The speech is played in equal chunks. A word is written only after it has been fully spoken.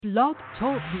Blog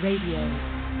Talk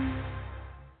Radio.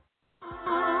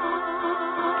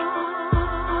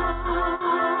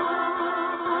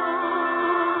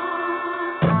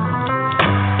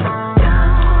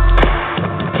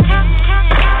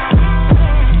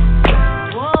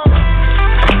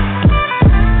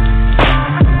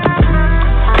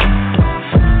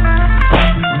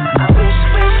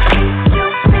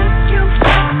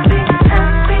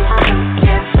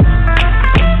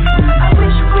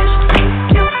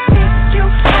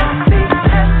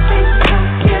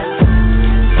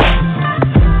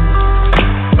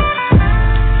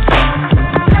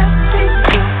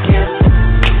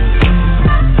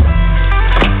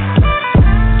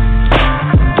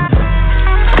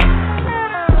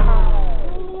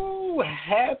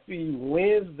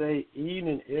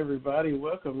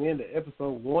 Welcome into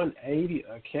episode 180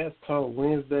 of Cats Talk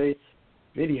Wednesday.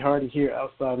 Biddy Hardy here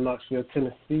outside Knoxville,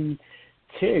 Tennessee.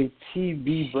 Terry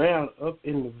T.B. Brown up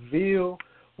in the Ville.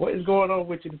 What is going on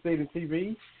with you this evening,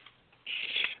 T.B.?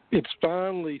 It's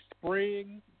finally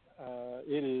spring.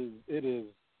 It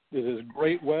is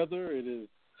great weather.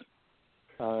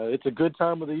 It's a good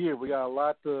time of the year. We got a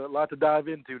lot to dive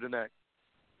into tonight.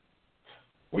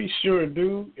 We sure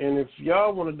do, and if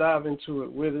y'all want to dive into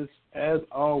it with us, as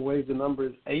always, the number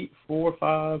is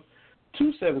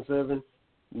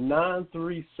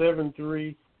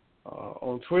 845-277-9373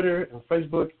 on Twitter and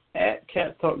Facebook at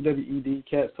Cats Talk WED,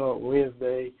 Cats Talk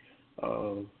Wednesday.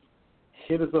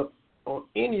 Hit us up on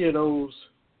any of those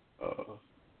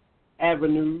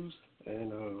avenues,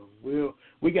 and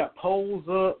we got polls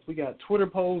up, we got Twitter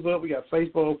polls up, we got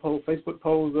Facebook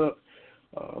polls up.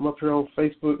 I'm up here on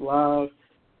Facebook Live.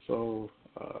 So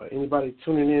anybody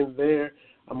tuning in there,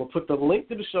 I'm going to put the link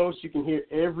to the show so you can hear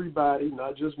everybody,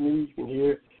 not just me. You can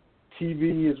hear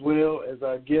TV as well as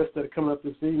our guests that are coming up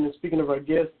this evening. Speaking of our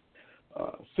guests,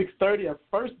 6:30, our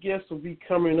first guest will be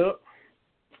coming up.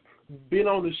 Been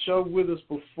on the show with us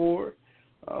before.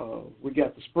 We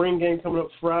got the spring game coming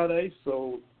up Friday,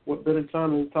 so what better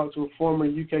time than to talk to a former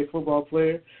UK football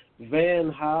player,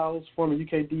 Hiles, former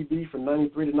UK DB from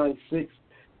 93 to 96.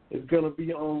 Is going to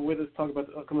be on with us, talk about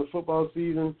the upcoming football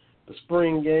season, the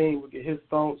spring game. We'll get his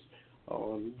thoughts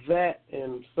on that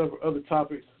and several other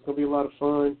topics. It's going to be a lot of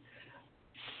fun.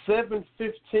 7:15,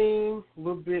 a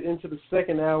little bit into the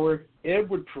second hour,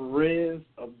 Edward Perez,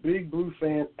 a Big Blue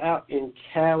fan out in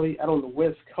Cali, out on the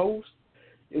West Coast,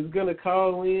 is going to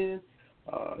call in.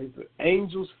 He's an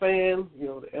Angels fan,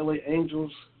 the LA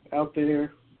Angels out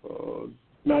there.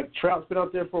 Mike Trout's been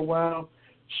out there for a while.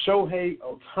 Shohei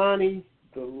Ohtani,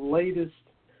 the latest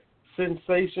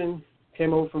sensation,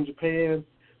 came over from Japan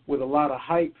with a lot of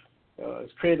hype.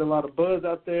 It's created a lot of buzz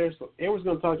out there. So Edward's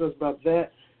going to talk to us about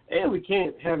that. And we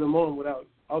can't have him on without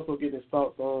also getting his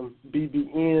thoughts on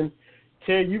BBN.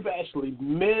 Terry, you've actually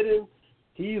met him.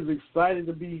 He's excited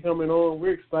to be coming on.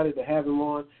 We're excited to have him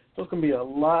on. So it's going to be a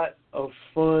lot of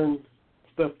fun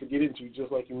stuff to get into,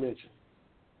 just like you mentioned.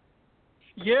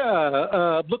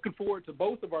 Yeah, looking forward to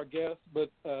both of our guests.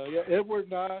 But, Edward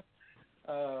and I,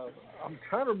 I'm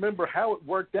trying to remember how it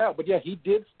worked out, but he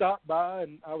did stop by,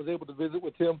 and I was able to visit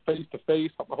with him face to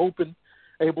face. I'm hoping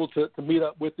able to meet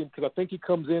up with him because I think he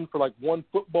comes in for like one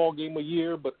football game a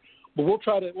year, but we'll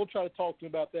try to talk to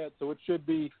him about that. So it should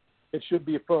be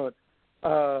fun.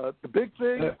 The big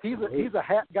thing, he's a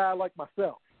hat guy like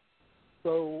myself.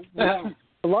 So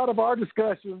a lot of our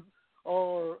discussions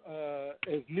are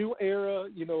as New Era,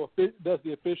 does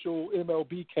the official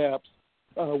MLB caps.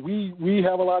 We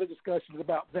have a lot of discussions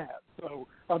about that, so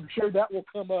I'm sure that will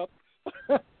come up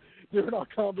during our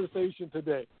conversation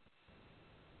today.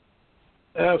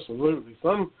 Absolutely.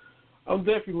 So I'm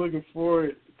definitely looking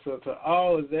forward to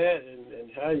all of that and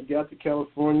how you got to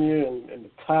California and the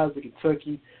ties to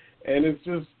Kentucky. And it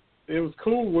was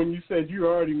cool when you said you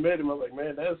already met him. I was like,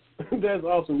 man, that's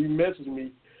awesome. You messaged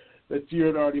me that you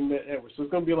had already met Edward. So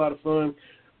it's going to be a lot of fun.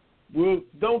 We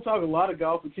don't talk a lot of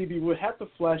golf with TV. We'll have to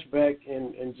flash back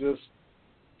and just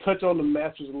touch on the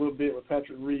Masters a little bit with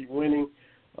Patrick Reed winning.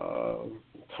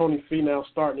 Tony Finau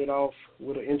starting it off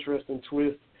with an interesting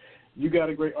twist. You got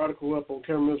a great article up on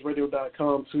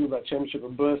CameronMillsRadio.com, too, about Championship or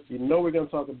Bust. We're going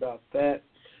to talk about that.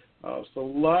 So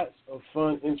lots of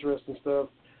fun, interesting stuff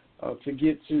to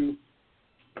get to.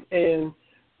 And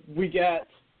we got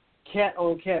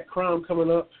cat-on-cat crime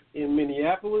coming up in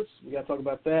Minneapolis. We got to talk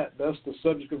about that. That's the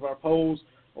subject of our polls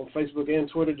on Facebook and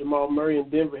Twitter. Jamal Murray in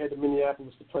Denver head to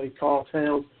Minneapolis to play Carl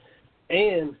Towns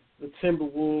and the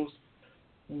Timberwolves.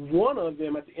 One of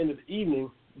them at the end of the evening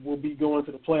will be going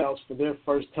to the playoffs for their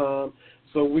first time.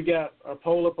 So we got our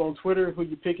poll up on Twitter, who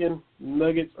you picking,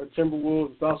 Nuggets or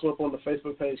Timberwolves. It's also up on the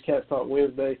Facebook page, Cats Talk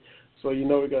Wednesday. So we're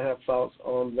going to have thoughts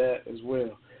on that as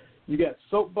well. You got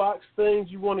soapbox things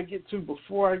you want to get to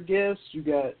before our guests. You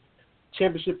got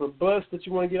championship or bust that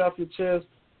you want to get off your chest.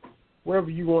 Wherever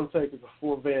you want to take it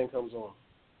before Van comes on.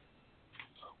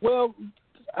 Well,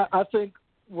 I think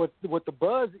what the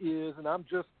buzz is, and I'm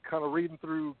just kind of reading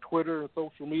through Twitter and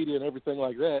social media and everything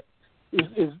like that,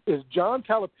 is John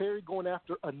Calipari going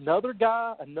after another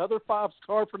guy, another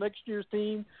 5-star for next year's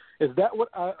team? Is that what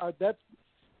that's?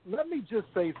 Let me just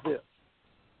say this.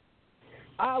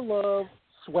 I love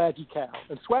Swaggy Cal,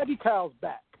 and Swaggy Cal's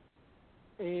back.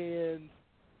 And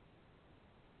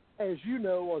as you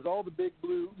know, as all the Big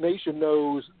Blue Nation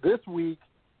knows, this week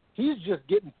he's just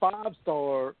getting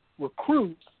 5-star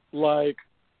recruits like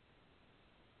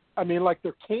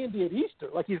they're candy at Easter.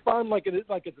 Like he's finding like it's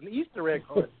an Easter egg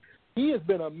hunt. He has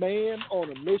been a man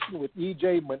on a mission with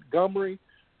E.J. Montgomery.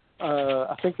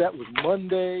 I think that was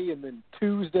Monday, and then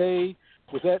Tuesday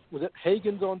was that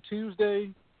Hagens on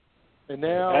Tuesday, and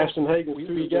now Ashton Hagens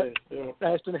we got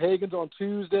Ashton Hagens on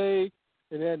Tuesday,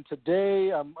 and then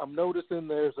today I'm noticing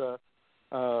there's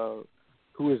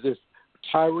who is this,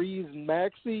 Tyrese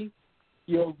Maxey.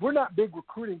 You know, we're not big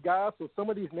recruiting guys, so some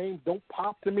of these names don't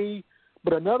pop to me.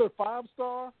 But another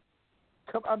 5-star,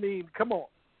 come on.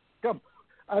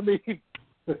 And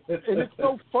it's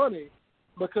so funny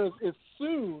because it's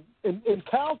soon, and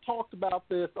Cal talked about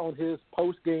this on his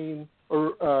post-game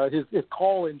or his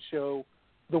call-in show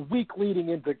the week leading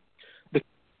into the.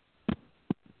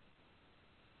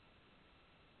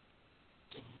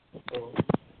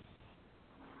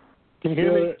 Can you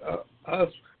hear me? I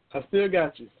still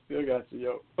got you.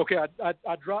 Yo. Okay,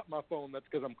 I dropped my phone. That's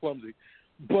because I'm clumsy.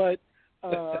 But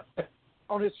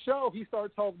on his show, he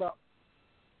started talking about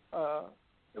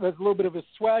there's a little bit of his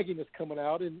swagginess coming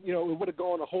out, and you know it would have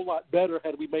gone a whole lot better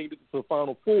had we made it to the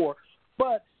Final Four.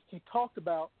 But he talked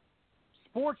about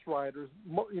sports writers,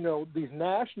 you know, these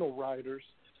national writers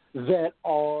that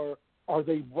are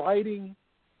they writing?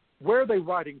 Where are they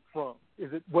writing from?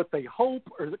 Is it what they hope,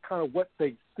 or is it kind of what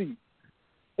they see?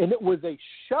 And it was a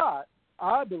shot,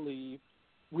 I believe.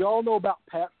 We all know about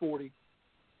Pat Forty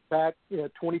back in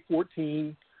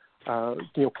 2014.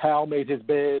 Cal made his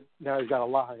bed. Now he's got a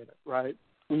lie in it, right?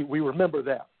 We remember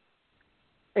that.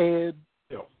 And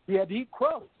he had to eat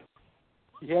crow.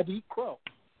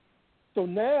 So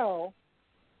now,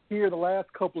 here the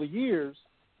last couple of years,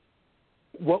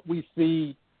 what we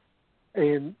see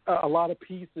in a lot of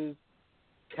pieces,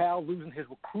 Cal losing his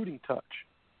recruiting touch.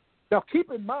 Now,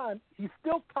 keep in mind, he's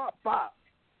still top 5,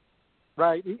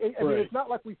 right? I mean, it's not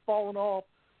like we've fallen off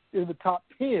in the top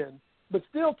 10, but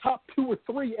still top 2 or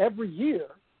 3 every year.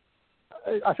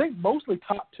 I think mostly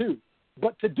top 2,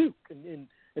 but to Duke. And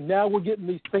now we're getting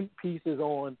these think pieces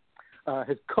on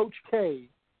his Coach K,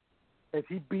 has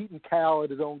he beaten Cal at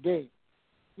his own game?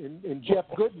 And Jeff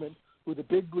Goodman, who the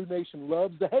Big Blue Nation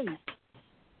loves to hate,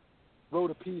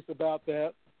 wrote a piece about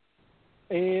that.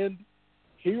 And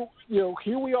here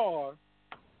we are.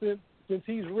 Since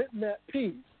he's written that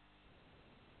piece,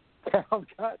 Cal's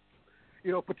got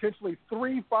potentially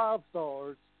 3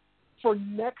 5-stars for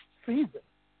next season.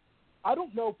 I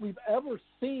don't know if we've ever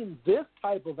seen this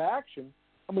type of action.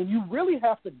 I mean, you really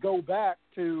have to go back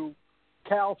to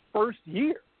Cal's first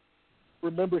year.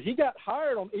 Remember, he got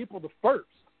hired on April the 1st.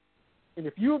 And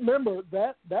if you remember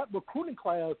that recruiting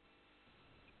class,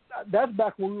 that's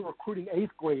back when we were recruiting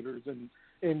 8th graders and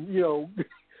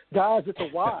guys at the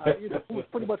Y, was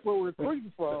pretty much where we were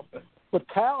recruiting from. But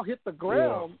Cal hit the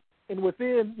ground, and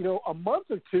within, a month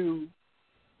or two,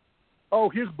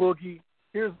 here's Boogie,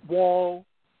 here's Wall,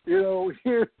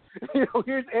 here's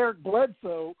Eric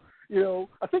Bledsoe.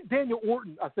 I think Daniel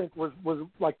Orton, was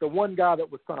like the one guy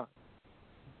that was signed.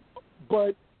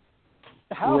 But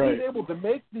how he's able to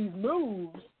make these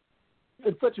moves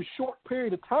in such a short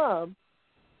period of time,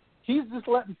 he's just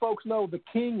letting folks know the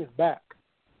king is back.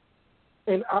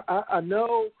 And I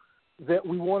know that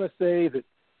we want to say that,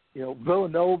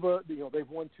 Villanova, they've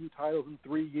won 2 titles in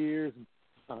 3 years.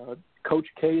 And, Coach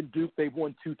K and Duke, they've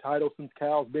won 2 titles since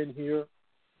Cal's been here.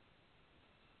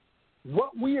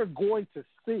 What we are going to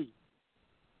see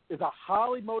is a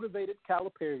highly motivated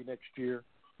Calipari next year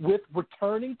with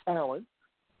returning talent.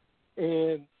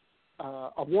 And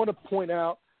I want to point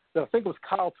out that I think it was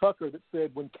Kyle Tucker that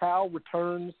said when Cal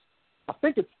returns, I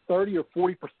think it's 30 or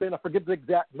 40%. I forget the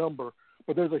exact number,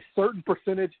 but there's a certain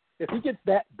percentage. If he gets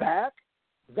that back,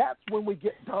 that's when we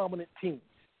get dominant teams.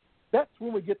 That's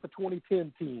when we get the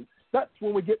 2010 team. That's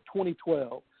when we get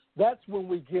 2012. That's when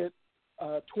we get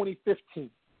 2015.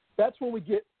 That's when we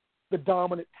get the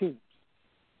dominant teams.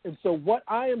 And so what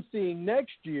I am seeing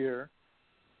next year's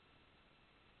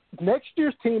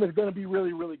team is going to be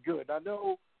really, really good. I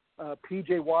know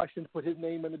P.J. Washington put his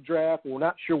name in the draft. We're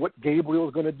not sure what Gabriel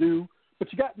is going to do.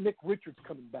 But you got Nick Richards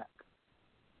coming back,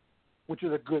 which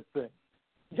is a good thing.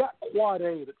 You got Quad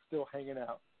A that's still hanging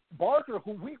out. Barker,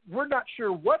 who we're not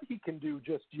sure what he can do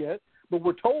just yet, but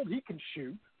we're told he can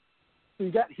shoot. So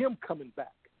you got him coming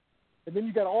back. And then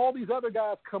you got all these other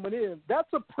guys coming in.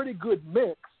 That's a pretty good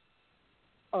mix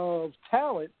of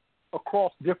talent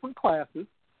across different classes,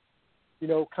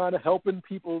 kind of helping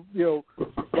people,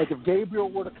 like if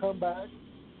Gabriel were to come back,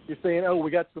 you're saying, oh,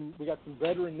 we got some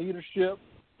veteran leadership.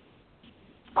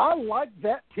 I like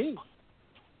that team.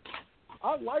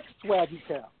 I like Swaggy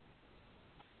Cal.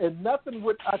 And nothing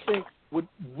would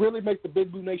really make the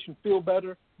Big Blue Nation feel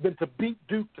better than to beat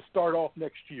Duke to start off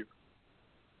next year.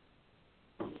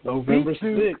 November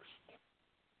 6th.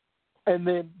 And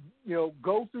then,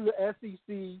 go through the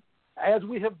SEC as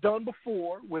we have done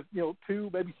before with, 2,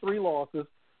 maybe 3 losses,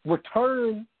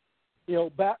 return,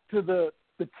 back to the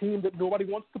team that nobody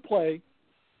wants to play,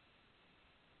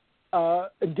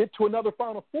 and get to another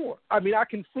Final Four. I mean, I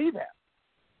can see that.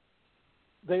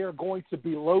 They are going to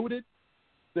be loaded.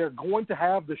 They're going to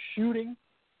have the shooting.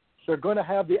 They're going to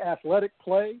have the athletic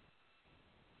play.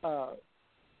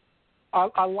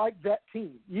 I like that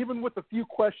team. Even with a few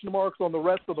question marks on the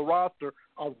rest of the roster,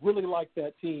 I really like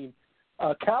that team.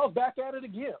 Cal's back at it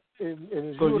again. And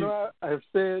as you and I have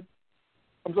said,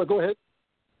 I'm sorry, go ahead.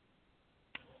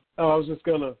 I was just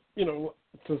going to,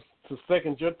 to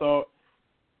second your thought,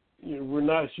 we're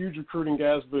not huge recruiting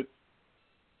guys, but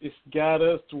it's got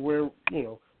us to where,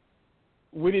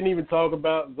 we didn't even talk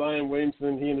about Zion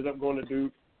Williamson. He ended up going to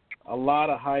Duke. A lot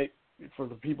of hype for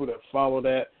the people that follow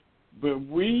that. But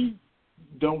we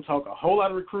don't talk a whole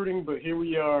lot of recruiting, but here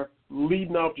we are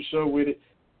leading off the show with it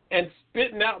and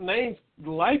spitting out names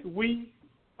like we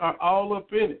are all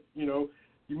up in it. You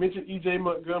mentioned E.J.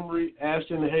 Montgomery,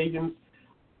 Ashton Hagens,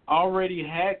 already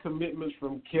had commitments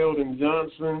from Keldon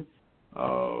Johnson,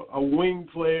 a wing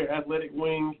player, athletic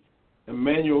wing,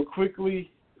 Emmanuel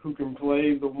Quickly, who can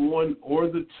play the 1 or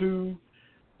the 2,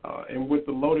 and with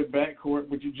the loaded backcourt,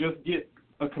 but you just get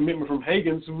a commitment from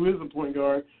Hagens, who is a point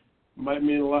guard, might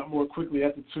mean a lot more quickly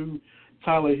at the 2.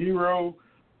 Tyler Hero,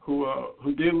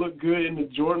 who did look good in the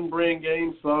Jordan Brand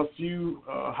game, saw a few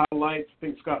highlights. I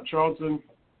think Scott Charlton,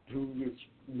 who is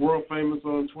world famous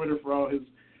on Twitter for all his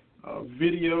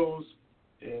videos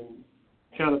and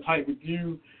kind of tight with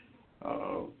you,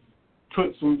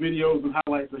 put some videos and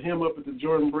highlights of him up at the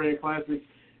Jordan Brand Classic.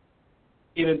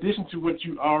 In addition to what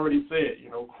you already said,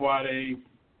 Quad A,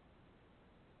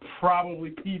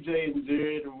 probably PJ and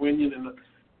Jared and Winion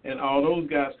and all those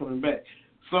guys coming back.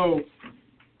 So,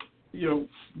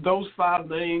 those 5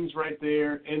 names right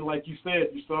there, and like you said,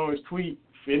 you saw his tweet,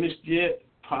 finished yet,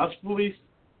 possibly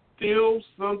still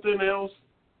something else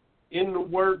in the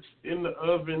works, in the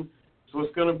oven. So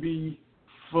it's going to be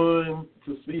fun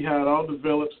to see how it all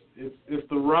develops. It's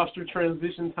the roster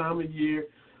transition time of year.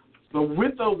 So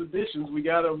with those additions, we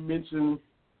got to mention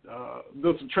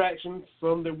the subtractions,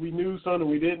 some that we knew, some that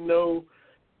we didn't know.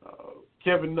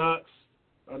 Kevin Knox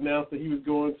announced that he was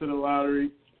going to the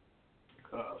lottery.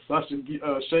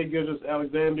 Shai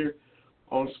Gilgeous-Alexander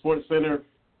on SportsCenter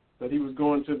that he was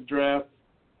going to the draft.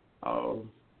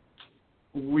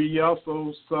 We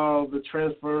also saw the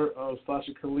transfer of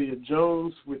Sasha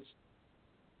Kalia-Jones, which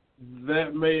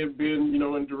that may have been,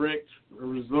 in direct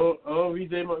result of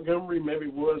E.J. Montgomery. Maybe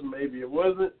it was, maybe it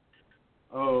wasn't.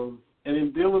 And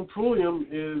then Dylan Pulliam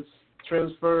is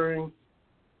transferring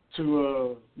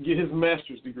to get his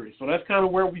master's degree. So that's kind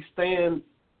of where we stand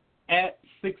at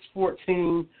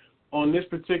 6:14 on this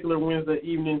particular Wednesday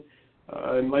evening.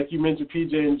 And like you mentioned,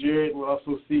 PJ and Jared, we'll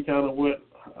also see kind of what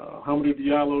Hamidou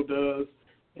Diallo does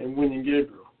and Winion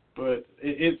Gabriel. But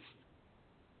it's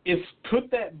put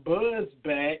that buzz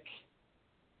back.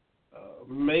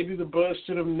 Maybe the buzz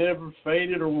should have never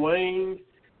faded or waned.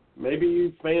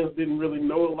 Maybe fans didn't really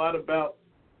know a lot about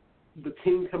the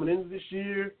team coming into this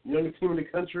year, youngest team in the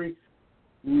country,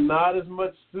 not as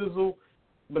much sizzle.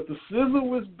 But the sizzle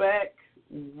was back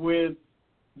with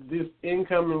this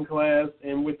incoming class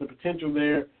and with the potential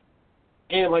there.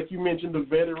 And like you mentioned, the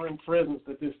veteran presence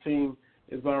that this team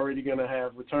is already going to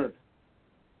have returned.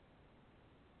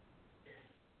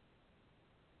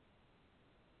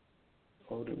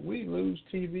 Oh, did we lose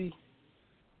TV?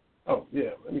 Oh,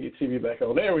 yeah. Let me get TV back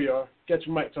on. There we are. Got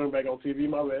your mic turned back on TV.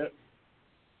 My bad.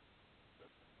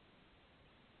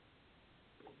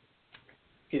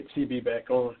 Get TV back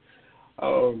on.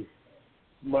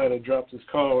 Might have dropped his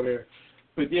call there.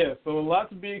 But, yeah, so a lot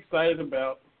to be excited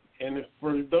about. And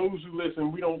for those who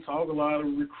listen, we don't talk a lot of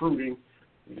recruiting.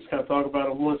 We just kind of talk about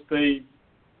it once they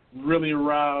really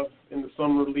arrive in the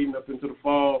summer leading up into the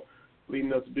fall.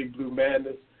 leading up to Big Blue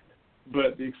Madness.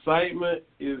 But the excitement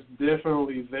is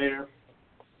definitely there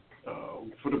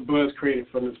for the buzz created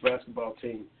from this basketball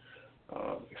team.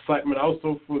 Excitement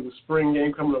also for the spring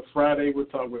game coming up Friday. We'll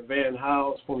talk with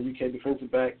Hiles, former UK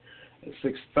defensive back, at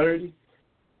 6:30.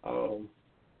 So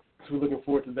we're looking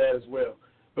forward to that as well.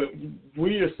 But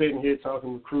we are sitting here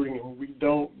talking recruiting, and we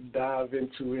don't dive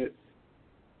into it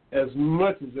as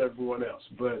much as everyone else.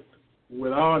 But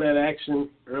with all that action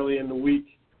early in the week,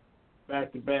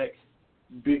 back-to-back,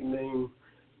 big-name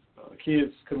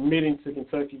kids committing to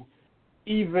Kentucky,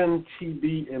 even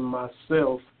TB and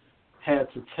myself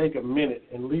had to take a minute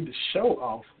and lead the show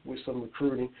off with some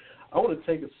recruiting. I want to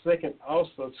take a second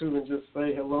also, too, and just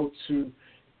say hello to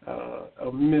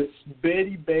Miss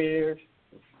Betty Baird,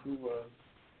 who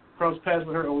crossed paths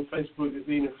with her on Facebook this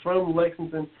evening, from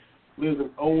Lexington, lives in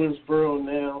Owensboro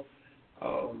now.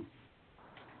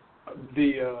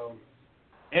 The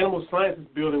Animal Sciences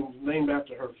building was named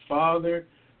after her father.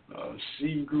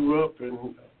 She grew up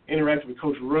and interacted with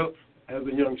Coach Rupp as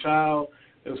a young child.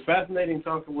 It was fascinating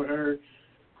talking with her.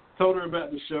 Told her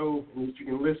about the show, and you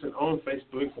can listen on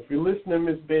Facebook. So if you're listening,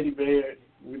 Miss Betty Baird,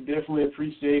 we definitely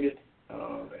appreciate it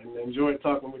and enjoyed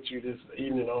talking with you this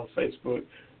evening on Facebook.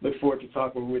 Look forward to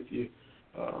talking with you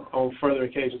on further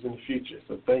occasions in the future.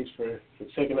 So thanks for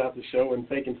checking out the show and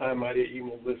taking time out of your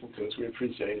evening to listen to us. We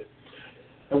appreciate it.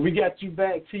 And we got you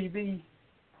back, TV.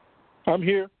 I'm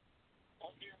here.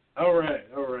 All right.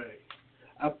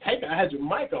 I had your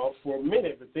mic off for a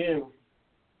minute, but then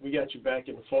we got you back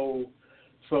in the fold.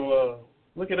 So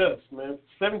look at us, man.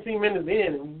 17 minutes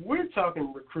in, and we're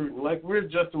talking recruiting like we're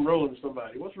Justin Rowland or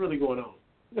somebody. What's really going on?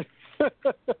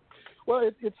 Well,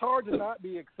 it's hard to not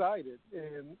be excited,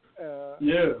 and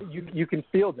yeah, you can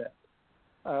feel that.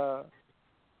 I've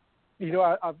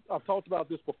talked about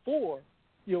this before.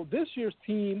 This year's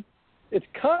team, it's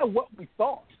kind of what we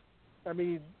thought. I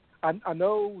mean, I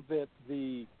know that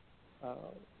the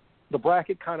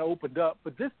bracket kind of opened up,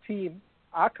 but this team,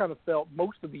 I kind of felt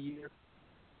most of the year.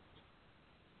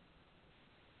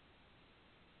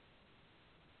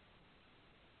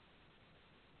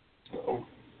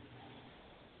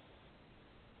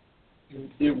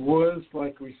 It was,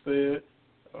 like we said,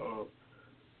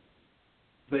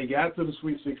 they got to the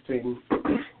Sweet 16.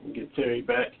 Get Terry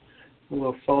back. A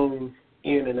little phone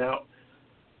in and out.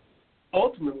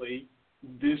 Ultimately,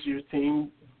 this year's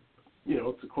team,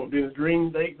 to quote Dennis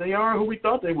Green, they are who we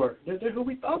thought they were. They're who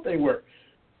we thought they were.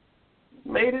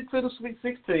 Made it to the Sweet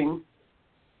 16,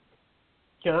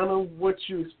 kind of what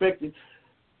you expected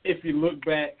if you look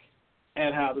back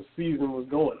at how the season was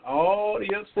going. All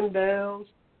the ups and downs,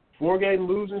 4-game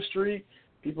losing streak,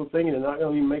 people thinking they're not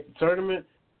going to even make the tournament.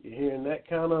 You're hearing that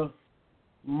kind of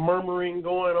murmuring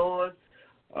going on.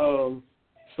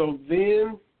 So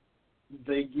then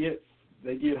they get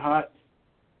hot,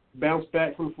 bounce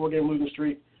back from the 4-game losing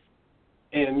streak,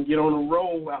 and get on a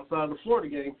roll outside of the Florida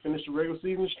game, finish the regular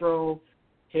season strong,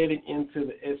 heading into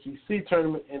the SEC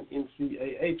tournament and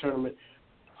NCAA tournament.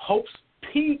 Hopes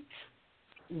peaked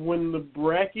when the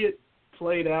bracket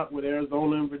played out with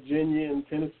Arizona and Virginia and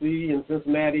Tennessee and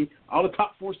Cincinnati, all the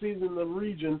top 4 seeds in the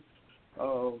region,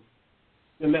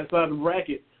 in that side of the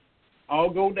bracket, all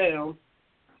go down.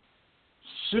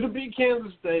 Should have beat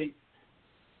Kansas State.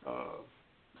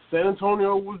 San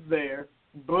Antonio was there.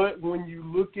 But when you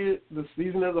look at the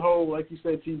season as a whole, like you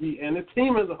said, TV, and the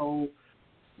team as a whole,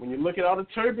 when you look at all the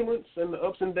turbulence and the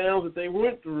ups and downs that they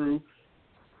went through,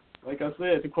 like I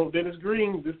said, to quote Dennis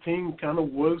Green, this team kind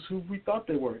of was who we thought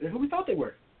they were. They're who we thought they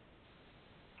were.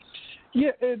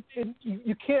 Yeah, and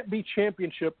you can't be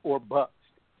championship or bust.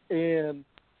 And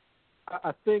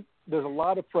I think there's a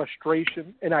lot of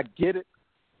frustration, and I get it,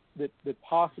 that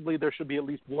possibly there should be at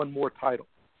least one more title.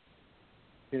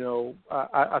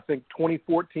 I think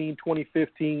 2014,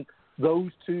 2015,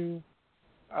 those two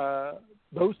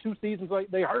seasons,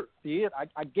 they hurt.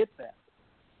 I get that.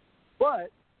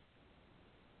 But,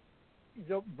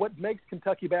 what makes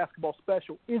Kentucky basketball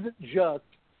special isn't just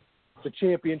the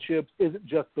championships, isn't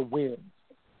just the wins.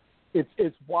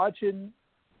 It's watching,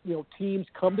 teams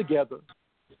come together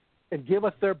and give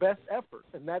us their best effort,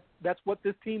 and that's what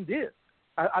this team did.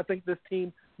 I think this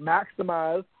team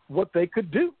maximized what they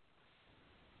could do.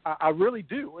 I really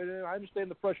do, and I understand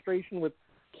the frustration with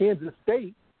Kansas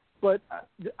State, but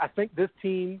I think this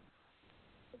team,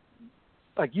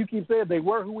 like you keep saying, they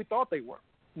were who we thought they were.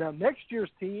 Now, next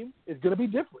year's team is going to be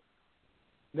different.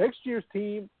 Next year's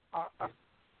team, I'm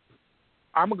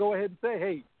going to go ahead and say,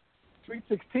 hey, Sweet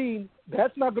 16,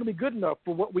 that's not going to be good enough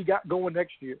for what we got going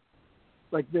next year.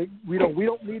 We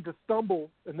don't need to stumble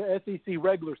in the SEC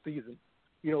regular season.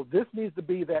 This needs to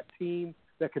be that team,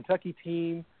 that Kentucky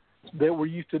team that we're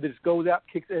used to that just goes out,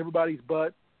 kicks everybody's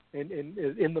butt, and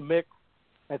is in the mix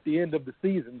at the end of the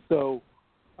season. So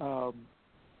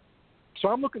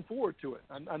I'm looking forward to it.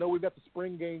 I know we've got the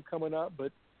spring game coming up,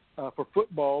 but for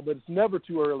football, but it's never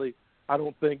too early, I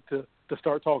don't think, to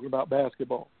start talking about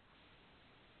basketball.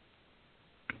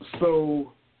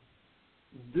 So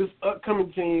this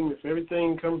upcoming team, if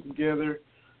everything comes together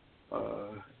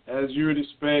as you would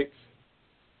expect,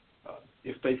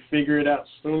 if they figure it out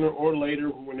sooner or later,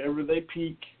 whenever they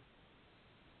peak,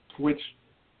 which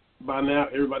by now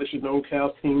everybody should know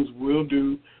Cal's teams will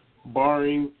do,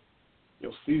 barring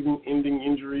season-ending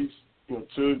injuries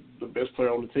to the best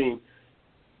player on the team.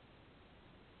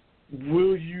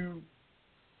 Will you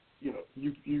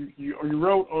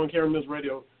wrote on Cameron Mills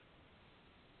Radio,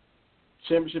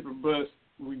 championship or bust,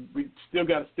 we still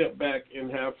got to step back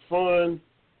and have fun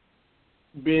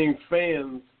being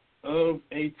fans of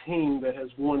a team that has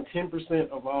won 10%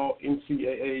 of all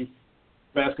NCAA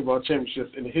basketball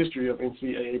championships in the history of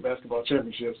NCAA basketball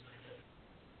championships.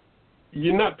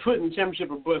 You're not putting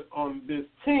championship or bust on this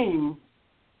team,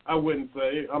 I wouldn't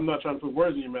say. I'm not trying to put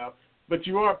words in your mouth, but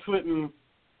you are putting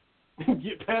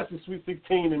get past the Sweet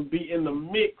 16 and be in the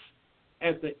mix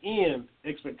at the end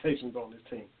expectations on this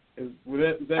team. Is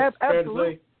that fair to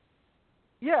say?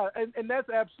 Yeah, and that's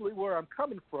absolutely where I'm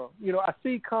coming from. I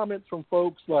see comments from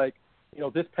folks like,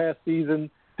 this past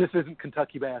season, this isn't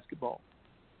Kentucky basketball.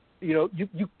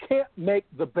 You can't make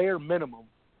the bare minimum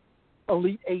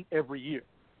Elite Eight every year.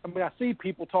 I mean, I see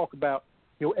people talk about,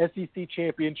 SEC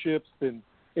championships and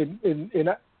you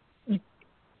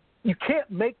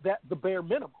can't make that the bare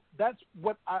minimum. That's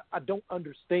what I don't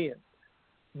understand.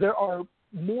 There are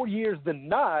more years than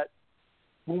not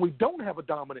when we don't have a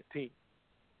dominant team.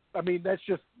 I mean, that's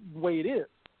just the way it is.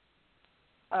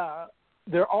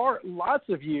 There are lots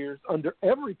of years under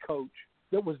every coach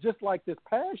that was just like this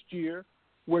past year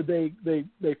where they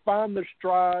find their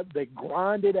stride, they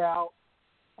grind it out,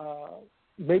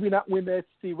 maybe not win the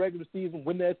SEC regular season,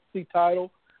 win the SEC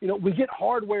title. We get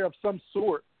hardware of some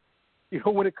sort,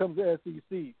 when it comes to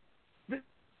SEC.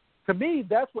 To me,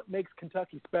 that's what makes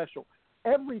Kentucky special.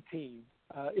 Every team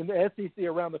in the SEC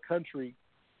around the country,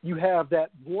 you have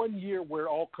that 1 year where it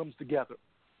all comes together,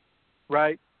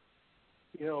 right?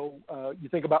 You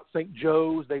think about St.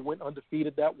 Joe's. They went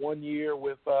undefeated that 1 year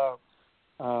with, I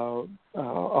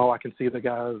can see the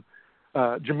guy,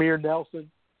 Jameer Nelson.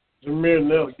 Jameer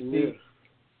Nelson,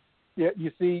 yeah.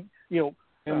 You see,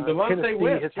 and Delonte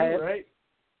West, too, right?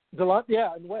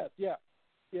 And West, yeah.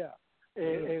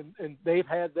 And they've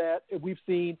had that. And we've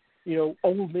seen,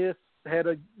 Ole Miss had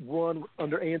a run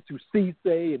under Ansu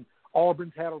Cisse, and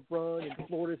Auburn's had a run, and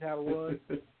Florida's had a run,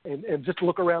 and just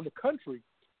look around the country.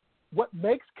 What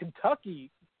makes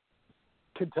Kentucky,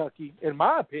 in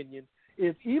my opinion,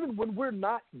 is even when we're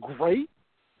not great,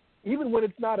 even when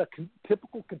it's not a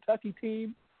typical Kentucky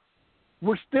team,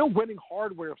 we're still winning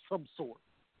hardware of some sort.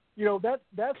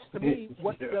 That's to me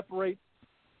what separates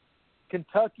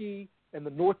Kentucky and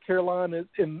the North Carolinas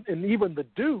and even the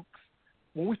Dukes.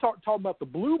 When we start talking about the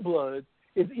Blue Bloods,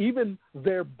 is even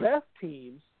their best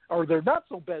teams or their not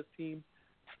so best teams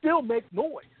still make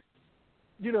noise.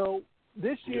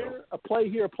 This year, a play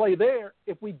here, a play there.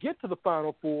 If we get to the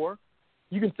Final Four,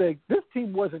 you can say this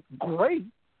team wasn't great.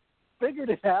 Figured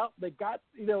it out. They got,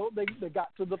 they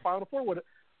got to the Final Four with it.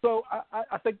 So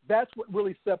I think that's what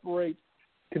really separates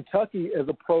Kentucky as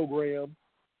a program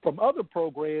from other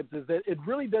programs, is that it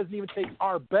really doesn't even take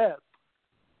our best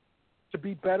to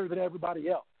be better than everybody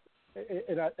else.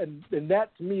 And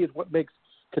that, to me, is what makes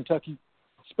Kentucky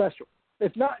special.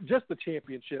 It's not just the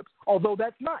championships, although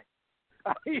that's nice.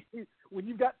 I mean, when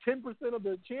you've got 10% of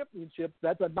the championships,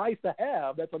 that's a nice to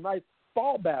have. That's a nice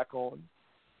fallback on.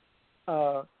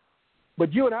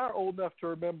 But you and I are old enough to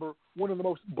remember one of the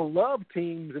most beloved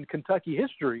teams in Kentucky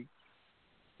history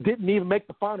didn't even make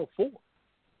the Final Four.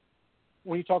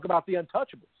 When you talk about the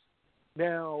Untouchables.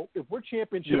 Now, if we're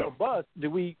championship or bust,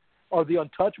 are the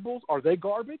Untouchables, are they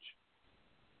garbage?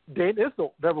 Dan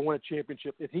Issel never won a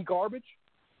championship. Is he garbage?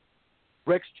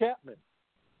 Rex Chapman,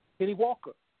 Kenny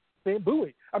Walker, Sam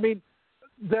Bowie. I mean,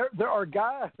 there are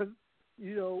guys,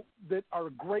 that are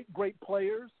great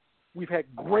players. We've had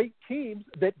great teams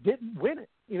that didn't win it.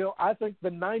 I think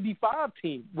the 95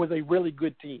 team was a really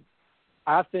good team.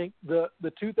 I think the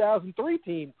 2003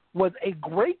 team was a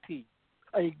great team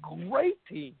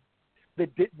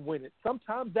that didn't win it.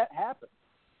 Sometimes that happens.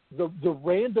 The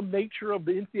random nature of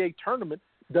the NCAA tournament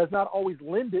does not always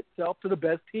lend itself to the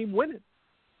best team winning.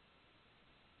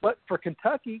 But for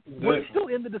Kentucky, we're still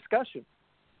in the discussion.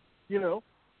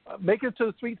 Making it to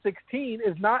the Sweet 16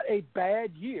 is not a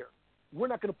bad year. We're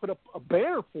not going to put up a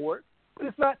banner for it, but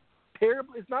it's not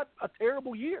terrible. It's not a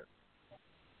terrible year.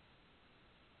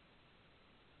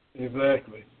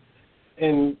 Exactly.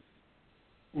 And,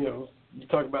 you know, you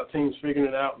talk about teams figuring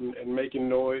it out and making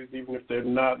noise, even if they're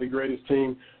not the greatest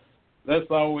team. That's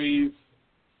always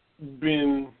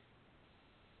been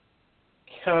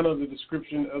kind of the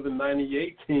description of the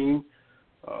 98 team.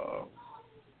 I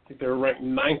think they were ranked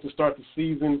 9th to start the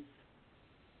season.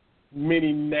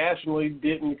 Many nationally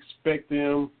didn't expect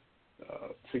them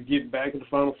to get back in the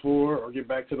Final Four or get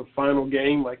back to the final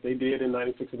game like they did in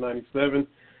 96 and 97.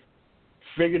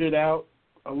 Figured it out.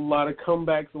 A lot of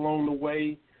comebacks along the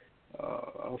way.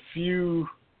 A few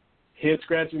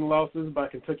head-scratching losses by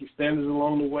Kentucky standards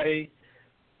along the way.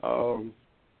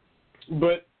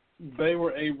 But they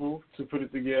were able to put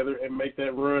it together and make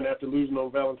that run after losing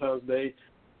on Valentine's Day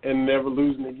and never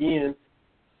losing again.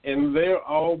 And they'll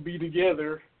all be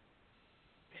together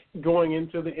going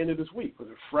into the end of this week. Was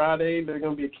it Friday? They're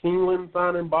going to be at Keeneland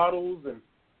signing bottles and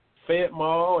Fayette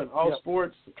Mall and All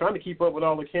Sports, trying to keep up with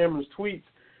all of Cameron's tweets.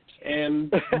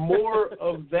 And more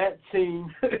of that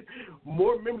team,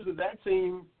 more members of that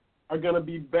team are going to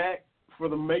be back for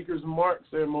the Maker's Mark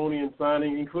ceremony and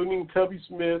signing, including Tubby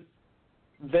Smith,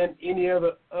 than any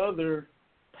other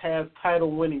past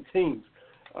title-winning teams.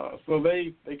 So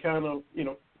they kind of, you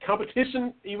know,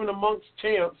 competition even amongst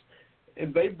champs,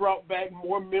 and they brought back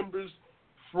more members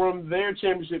from their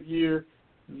championship year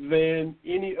than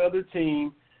any other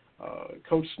team.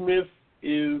 Coach Smith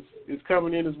is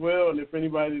coming in as well, and if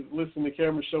anybody's listening to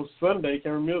Cameron's show Sunday,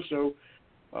 Cameron Mills show,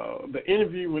 the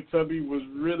interview with Tubby was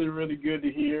really, really good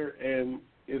to hear, and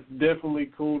it's definitely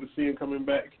cool to see him coming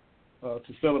back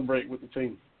to celebrate with the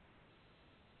team.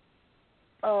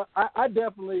 I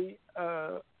definitely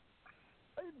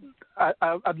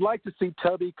I'd like to see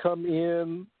Tubby come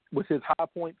in with his High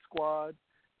Point squad.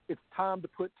 It's time to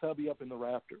put Tubby up in the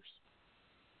rafters.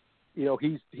 You know,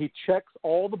 he checks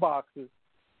all the boxes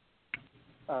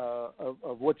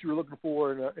of what you're looking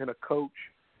for in a coach,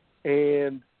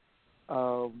 and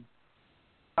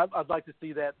I'd like to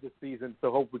see that this season.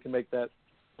 So hope we can make that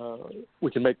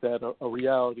a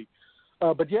reality.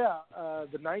 But yeah,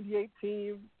 the '98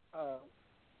 team,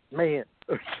 man,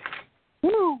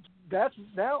 woo! That's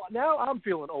now I'm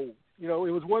feeling old. You know,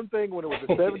 it was one thing when it was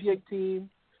the '78 team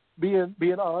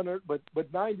being honored, but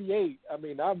 '98. I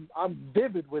mean, I'm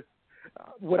vivid with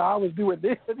what I was doing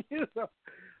then. You know,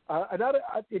 and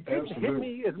it didn't hit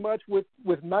me as much with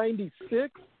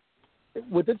 '96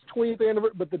 with its 20th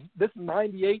anniversary, but this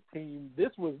 '98 team,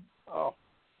 this was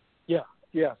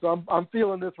yeah. So I'm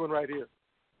feeling this one right here.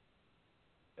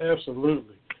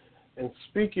 Absolutely. And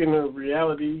speaking of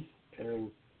reality and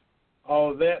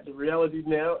all of that, the reality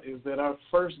now is that our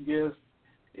first guest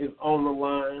is on the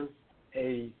line,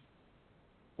 a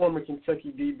former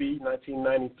Kentucky DB,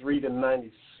 1993 to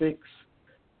 96,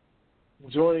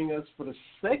 joining us for the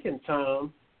second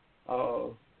time.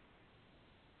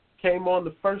 Came on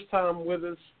the first time with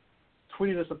us,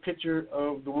 tweeted us a picture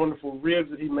of the wonderful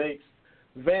ribs that he makes.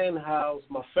 Van Hiles,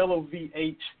 my fellow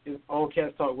VH, is on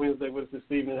Cats Talk Wednesday with us this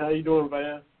evening. How you doing,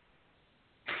 Van?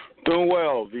 Doing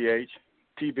well, VH.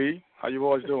 TB, how you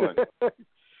boys doing?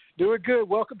 Doing good.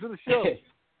 Welcome to the show.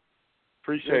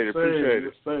 Appreciate it.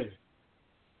 Yes, sir.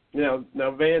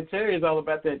 Now, Van Terry is all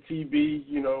about that TB,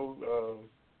 you know,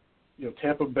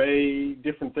 Tampa Bay,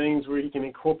 different things where he can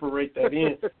incorporate that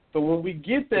in. So when we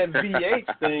get that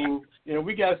VH thing, you know,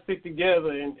 we got to stick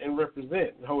together and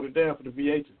represent and hold it down for the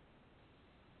VHs.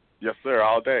 Yes, sir.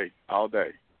 All day.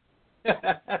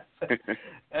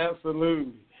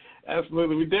 Absolutely.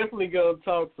 We definitely going to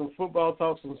talk some football,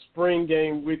 talk some spring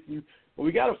game with you. But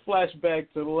we got to flash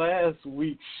back to last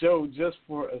week's show just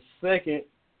for a second.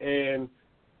 And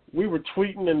we were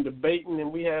tweeting and debating,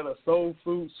 and we had a Soul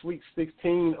Food Sweet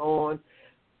 16 on.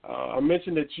 I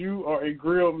mentioned that you are a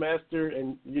grill master,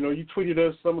 and, you know, you tweeted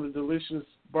us some of the delicious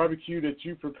barbecue that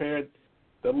you prepared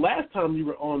the last time you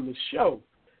were on the show.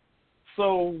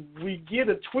 So we get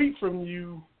a tweet from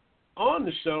you on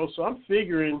the show, so I'm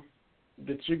figuring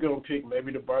that you're going to pick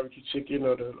maybe the barbecue chicken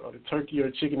or the turkey or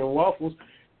chicken and waffles,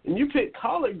 and you picked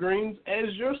collard greens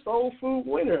as your soul food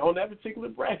winner on that particular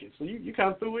bracket. So you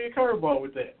kind of threw me a curveball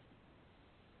with that.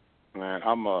 Man,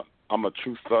 I'm a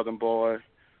true Southern boy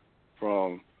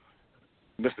from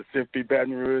Mississippi,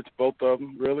 Baton Rouge, both of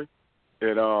them, really.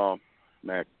 And,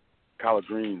 man, collard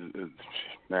greens is,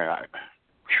 man,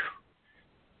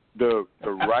 the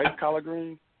rice collard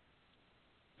green,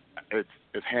 it's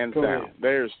hands down.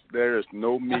 There's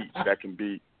no meat that can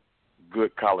beat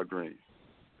good collard greens.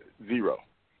 Zero.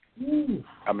 Ooh.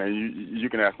 I mean, you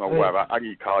can ask my wife. I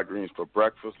eat collard greens for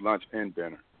breakfast, lunch, and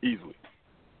dinner easily.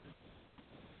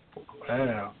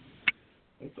 Wow.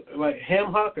 It's like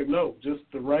ham hock or no, just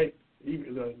the right.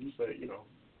 You say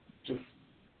just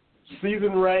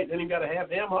season right. Then you got to have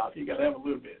ham hock. You got to have a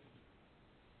little bit.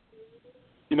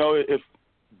 If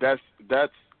that's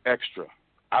extra.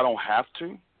 I don't have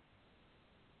to,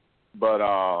 but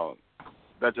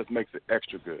that just makes it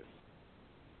extra good.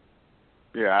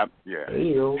 Yeah. There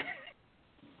you go.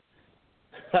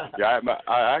 Yeah,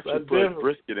 I actually That's put different.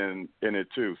 brisket in it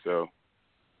too, so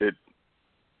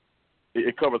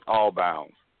it covers all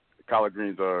bounds. Collard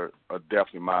greens are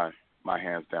definitely my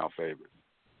hands down favorite.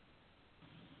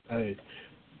 Hey,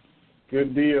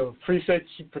 good deal. Appreciate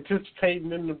you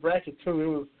participating in the bracket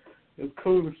too. It was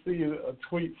cool to see a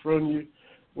tweet from you.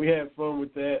 We had fun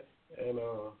with that, and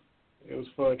it was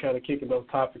fun kind of kicking those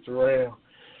topics around.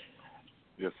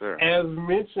 Yes, sir. As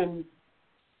mentioned,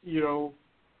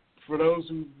 for those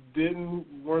who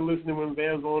weren't listening when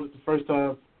Van was on it the first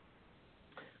time,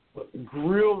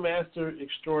 Grill Master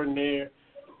Extraordinaire.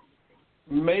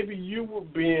 Maybe you were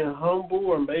being humble,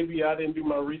 or maybe I didn't do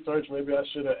my research. Maybe I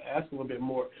should have asked a little bit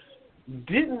more.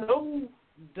 Didn't know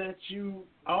that you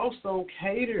also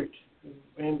catered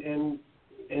and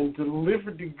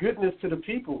delivered the goodness to the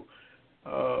people.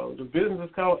 The business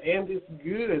is called And It's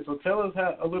Good. So tell us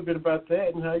a little bit about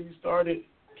that and how you started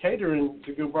catering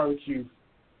to Good Barbecue.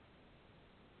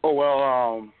 Oh,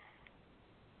 well,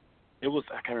 it was,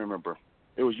 I can't remember.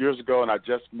 It was years ago, and I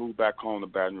just moved back home to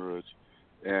Baton Rouge,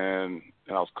 and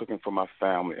I was cooking for my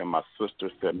family, and my sister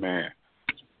said, man,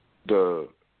 the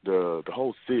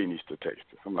whole city needs to taste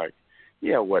this. I'm like,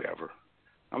 yeah, whatever.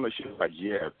 She was like,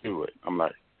 yeah, do it. I'm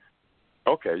like,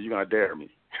 okay, you're going to dare me.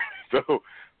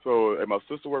 So and my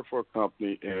sister worked for a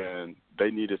company, and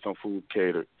they needed some food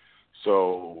catered.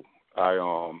 So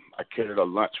I catered a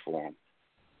lunch for them,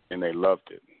 and they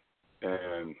loved it.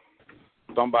 And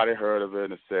somebody heard of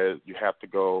it and said, you have to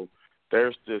go.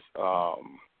 There's this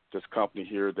company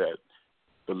here that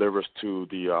delivers to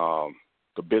the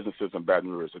businesses in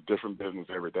Baton Rouge, a different business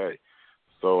every day.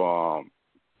 So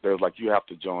they was like, you have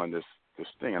to join this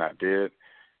thing, and I did.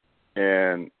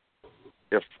 And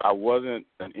if I wasn't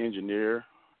an engineer,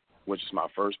 which is my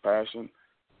first passion,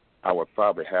 I would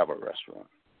probably have a restaurant.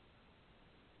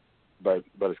 But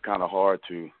it's kind of hard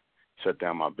to shut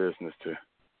down my business to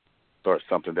start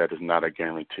something that is not a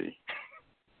guarantee.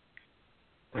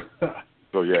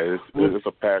 So yeah, it's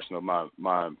a passion of mine.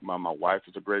 My wife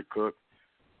is a great cook,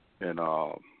 and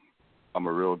I'm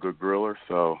a real good griller.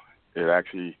 So it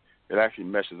actually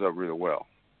meshes up really well.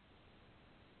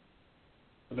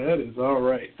 That is all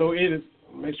right. So it is.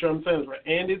 Make sure I'm saying this right.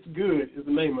 And It's Good is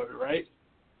the name of it, right?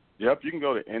 Yep. You can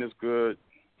go to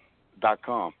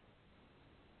anditsgood.com.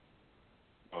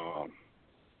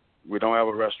 We don't have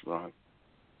a restaurant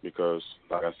because,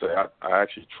 like I said, I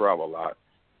actually travel a lot.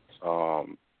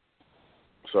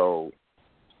 So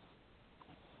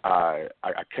I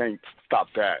can't stop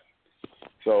that.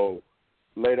 So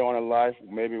later on in life,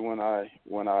 maybe when I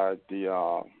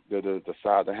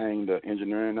decide to hang the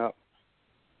engineering up,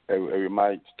 we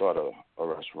might start a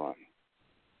restaurant.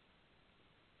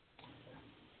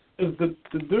 Is the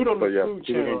dude on the food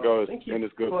channel? You can go to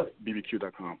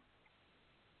anditsgoodbbq.com.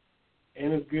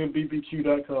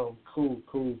 anditsgoodbbq.com.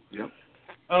 Cool. Yep.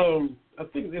 I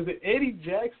think, is it Eddie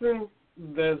Jackson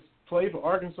that's played for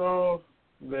Arkansas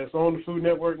that's on the Food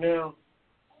Network now?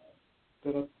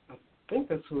 I think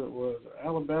that's who it was.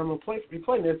 Alabama. He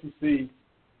played in the SEC.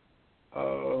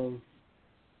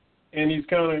 And he's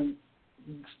kind of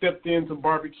stepped into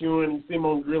barbecuing. You see him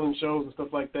on grilling shows and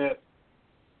stuff like that.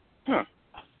 Huh.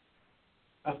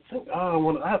 I think I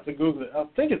have to Google it. I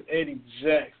think it's Eddie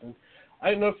Jackson. I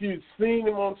didn't know if you'd seen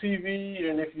him on TV,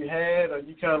 and if you had, or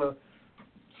you kind of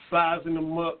sizing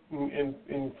him up and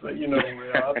say,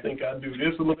 well, I think I do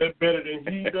this a little bit better than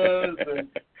he does. And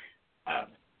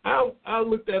I'll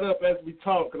look that up as we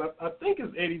talk. And I think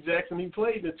it's Eddie Jackson. He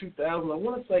played in 2000. I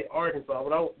want to say Arkansas,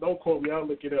 but don't quote me. I'll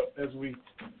look it up as we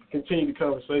continue the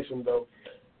conversation, though.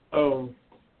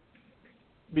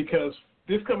 Because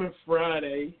this coming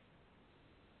Friday,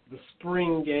 the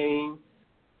spring game,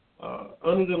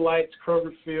 Under the Lights,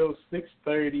 Kroger Field,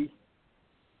 6:30.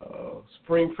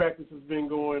 Spring practice has been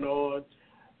going on.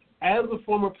 As a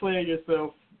former player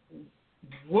yourself,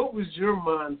 what was your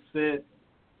mindset,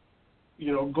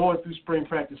 going through spring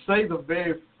practice? Say the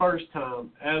very first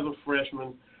time as a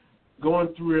freshman,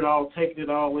 going through it all, taking it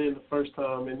all in the first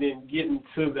time, and then getting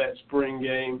to that spring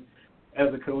game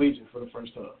as a collegiate for the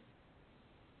first time.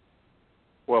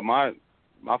 Well, my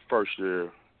first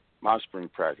year, my spring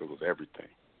practice was everything.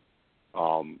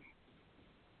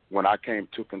 When I came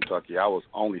to Kentucky, I was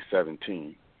only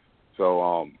 17.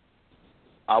 So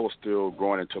I was still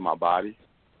growing into my body.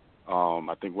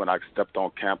 I think when I stepped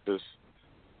on campus,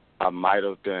 I might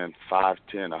have been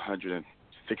 5'10",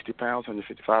 160 pounds,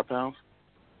 155 pounds,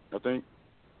 I think.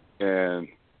 And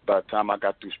by the time I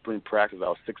got through spring practice, I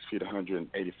was 6 feet,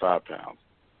 185 pounds.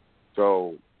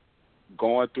 So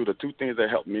going through the two things that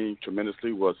helped me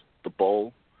tremendously was the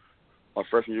bowl. My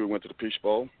freshman year, we went to the Peach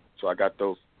Bowl, so I got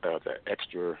those that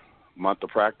extra month of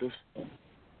practice.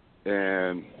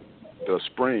 And the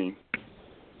spring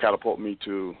catapulted me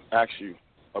to actually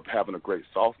up having a great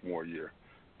sophomore year,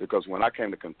 because when I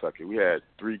came to Kentucky, we had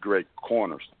three great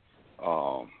corners,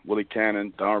 Willie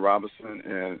Cannon, Don Robinson,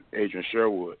 and Adrian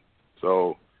Sherwood.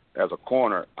 So as a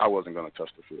corner, I wasn't going to touch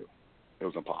the field. It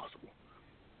was impossible.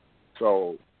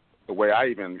 So the way I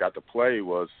even got to play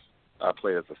was I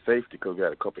played as a safety because we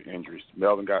had a couple of injuries.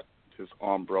 Melvin got his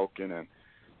arm broken, and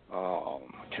I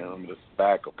can't remember, this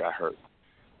backup got hurt.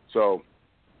 So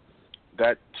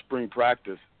that spring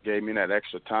practice gave me that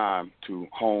extra time to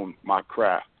hone my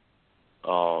craft.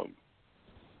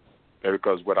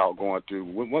 Because without going through,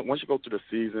 once you go through the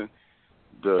season,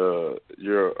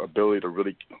 your ability to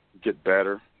really get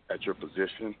better at your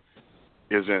position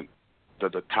isn't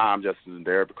the time just isn't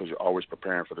there, because you're always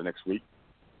preparing for the next week.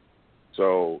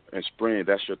 So in spring,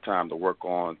 that's your time to work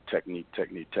on technique.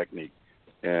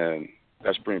 And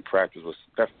that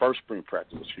first spring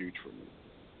practice was huge for me.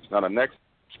 Now the next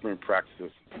spring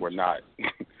practices were not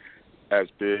as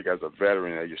big as a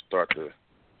veteran, and you start to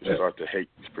hate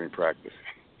spring practice.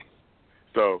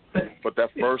 So, but that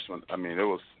first one, I mean, it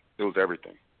was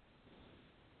everything.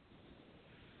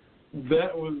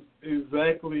 That was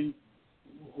exactly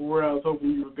where I was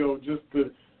hoping you would go, just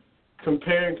to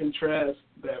compare and contrast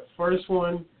that first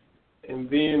one and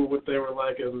then what they were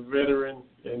like as a veteran,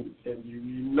 and you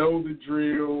know the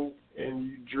drill and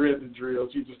you dread the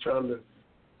drills. You're just trying to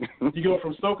you go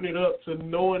from soaking it up to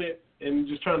knowing it and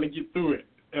just trying to get through it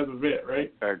as a vet,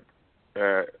 right?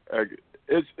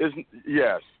 It's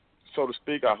yes, so to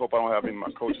speak. I hope I don't have any of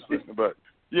my coaches listening, but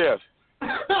yes,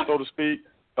 so to speak.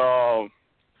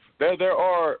 There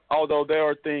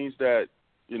are things that,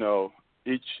 you know,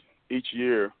 each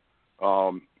year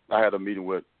I had a meeting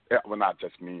with, well, not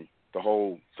just me, the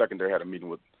whole secondary had a meeting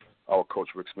with our coach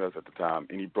Rick Smith at the time,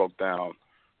 and he broke down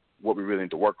what we really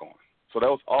need to work on. So that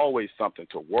was always something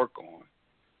to work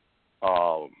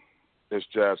on. It's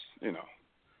just, you know,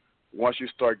 once you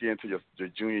start getting to your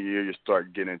junior year, you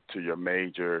start getting into your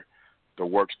major, the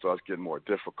work starts getting more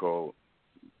difficult.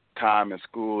 Time in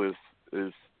school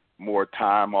is more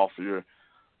time off your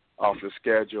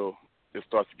schedule. It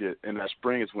starts to get, in that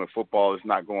spring is when football is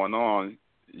not going on.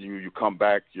 You come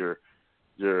back, you're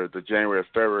the January,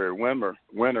 February,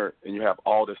 winter, and you have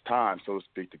all this time, so to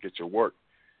speak, to get your work.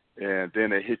 And then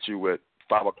they hit you with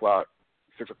 5 o'clock,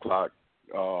 6 o'clock,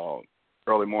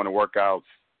 early morning workouts,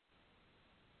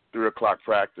 3 o'clock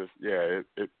practice. Yeah,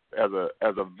 it as a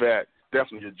vet,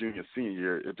 definitely your junior, senior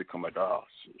year, it become like, oh,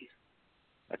 geez,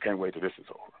 I can't wait till this is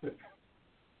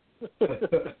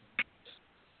over.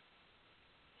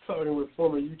 Talking with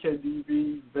former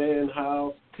UKDB, Van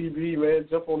Hiles, TB, man,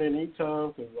 jump on in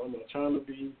anytime, because I'm not trying to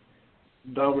be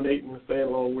dominating and staying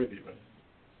along with you, man.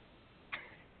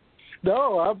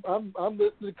 No, I'm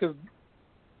listening because.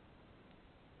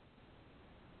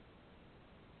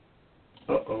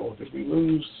 Did we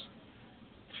lose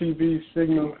TB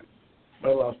signal? I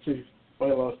lost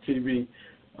TB,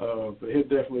 but he'll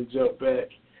definitely jump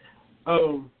back.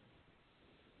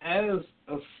 As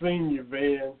a senior,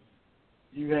 Van,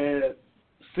 you had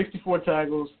 64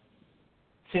 tackles,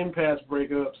 10 pass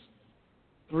breakups,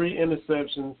 3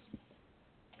 interceptions,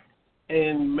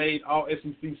 and made all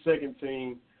SEC second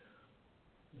team.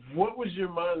 What was your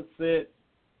mindset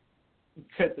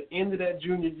at the end of that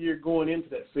junior year going into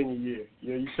that senior year?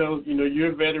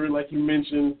 You're a veteran, like you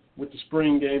mentioned, with the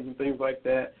spring games and things like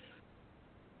that.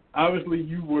 Obviously,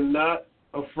 you were not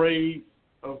afraid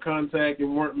of contact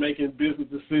and weren't making business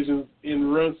decisions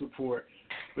in run support.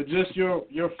 But just your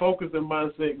focus and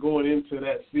mindset going into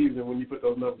that season when you put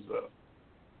those numbers up.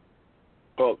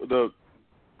 Well,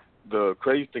 the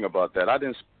crazy thing about that, I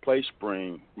didn't play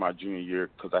spring my junior year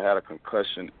because I had a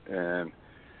concussion, and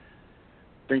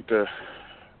I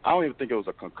don't even think it was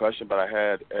a concussion, but I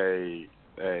had a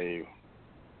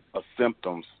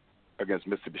symptoms against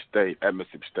Mississippi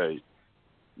State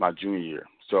my junior year.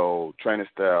 So training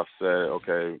staff said,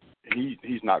 okay,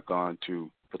 he's not going to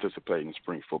participate in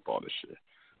spring football this year.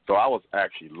 So I was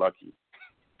actually lucky,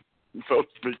 so to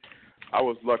speak. I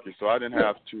was lucky, so I didn't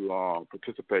have to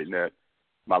participate in that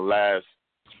my last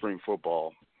spring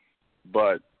football.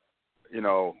 But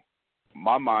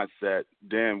my mindset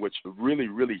then, which really,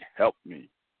 really helped me,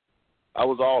 I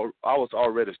was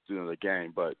already a student of the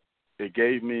game, but it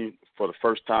gave me, for the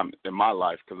first time in my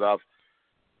life, because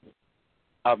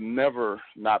I've never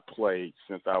not played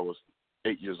since I was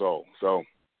 8 years old. So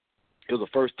it was the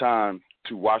first time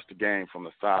to watch the game from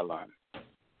the sideline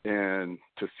and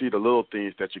to see the little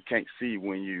things that you can't see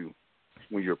when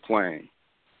you're playing.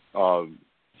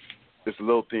 It's the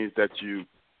little things that you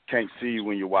can't see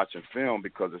when you're watching film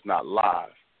because it's not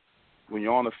live. When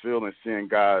you're on the field and seeing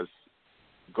guys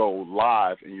go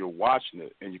live and you're watching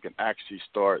it and you can actually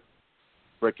start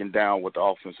breaking down what the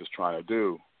offense is trying to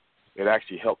do, it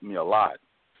actually helped me a lot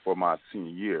for my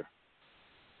senior year.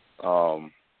 So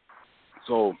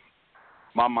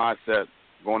my mindset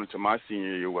going into my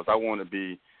senior year was I wanted to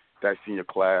be that senior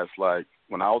class like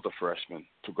when I was a freshman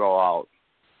to go out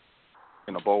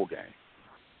in a bowl game.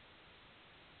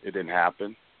 It didn't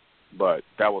happen, but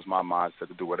that was my mindset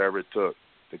to do whatever it took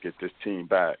to get this team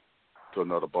back to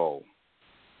another bowl.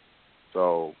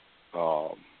 So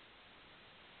that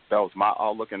was my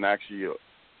outlook, and actually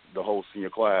the whole senior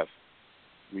class.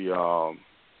 We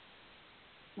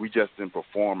just didn't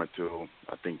perform until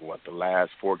I think the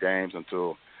last 4 games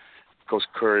until Coach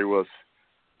Curry was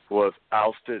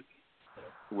ousted,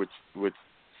 which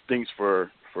stinks for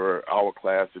our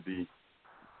class to be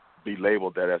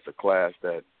labeled that as a class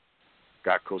that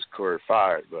got Coach Curry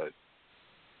fired, but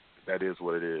that is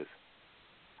what it is.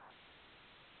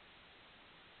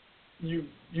 You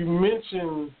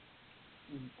mentioned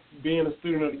being a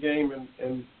student of the game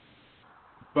and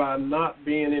by not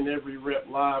being in every rep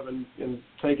live and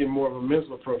taking more of a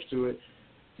mental approach to it,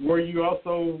 were you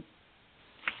also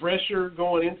fresher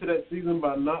going into that season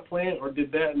by not playing, or did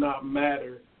that not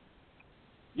matter,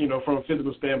 from a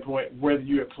physical standpoint, whether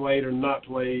you had played or not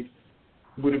played?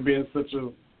 Would have been such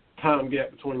a time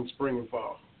gap between spring and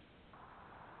fall?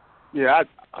 Yeah,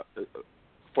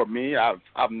 for me,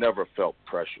 I've never felt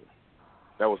pressure.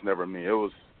 That was never me. I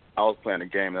was playing a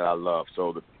game that I love,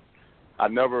 so I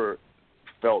never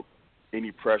felt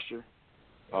any pressure.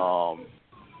 I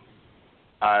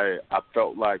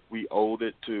felt like we owed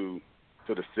it to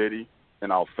the city and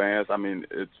our fans. I mean,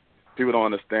 people don't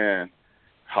understand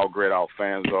how great our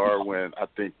fans are. We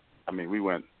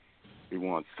won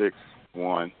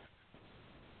 6-1.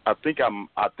 I think I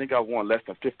won less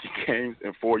than 50 games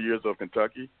in 4 years of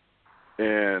Kentucky,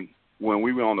 and when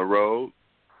we went on the road,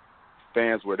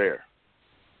 fans were there.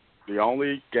 The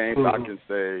only games I can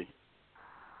say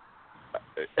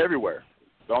everywhere.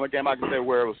 The only game I can say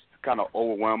where it was kind of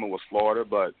overwhelming was Florida,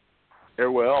 but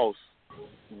everywhere else,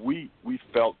 we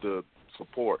felt the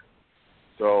support.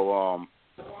 So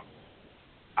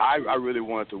I really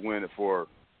wanted to win it for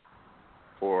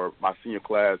my senior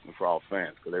class and for our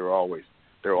fans because they were always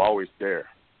there,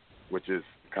 which is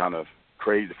kind of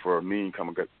crazy for a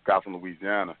guy from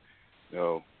Louisiana,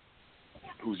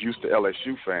 who's used to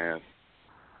LSU fans,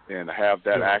 and to have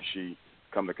that actually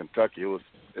come to Kentucky,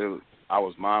 I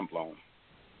was mind blown.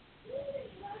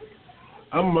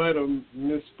 I might have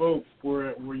misspoke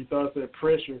where you thought that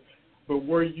pressure, but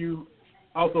were you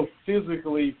also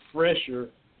physically fresher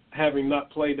having not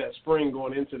played that spring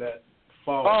going into that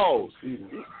fall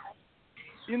season?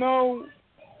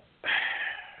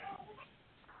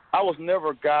 I was never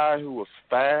a guy who was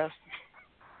fast,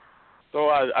 so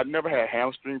I never had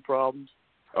hamstring problems.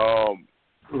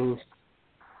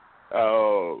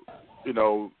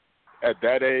 At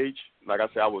that age, like I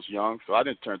said, I was young, so I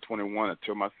didn't turn 21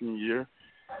 until my senior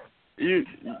year.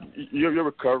 Your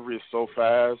recovery is so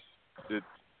fast.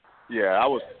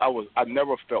 I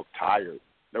never felt tired,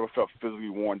 never felt physically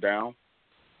worn down.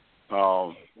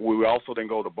 We also didn't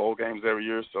go to bowl games every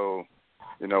year, so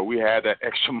we had that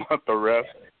extra month of rest.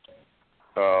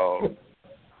 No,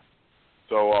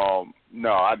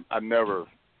 I never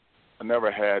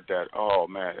had that. Oh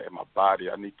man, in my body,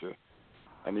 I need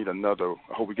another.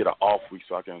 I hope we get an off week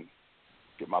so I can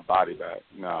get my body back.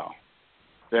 No,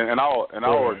 and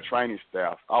our training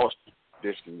staff, our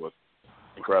conditioning was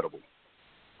incredible.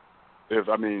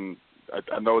 I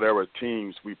know there were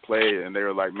teams we played and they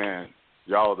were like, man,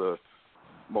 y'all are the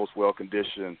most well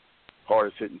conditioned,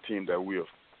 hardest hitting team that we have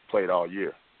played all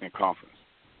year in conference.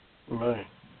 Man.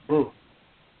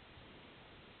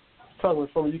 Talking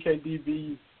from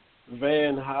UKDB,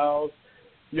 Van Hiles,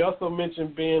 you also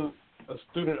mentioned being a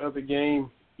student of the game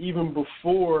even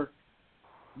before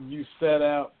you sat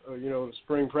out, the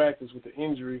spring practice with the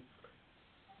injury.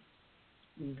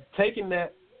 Taking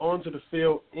that onto the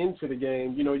field into the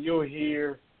game, you'll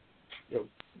hear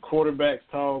quarterbacks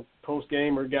talk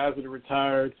post-game or guys that are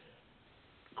retired,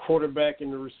 quarterback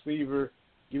and the receiver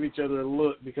give each other a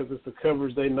look because it's the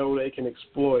coverage they know they can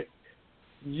exploit.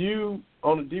 You,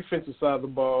 on the defensive side of the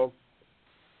ball,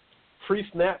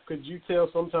 pre-snap, could you tell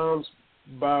sometimes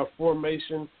by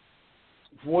formation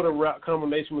what a route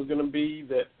combination was going to be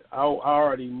that I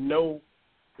already know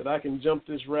that I can jump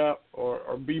this route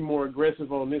or be more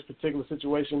aggressive on this particular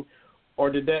situation,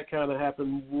 or did that kind of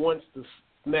happen once the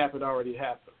snap had already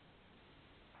happened?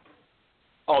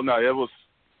 Oh, no, it was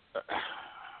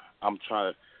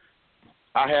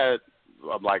I had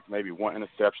like maybe one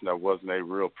interception that wasn't a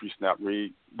real pre-snap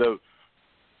read. I'm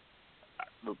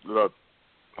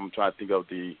trying to think of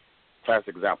the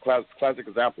classic example. Classic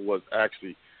example was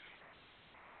actually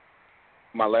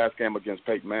my last game against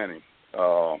Peyton Manning.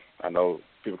 I know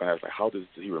people can ask, like, how does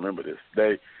he remember this?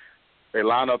 They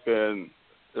lined up in,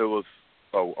 it was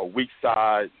a weak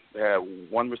side. They had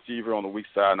one receiver on the weak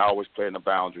side, and I always played in the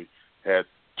boundary. Had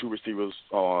two receivers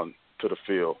on to the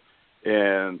field.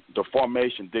 And the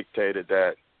formation dictated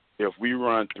that if we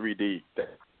run 3D,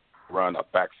 that run a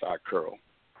backside curl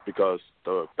because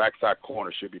the backside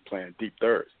corner should be playing deep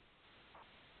thirds.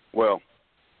 Well,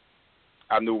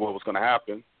 I knew what was going to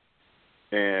happen,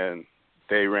 and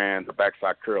they ran the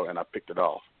backside curl, and I picked it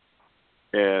off.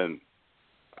 And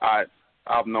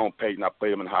I've known Peyton. I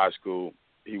played him in high school.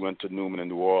 He went to Newman in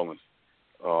New Orleans.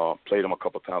 Played him a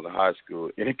couple of times in high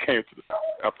school. And he came to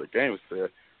after the game and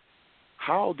said,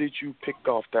 how did you pick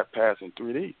off that pass in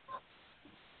 3D?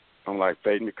 I'm like,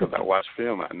 Peyton, because I watch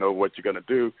film. I know what you're going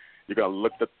to do. You're going to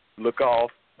look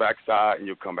off backside, and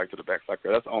you'll come back to the backside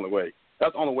curl. That's the only way.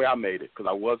 That's the only way I made it because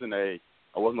I wasn't a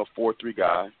 4-3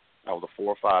 guy. I was a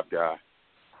 4-5 guy.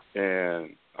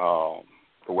 And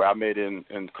the way I made it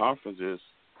in conference is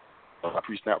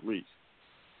pre-snap reads.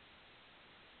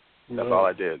 That's all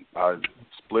I did. I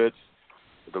splits,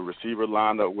 the receiver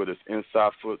lined up with his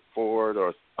inside foot forward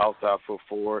or outside foot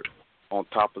forward, on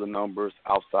top of the numbers,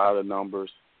 outside of the numbers,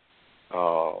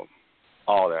 all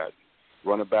that.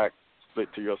 Running back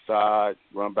split to your side,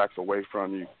 running backs away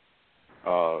from you.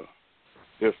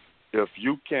 If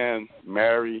you can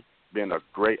marry being a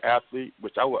great athlete,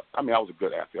 which I was a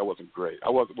good athlete. I wasn't great. I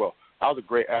was a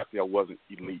great athlete. I wasn't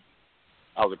elite.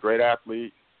 I was a great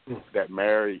athlete that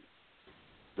married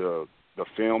the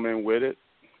filming with it,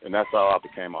 and that's how I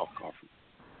became off conference.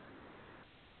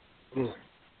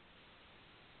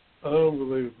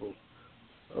 Unbelievable.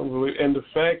 And the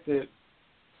fact that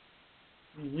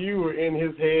you were in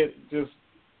his head,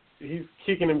 he's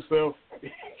kicking himself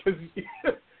because he's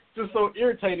just so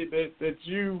irritated that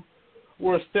you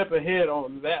were a step ahead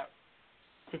on that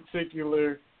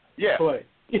particular play.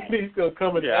 He's gonna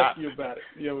come and ask you about it.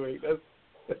 You know what I mean? It's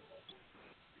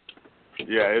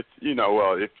if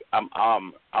I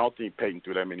don't think Peyton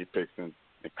threw that many picks in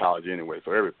college anyway,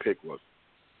 so every pick was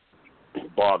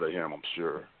bothered him, I'm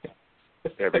sure.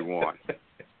 Every one.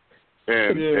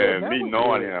 And me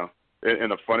knowing him,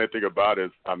 and the funny thing about it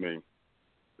is,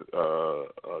 a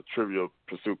trivial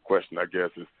pursuit question, I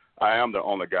guess, is I am the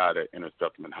only guy that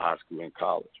intercepted him in high school and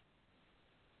college.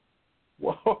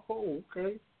 Whoa,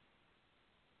 okay.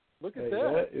 Look at that.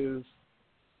 That is,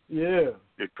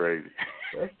 It's crazy.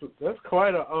 That's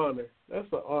quite an honor.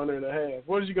 That's an honor and a half.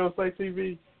 What did you gonna say,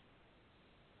 TV?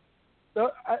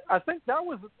 I think that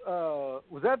was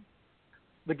that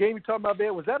the game you're talking about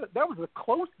there? That was a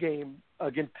close game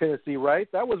against Tennessee, right?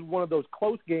 That was one of those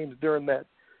close games during that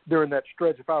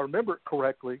stretch, if I remember it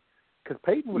correctly, because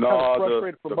Peyton was kind of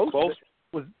frustrated for most of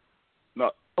it.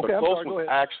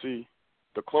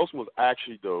 The close was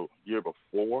actually the year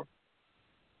before.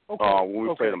 Okay. When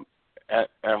we played them at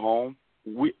home.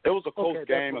 It was a close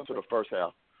game until the first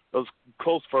half. It was a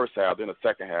close first half. Then the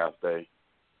second half, they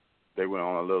went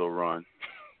on a little run,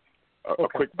 a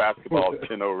quick basketball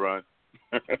 10-0 run,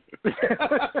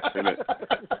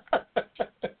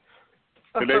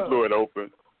 and they blew it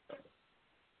open.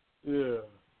 Yeah,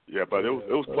 but it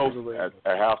was close at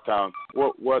halftime.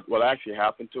 What actually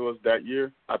happened to us that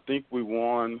year? I think we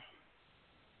won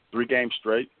 3 games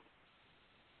straight.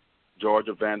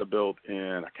 Georgia, Vanderbilt,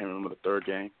 and I can't remember the third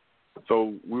game.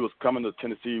 So we was coming to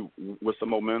Tennessee with some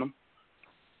momentum,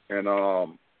 and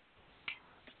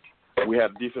we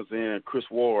had defense end Chris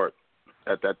Ward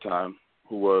at that time,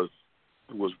 who was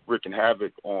wreaking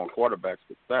havoc on quarterbacks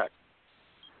with sacks.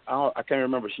 I can't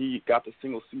remember. He got the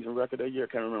single season record that year. I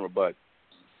can't remember, but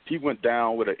he went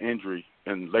down with an injury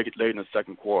late in the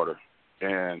second quarter,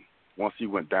 and once he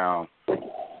went down,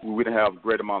 we didn't have a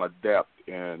great amount of depth,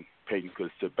 and Peyton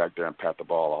could sit back there and pat the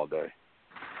ball all day.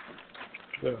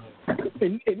 And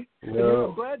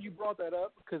I'm glad you brought that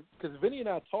up because Vinny and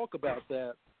I talk about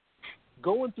that.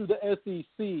 Going through the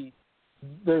SEC,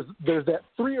 there's that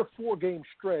 3 or 4 game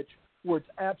stretch where it's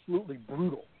absolutely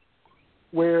brutal,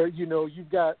 where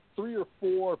you've got 3 or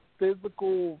 4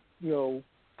 physical,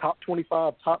 top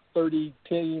 25, top 30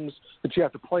 teams that you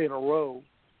have to play in a row.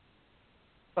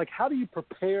 Like, how do you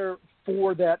prepare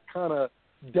for that kind of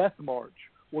death march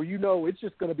where it's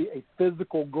just going to be a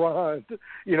physical grind,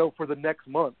 for the next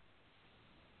month.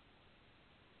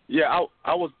 Yeah,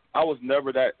 I was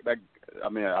never that. I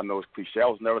mean, I know it's cliche. I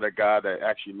was never that guy that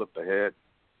actually looked ahead.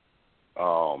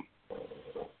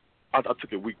 I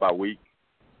took it week by week,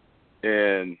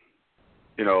 and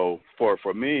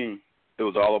for me, it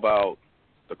was all about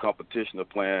the competition of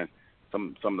playing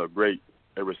some of the great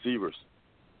receivers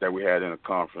that we had in the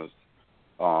conference.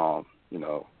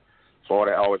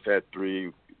 Florida always had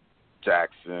 3,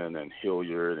 Jackson and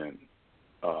Hilliard, and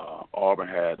Auburn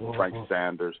had Frank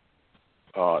Sanders.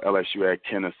 LSU had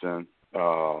Kennison.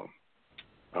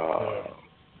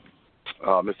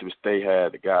 Mississippi State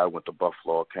had the guy who went to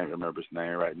Buffalo. I can't remember his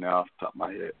name right now off the top of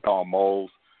my head.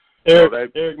 Moles.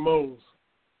 Eric Moles.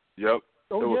 Yep.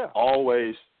 Oh, it was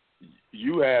always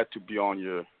you had to be on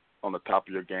the top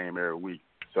of your game every week.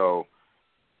 So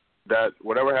that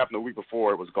whatever happened the week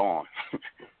before, it was gone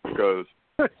because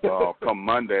come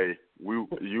Monday,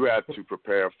 you had to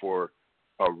prepare for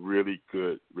a really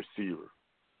good receiver.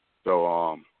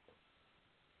 So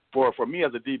for me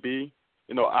as a DB,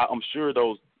 I'm sure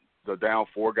the down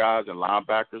 4 guys and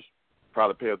linebackers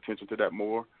probably pay attention to that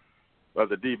more.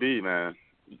 But as a DB, man,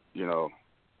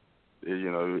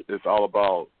 it's all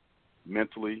about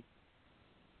mentally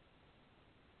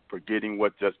forgetting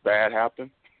what just bad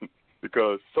happened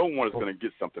because someone is going to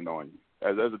get something on you.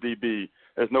 As a DB,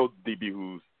 there's no DB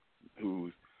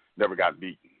who's never got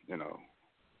beaten,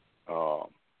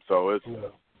 So it's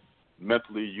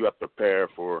mentally you have to prepare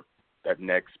for that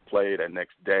next play, that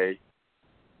next day,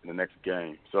 and the next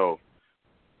game. So,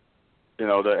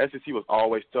 the SEC was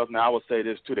always tough. Now, I would say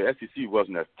this, too. The SEC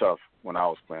wasn't as tough when I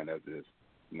was playing as it is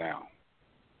now.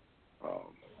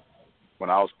 When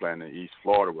I was playing in East,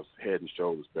 Florida was head and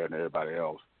shoulders better than everybody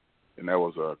else, and there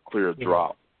was a clear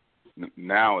drop.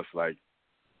 Now it's like,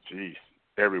 geez,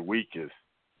 every week is,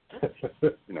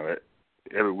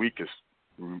 every week is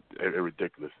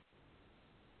ridiculous.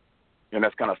 And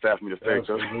that's kind of sad for me to say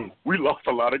because we lost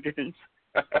a lot of games.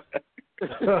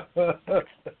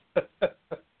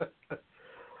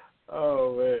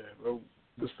 Oh, man. Well,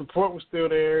 the support was still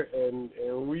there, and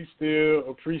we still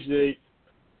appreciate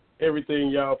everything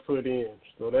y'all put in.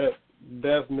 So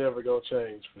that's never going to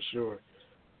change for sure.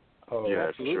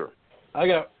 Yeah, for sure. I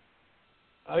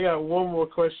got one more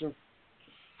question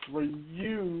for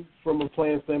you from a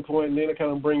playing standpoint, and then I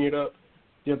kind of bring it up,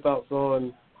 your thoughts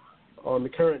on the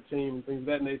current team and things of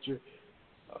that nature.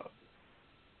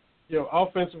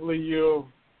 Offensively, you'll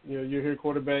hear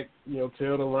quarterback,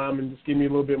 tell the lineman, just give me a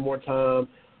little bit more time,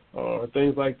 or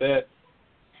things like that.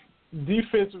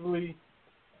 Defensively,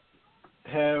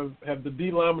 have the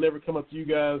D linemen ever come up to you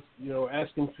guys,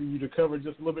 asking for you to cover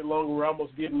just a little bit longer? We're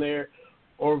almost getting there,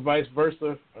 or vice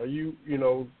versa. Are you,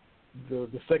 the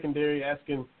secondary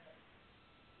asking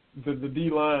the D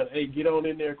line, hey, get on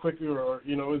in there quicker, or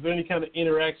is there any kind of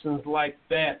interactions like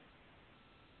that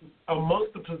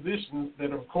amongst the positions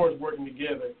that are, of course, working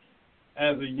together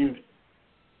as a unit?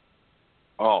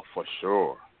 Oh, for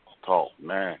sure.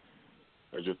 Man.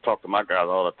 I just talk to my guys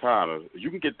all the time. If you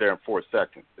can get there in 4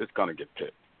 seconds, it's going to get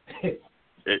picked.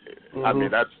 I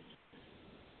mean, that's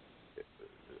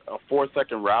a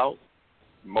 4-second route.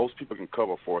 Most people can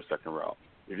cover a 4-second route.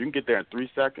 If you can get there in 3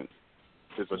 seconds,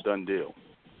 it's a done deal.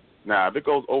 Now, if it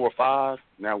goes over 5,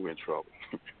 now we're in trouble.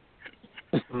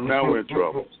 Now we're in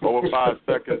trouble. Over 5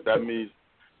 seconds, that means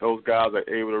those guys are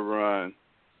able to run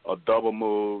a double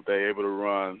move. They're able to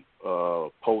run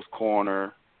post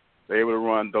corner. They're able to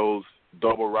run those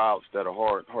double routes that are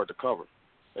hard to cover,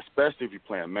 especially if you're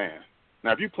playing man.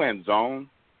 Now, if you're playing zone,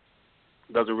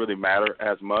 it doesn't really matter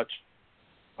as much.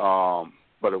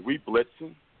 But if we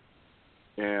blitzing,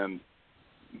 and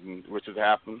which has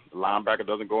happened, the linebacker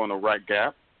doesn't go in the right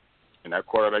gap, and that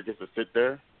quarterback gets to sit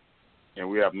there, and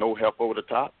we have no help over the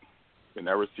top, and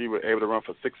that receiver able to run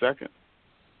for 6 seconds,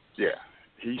 yeah,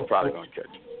 he's probably going to catch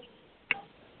it.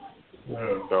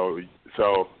 Yeah.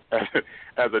 So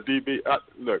as a DB,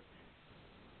 look,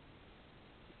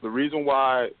 the reason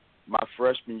why my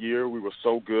freshman year we were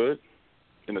so good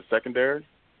in the secondary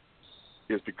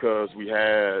is because we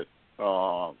had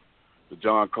the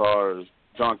John Collins,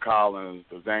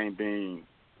 the Zane Bean,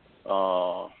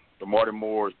 the Marty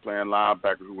Moores playing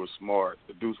linebacker who was smart,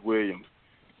 the Deuce Williams.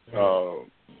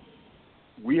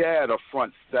 We had a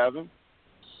front 7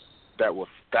 that was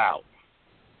stout.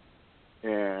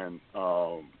 And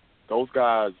those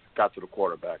guys got to the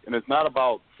quarterback. And it's not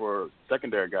about for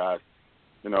secondary guys.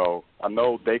 I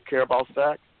know they care about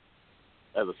sacks.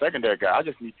 As a secondary guy, I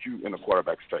just need you in the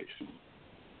quarterback's face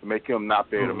to make him not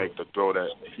be able to make the throw that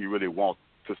he really wants,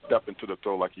 to step into the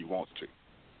throw like he wants to.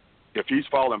 if he's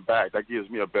falling back, that gives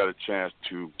me a better chance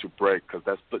to break, because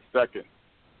that split second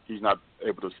he's not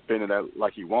able to spin it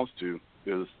like he wants to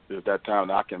is that time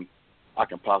that I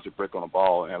can possibly break on the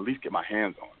ball and at least get my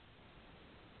hands on it.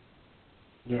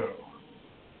 Yeah.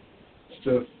 It's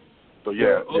just. So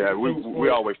we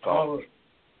always talk.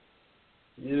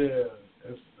 Yeah,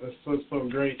 it's so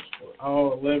great.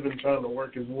 All 11 trying to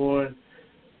work as one.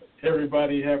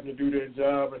 Everybody having to do their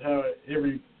job, and how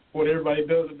what everybody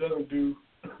does or doesn't do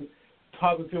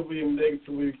positively and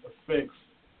negatively affects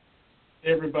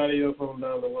everybody else on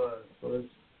down the line. So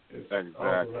it's exactly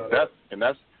awesome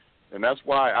that's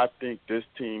why I think this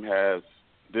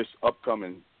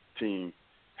upcoming team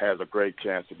has a great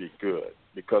chance to be good,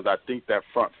 because I think that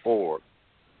front four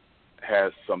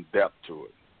has some depth to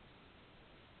it.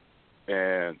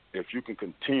 And if you can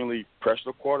continually pressure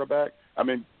the quarterback, I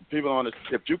mean, people on this,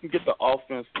 if you can get the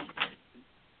offense,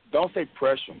 don't say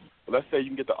pressure, but let's say you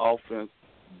can get the offense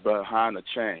behind the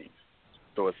chains.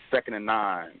 So it's 2nd and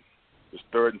 9, it's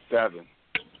 3rd and 7.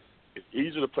 It's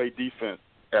easier to play defense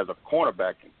as a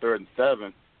cornerback in 3rd and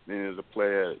 7 than it is to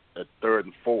play at 3rd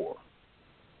and 4,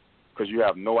 because you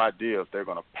have no idea if they're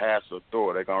going to pass or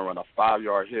throw. They're going to run a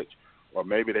 5-yard hitch, or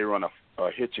maybe they run a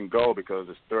hitch and go because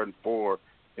it's 3rd and 4,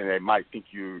 and they might think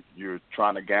you're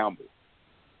trying to gamble.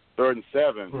 3rd and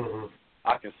 7,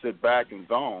 I can sit back and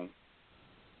zone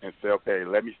and say, okay,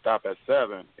 let me stop at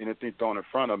 7. Anything thrown in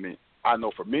front of me, I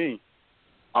know for me,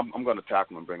 I'm going to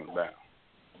tackle and bring them down.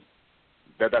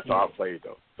 That's how I played,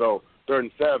 though. So 3rd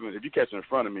and 7, if you catch it in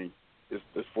front of me,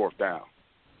 it's 4th down.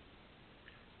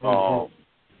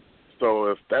 So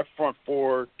if that front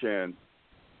four can,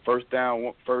 1st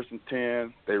down, 1st and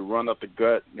 10, they run up the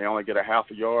gut, and they only get a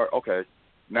half a yard, okay.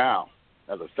 Now,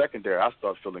 as a secondary, I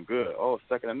start feeling good. Oh,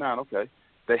 2nd and 9, okay.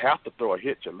 They have to throw a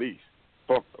hitch at least,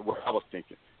 for what I was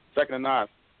thinking. 2nd and 9,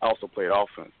 I also played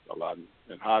offense a lot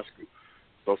in high school.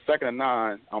 So 2nd and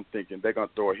 9, I'm thinking they're going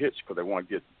to throw a hitch because they want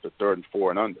to get the 3rd and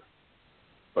 4 and under.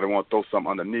 But they want to throw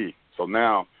something underneath. So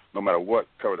now, no matter what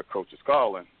cover the coach is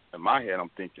calling, in my head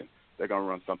I'm thinking they're going to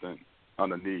run something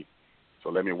underneath. So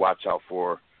let me watch out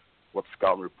for what the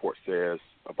scouting report says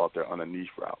about their underneath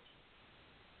routes.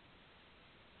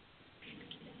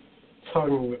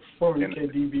 Talking with former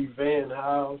KDB Van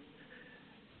Hiles,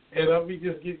 and I'll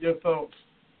just get your thoughts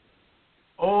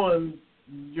on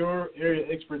your area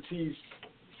of expertise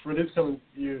for this coming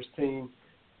year's team,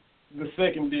 the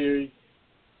secondary.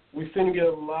 We've seen him get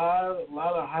a lot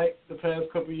of hype the past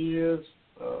couple of years,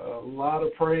 a lot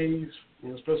of praise,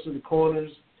 especially the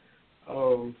corners.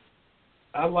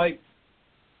 I like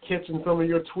catching some of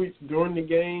your tweets during the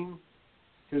game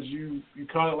because you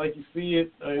call it like you see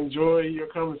it. I enjoy your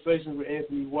conversations with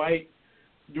Anthony White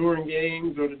during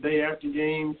games or the day after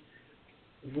games.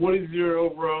 What is your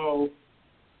overall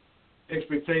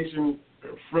expectation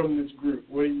from this group?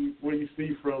 What do you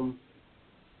see from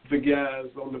the guys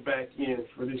on the back end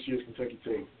for this year's Kentucky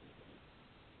team?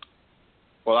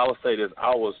 Well, I would say this.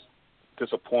 I was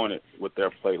disappointed with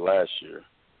their play last year.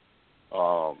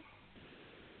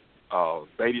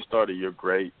 Beatty started the year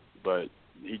great, but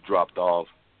he dropped off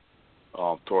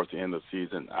towards the end of the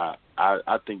season.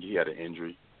 I think he had an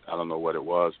injury. I don't know what it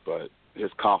was, but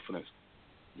his confidence,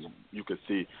 you could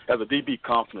see. As a DB,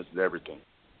 confidence is everything.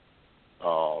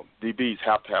 DBs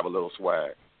have to have a little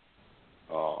swag.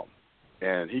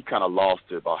 And he kind of lost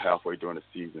it about halfway during the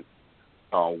season.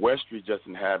 Westry just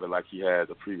didn't have it like he had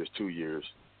the previous 2 years.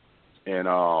 And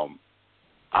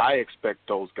I expect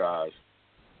those guys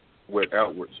with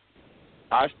Edwards,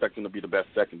 I expect them to be the best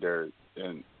secondary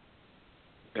in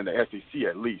the SEC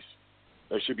at least.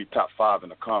 They should be top 5 in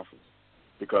the conference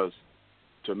because,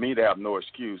 to me, they have no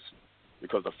excuse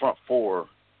because the front four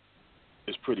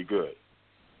is pretty good.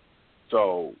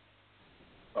 So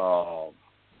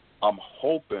I'm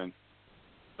hoping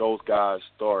those guys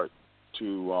start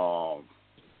to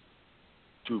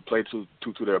play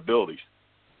to their abilities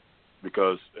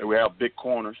because we have big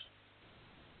corners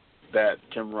that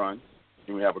can run,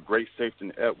 and we have a great safety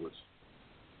in Edwards.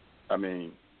 I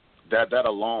mean, that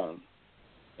alone,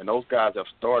 and those guys have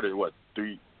started,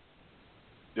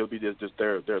 they'll be just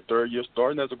their 3rd year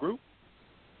starting as a group.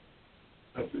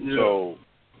 Yeah. So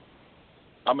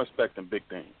I'm expecting big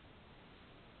things.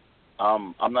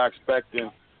 I'm not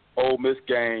expecting Ole Miss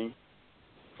game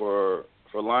for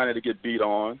Lonnie to get beat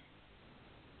on.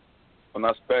 I'm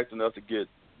not expecting us to get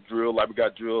drilled like we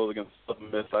got drilled against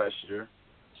Southern Miss last year.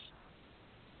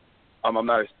 I'm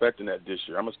not expecting that this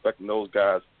year. I'm expecting those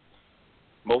guys.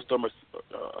 Most of them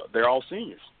they're all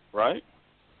seniors, right?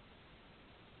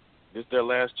 It's their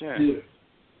last chance. Yeah.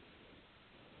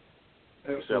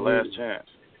 It's their last chance.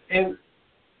 And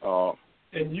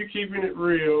And you keeping it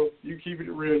real.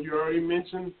 You already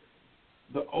mentioned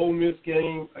the Ole Miss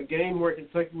game, a game where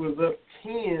Kentucky was up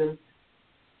 10,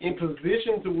 in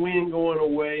position to win going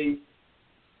away,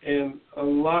 and a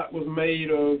lot was made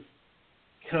of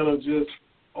kind of just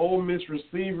Ole Miss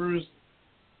receivers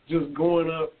just going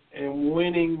up and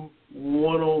winning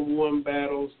one-on-one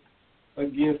battles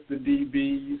against the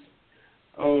DBs.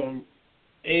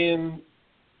 And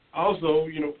also,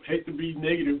 hate to be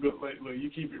negative, but look, you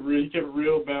keep it real. You keep it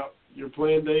real about your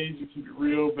playing days. You keep it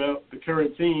real about the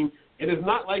current team. And it's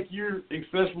not like you're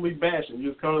excessively bashing.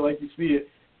 Just kind of like you see it.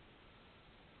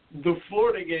 The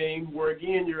Florida game, where,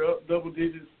 again, you're up double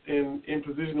digits and in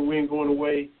position to win going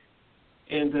away,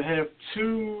 and to have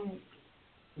two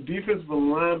defensive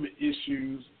alignment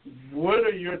issues, what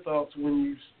are your thoughts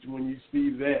when you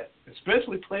see that,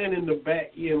 especially playing in the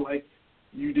back end like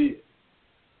you did?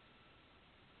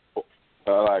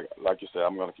 Like you said,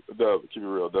 I'm going to keep it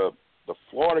real. The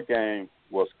Florida game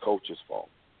was coach's fault.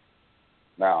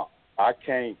 Now, I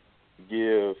can't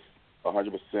give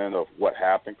 100% of what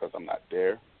happened because I'm not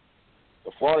there.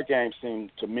 The Florida game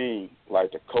seemed to me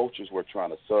like the coaches were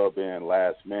trying to sub in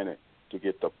last minute to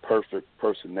get the perfect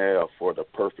personnel for the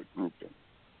perfect grouping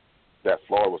that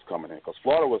Florida was coming in. Because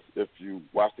Florida was, if you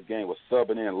watch the game, was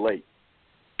subbing in late.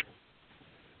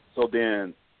 So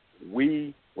then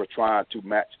we were trying to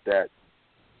match that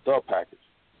sub package,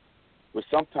 which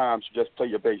sometimes you just play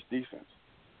your base defense.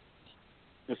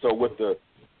 And so with the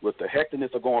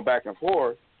hecticness of going back and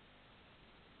forth,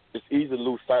 it's easy to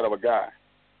lose sight of a guy.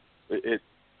 It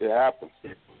happens.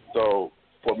 So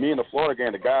for me in the Florida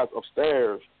game, the guys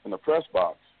upstairs in the press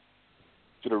box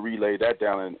should have relayed that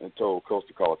down and told Coach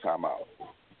to call a timeout.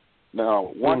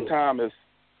 Now, one time is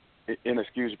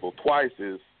inexcusable. Twice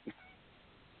is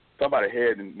somebody's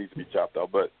head needs to be chopped off.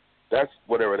 But that's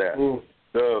whatever that.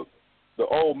 The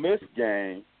Ole Miss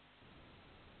game,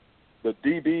 the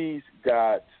DBs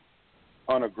got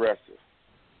unaggressive.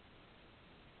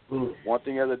 One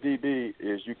thing as a DB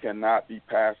is you cannot be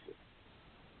passive.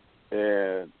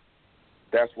 And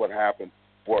that's what happened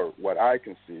for what I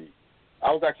can see.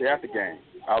 I was actually at the game.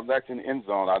 I was actually in the end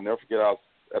zone. I'll never forget I was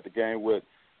at the game with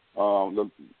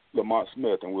Lamont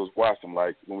Smith, and we was watching.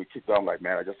 Like, when we kicked off, I'm like,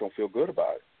 man, I just don't feel good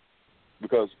about it.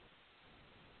 Because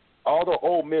although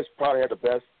Ole Miss probably had the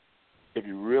best, if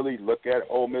you really look at it,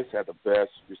 Ole Miss had the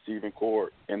best receiving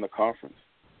corps in the conference.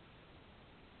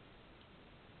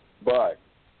 But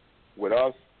with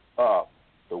us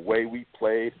the way we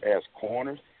played as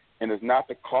corners, and it's not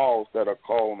the calls that are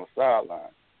called on the sideline.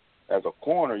 As a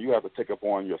corner, you have to take up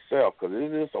on yourself because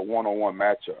it is a one-on-one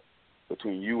matchup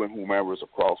between you and whomever is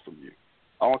across from you.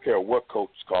 I don't care what coach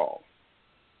calls.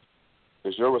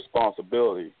 It's your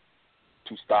responsibility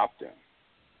to stop them.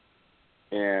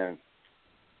 And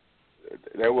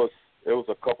it was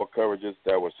a couple of coverages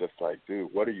that was just like,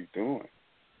 dude, what are you doing?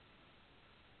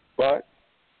 But,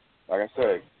 like I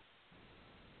said,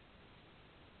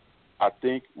 I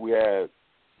think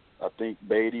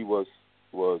Beatty was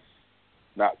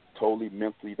not totally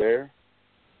mentally there,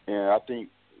 and I think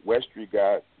Westry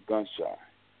got gun shy.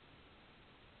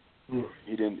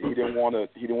 He didn't want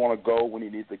to go when he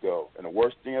needed to go, and the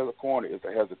worst thing as a corner is to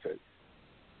hesitate,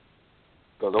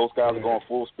 because those guys are going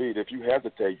full speed. If you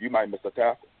hesitate, you might miss a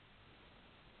tackle.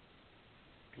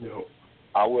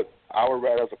 I would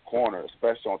rather as a corner,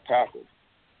 especially on tackles,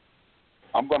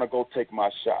 I'm going to go take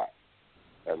my shot.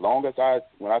 As long as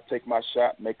when I take my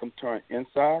shot, make them turn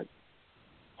inside,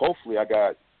 hopefully I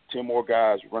got 10 more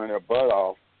guys running their butt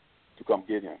off to come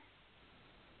get him.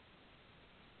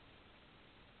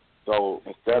 So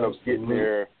instead of getting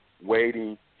there,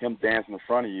 waiting, him dancing in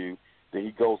front of you, then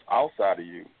he goes outside of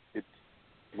you.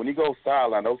 When he goes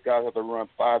sideline, those guys have to run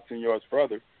 5-10 yards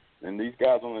further. And these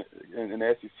guys in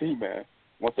the SEC, man,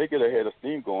 once they get ahead of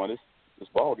steam going, it's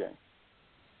ball game.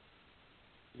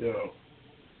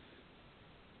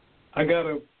 I got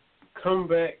to come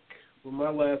back with my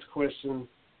last question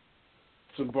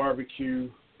to barbecue.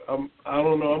 I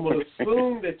don't know. I'm going to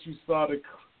assume that you saw the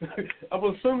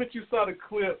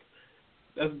clip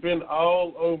that's been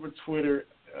all over Twitter.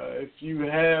 If you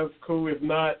have, cool. If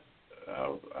not,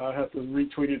 I'll have to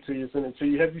retweet it to you, send it to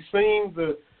you. Have you seen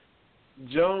the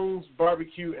Jones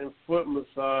barbecue and foot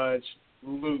massage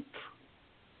loop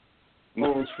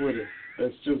on Twitter?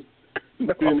 That's just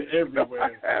been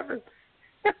everywhere. I haven't.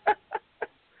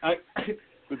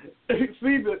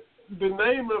 See, the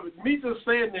name of it, me just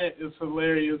saying that is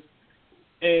hilarious.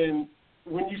 And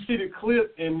when you see the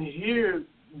clip and hear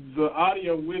the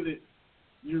audio with it,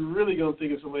 you're really going to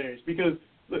think it's hilarious. Because,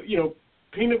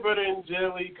 peanut butter and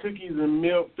jelly, cookies and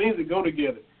milk, things that go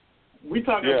together. We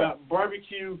talking about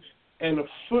barbecue and a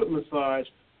foot massage.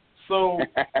 So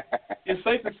it's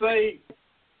safe to say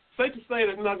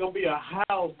there's not going to be a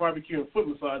Hiles barbecue and foot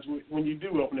massage when you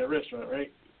do open that restaurant,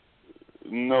 right?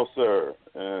 No, sir.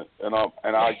 And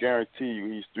I guarantee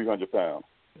you he's 300 pounds.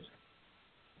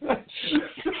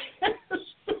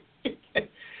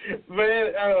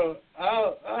 Man,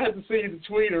 I had to see the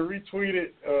tweet or retweet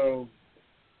it.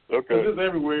 Okay. It's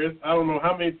everywhere. I don't know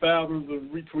how many thousands of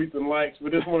retweets and likes,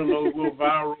 but it's one of those little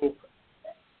viral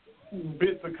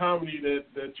bits of comedy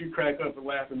that you crack up and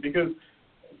laughing because,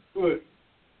 look,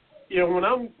 when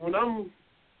I'm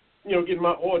getting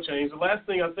my oil changed, the last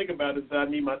thing I think about is that I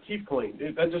need my teeth cleaned.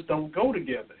 That just don't go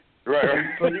together.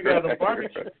 Right. So you got a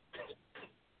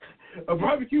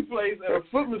barbecue place and a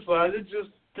foot massage.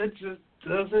 That just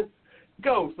doesn't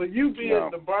go. So you being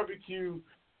the barbecue,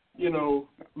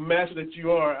 master that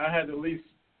you are, I had to at least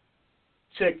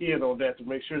check in on that to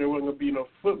make sure there wasn't going to be no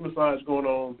foot massage going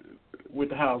on with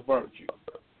the Hiles barbecue.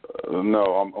 No,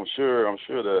 I'm sure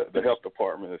the health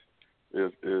department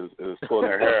is pulling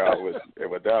their hair out with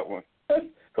that one.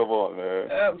 Come on, man.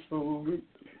 Absolutely.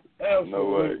 No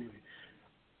way.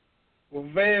 Well,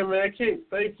 man, I can't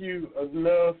thank you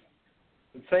enough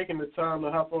for taking the time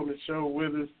to hop on the show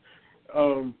with us.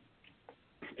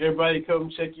 Everybody come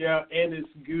check you out, and it's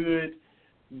good.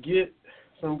 Get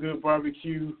some good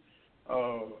barbecue.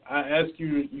 I asked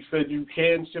you said you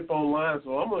can ship online,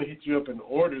 so I'm going to hit you up and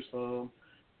order some.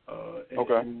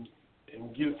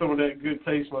 And get some of that good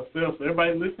taste myself. So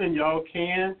everybody listening, y'all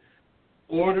can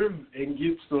order and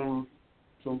get some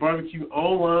barbecue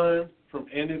online from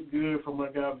And It's Good from my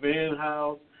guy Van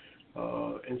Hiles,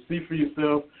 and see for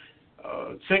yourself.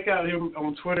 Check out him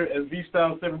on Twitter as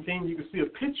vstyle17. You can see a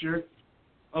picture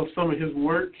of some of his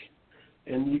work,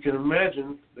 and you can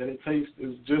imagine that it tastes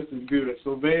is just as good.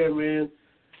 So Van, man,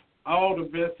 all the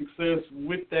best success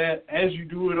with that as you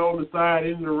do it on the side,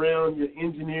 in and around your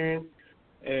engineering.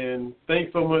 And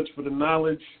thanks so much for the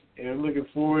knowledge, and looking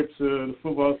forward to the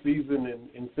football season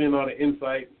and seeing all the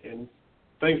insight. And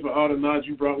thanks for all the knowledge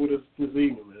you brought with us this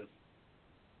evening, man.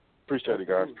 Appreciate it,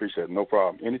 guys. Appreciate it. No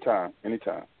problem. Anytime. Thank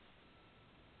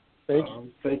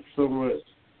you. Thank you so much.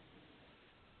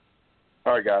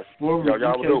 All right, guys. Y'all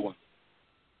have a good one.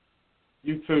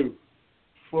 You too.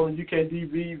 Former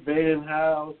UKDB, Van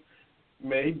Hiles,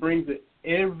 man, he brings it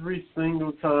every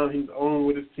single time he's on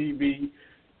with his TV.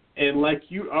 And like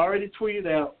you already tweeted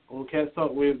out on Cats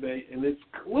Talk Wednesday, and it's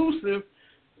exclusive,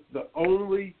 the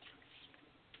only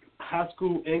high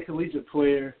school and collegiate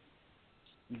player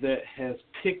that has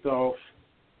picked off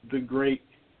the great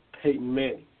Peyton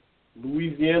Manning.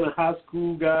 Louisiana high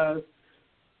school guys,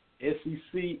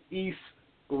 SEC East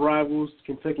rivals,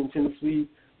 Kentucky and Tennessee,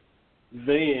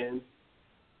 Van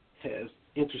has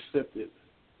intercepted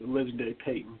the legendary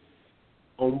Peyton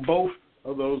on both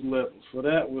of those levels. So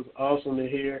that was awesome to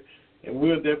hear, and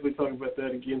we'll definitely talk about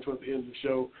that again towards the end of the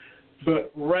show.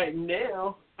 But right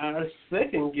now, our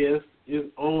second guest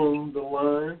is on the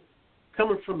line,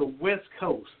 coming from the West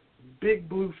Coast. Big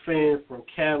Blue fan from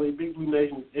Cali. Big Blue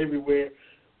Nation is everywhere.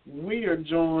 We are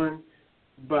joined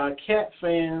by Cat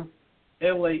fan,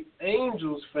 LA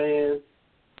Angels fan,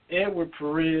 Edward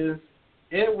Perez.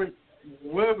 Edward,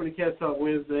 welcome to Cat Talk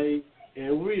Wednesday,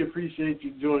 and we appreciate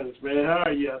you joining us, man. How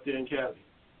are you out there in Cali?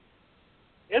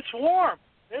 It's warm.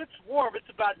 It's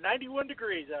about 91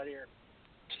 degrees out here.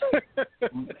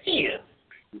 Man.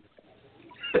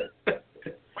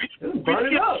 We skipped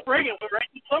spring and we're right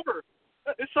in summer.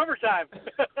 It's summertime.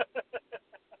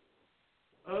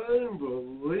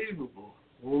 Unbelievable.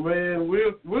 Well, man,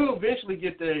 we'll eventually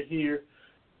get there here.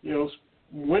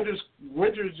 Winter's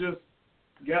just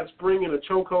got spring in a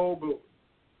chokehold, but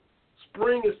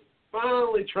spring is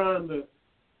finally trying to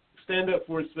stand up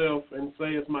for itself and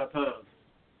say it's my time.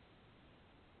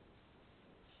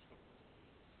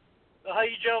 How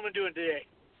you gentlemen doing today?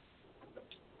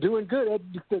 Doing good. Ed,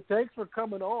 thanks for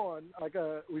coming on. Like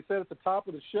we said at the top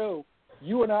of the show,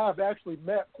 you and I have actually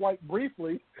met quite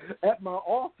briefly at my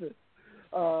office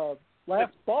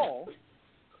last fall.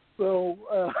 So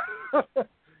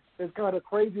as kind of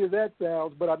crazy as that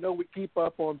sounds, but I know we keep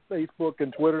up on Facebook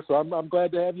and Twitter, so I'm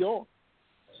glad to have you on.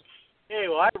 Hey,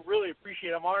 well, I really appreciate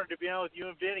it. I'm honored to be on with you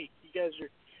and Vinny. You guys are,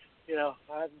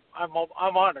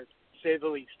 I'm honored, to say the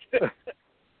least.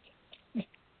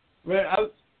 Man,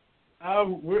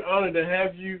 we're honored to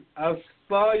have you. I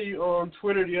saw you on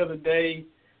Twitter the other day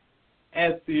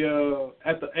at the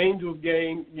Angels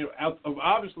game. Out of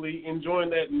obviously enjoying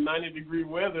that 90-degree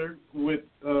weather with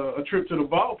a trip to the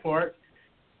ballpark,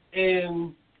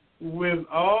 and with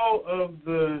all of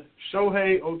the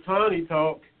Shohei Ohtani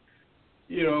talk,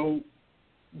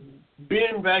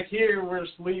 being back here, we're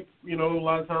asleep. A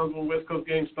lot of times when West Coast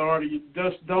games start, you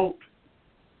just don't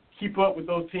keep up with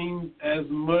those teams as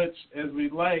much as we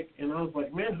like. And I was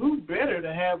like, man, who better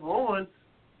to have on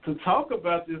to talk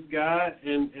about this guy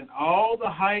and all the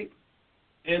hype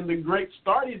and the great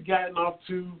start he's gotten off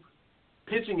to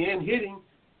pitching and hitting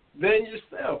than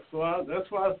yourself. So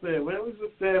that's why I said, well, let's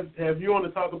just have you on to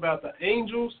talk about the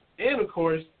Angels and, of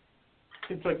course,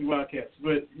 Kentucky Wildcats.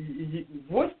 But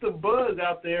what's the buzz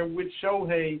out there with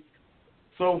Shohei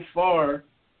so far?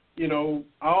 You know,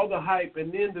 all the hype,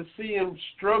 and then to see him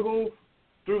struggle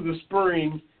through the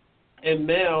spring and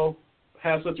now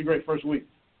have such a great first week.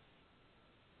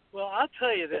 Well, I'll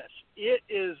tell you this. It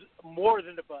is more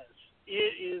than a buzz.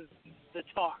 It is the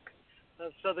talk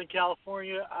of Southern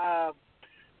California.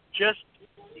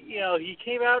 He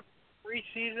came out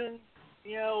preseason,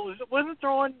 wasn't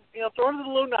throwing to the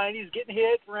low 90s, getting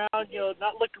hit around,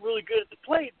 not looking really good at the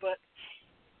plate. But,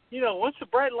 once the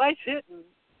bright lights hit, and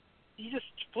he just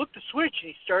flipped the switch and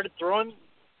he started throwing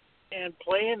and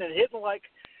playing and hitting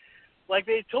like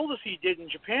they told us he did in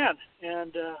Japan.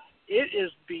 And it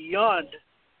is beyond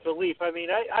belief. I mean,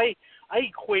 I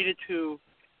equate it to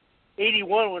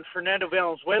 81 when Fernando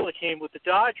Valenzuela came with the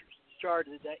Dodgers and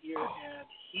started that year, and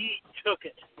he took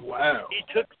it. Wow. He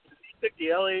took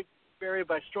the LA area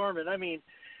by storm. And I mean,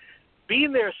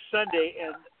 being there Sunday,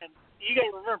 and you got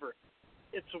to remember,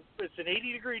 it's an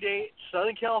 80-degree day,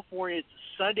 Southern California. It's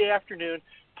a Sunday afternoon,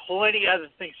 plenty of other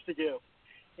things to do.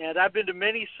 And I've been to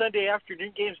many Sunday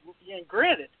afternoon games, and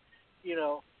granted,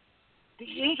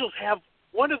 the Angels have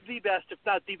one of the best, if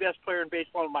not the best player in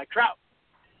baseball in Mike Trout.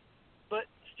 But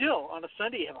still, on a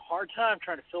Sunday, you have a hard time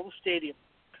trying to fill the stadium,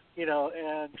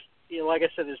 like I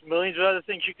said, there's millions of other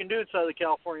things you can do in Southern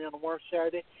California on a warm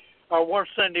Saturday or warm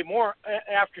Sunday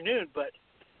afternoon, but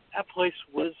that place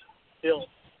was filled,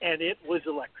 and it was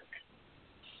electric.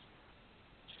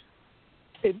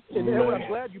 And Edward, I'm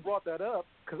glad you brought that up,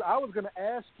 because I was going to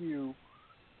ask you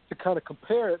to kind of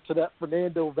compare it to that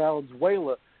Fernando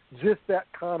Valenzuela, just that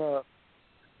kind of,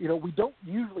 we don't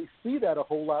usually see that a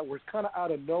whole lot, where it's kind of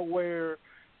out of nowhere.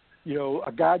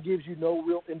 A guy gives you no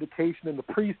real indication in the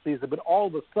preseason, but all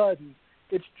of a sudden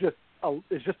it's just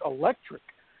electric.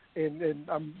 And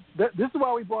this is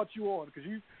why we brought you on, because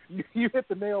you hit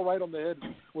the nail right on the head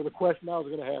with a question I was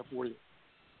going to have for you.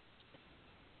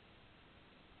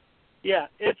 Yeah,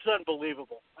 it's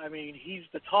unbelievable. I mean, he's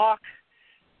the talk.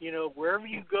 Wherever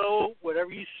you go,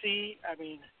 whatever you see, I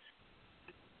mean,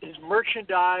 his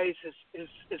merchandise,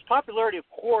 his popularity, of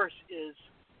course, is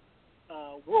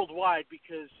worldwide,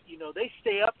 because they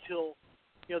stay up till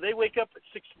they wake up at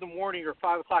 6 in the morning or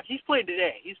 5 o'clock. He's playing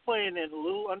today. He's playing in a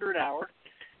little under an hour.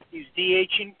 He's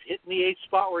DHing, hitting the 8th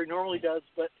spot where he normally does.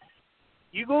 But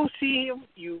you go see him.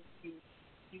 You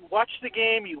watch the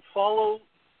game. You follow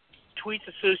tweets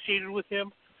associated with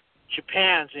him.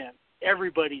 Japan's in.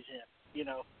 Everybody's in.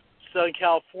 Southern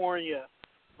California,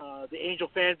 the Angel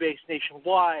fan base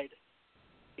nationwide.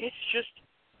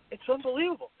 It's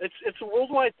unbelievable. It's a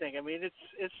worldwide thing. I mean,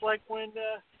 it's like when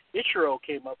Ichiro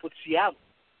came up with Seattle.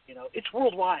 It's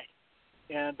worldwide,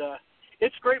 and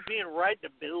it's great being right in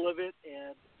the middle of it,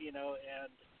 and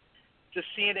and just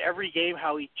seeing every game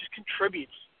how he just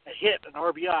contributes a hit, an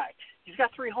RBI. He's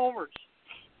got 3 homers.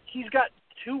 He's got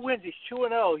 2 wins. He's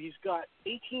 2-0. He's got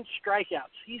 18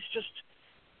 strikeouts. He's just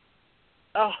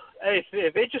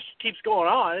if it just keeps going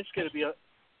on, it's going to be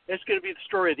the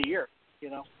story of the year.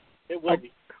 It will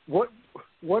be.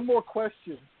 One more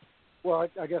question. Well,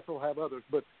 I guess we'll have others,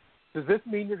 but does this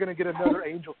mean you're going to get another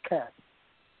Angels cat?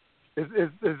 Does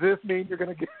this mean you're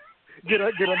going to get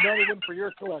another one for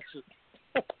your collection?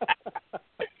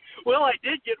 Well, I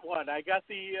did get one. I got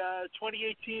the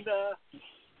 2018.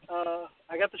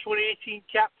 I got the 2018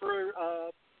 cap for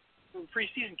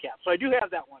preseason cap, so I do have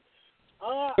that one.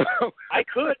 I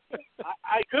could.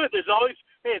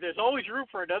 There's always room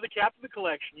for another cap in the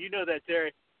collection. You know that,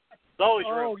 Terry. There's always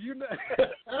room.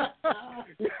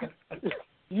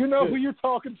 You know who you're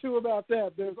talking to about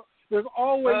that. There's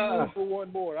always room for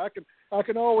one more. I can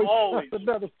always find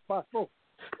another spot for.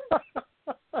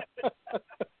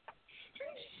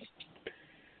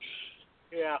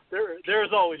 Yeah,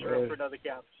 there's always room for another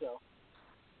cap. So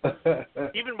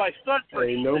even my son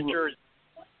purchased the jersey.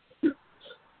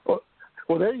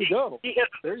 Well, there you go.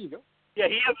 There you go. Yeah,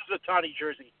 he has his Ohtani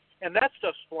jersey, and that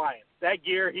stuff's flying. That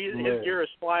gear, his gear is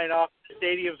flying off the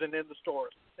stadiums and in the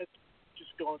stores. It's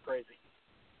just going crazy.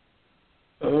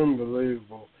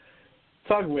 Unbelievable.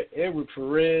 Talking with Edward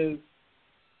Perez,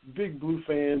 big Blue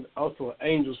fan, also an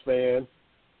Angels fan,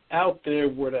 out there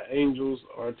where the Angels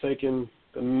are taking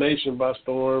the nation by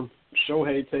storm,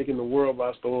 Shohei taking the world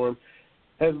by storm.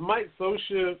 Has Mike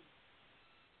Scioscia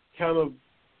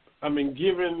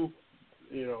given,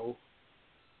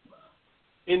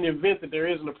 in the event that there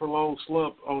isn't a prolonged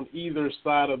slump on either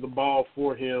side of the ball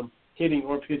for him, hitting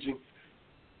or pitching,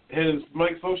 has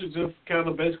Mike Scioscia just kind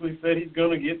of basically said he's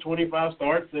going to get 25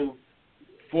 starts and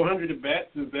 400 at bats?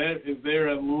 Is there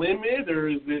a limit, or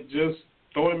is it just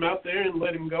throw him out there and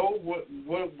let him go? What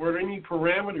were there any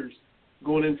parameters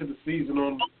going into the season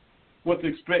on what to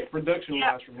expect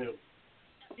production-wise from him?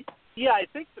 Yeah, I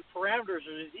think the parameters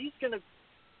are he's going to.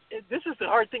 This is the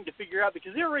hard thing to figure out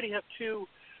because they already have two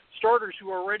starters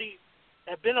who already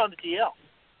have been on the DL,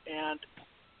 and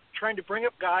trying to bring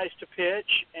up guys to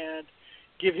pitch and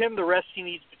give him the rest he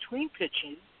needs between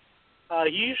pitching.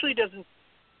 He usually doesn't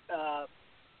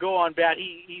go on bat.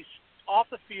 He's off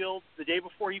the field the day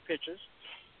before he pitches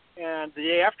and the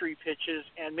day after he pitches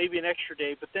and maybe an extra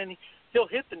day, but then he'll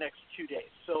hit the next 2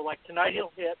 days. So like tonight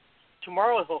he'll hit,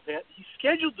 tomorrow he'll hit. He's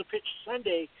scheduled to pitch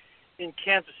Sunday in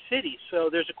Kansas City, so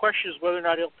there's a question as whether or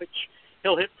not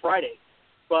he'll hit Friday.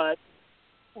 But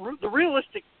the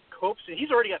realistic hopes, and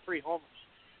he's already got 3 homers.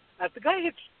 If the guy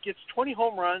gets 20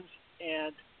 home runs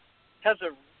and has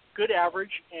a good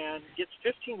average and gets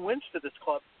 15 wins to this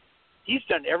club, he's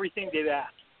done everything they've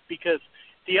asked. Because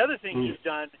the other thing he's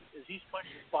done is he's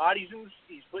putting bodies in,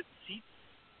 he's putting seats,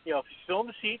 he's filling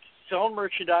the seats, selling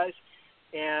merchandise,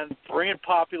 and bringing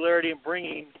popularity and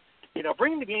bringing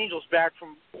the Angels back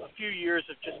from a few years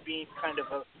of just being kind of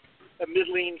a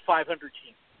middling 500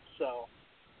 team. So,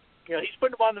 he's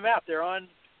putting them on the map. They're on,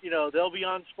 they'll be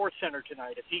on SportsCenter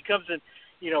tonight. If he comes and,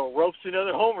 ropes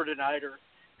another homer tonight or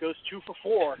goes 2 for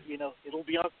 4, it'll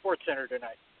be on SportsCenter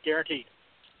tonight, guaranteed.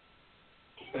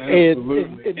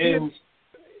 Absolutely.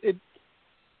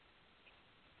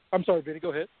 I'm sorry, Vinny,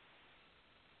 go ahead.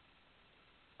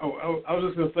 Oh, I was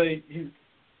just going to say, he's,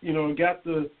 got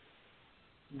the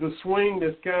swing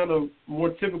that's kind of more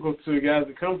typical to guys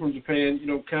that come from Japan,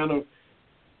 kind of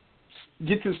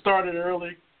gets it started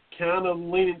early, kind of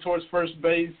leaning towards first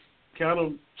base, kind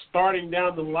of starting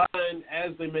down the line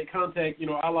as they make contact, a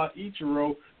la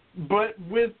Ichiro, but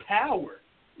with power.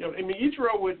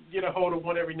 Ichiro would get a hold of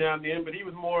one every now and then, but he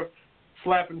was more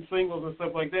slapping singles and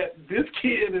stuff like that. This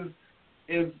kid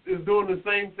is doing the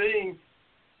same thing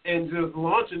and just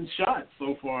launching shots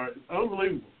so far. It's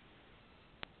unbelievable.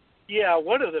 Yeah,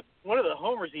 one of the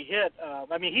homers he hit.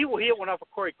 He hit one off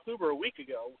of Corey Kluber a week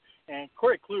ago, and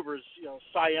Corey Kluber's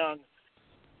Cy Young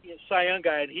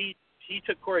guy, and he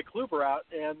took Corey Kluber out,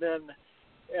 and then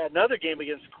another game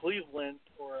against Cleveland,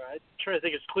 or I'm trying to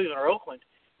think it's Cleveland or Oakland,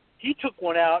 he took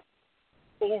one out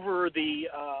over the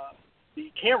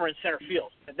camera in center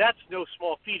field, and that's no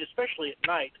small feat, especially at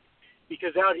night,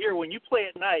 because out here when you play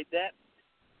at night, that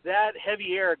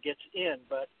heavy air gets in,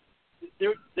 but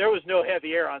there was no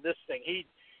heavy air on this thing. He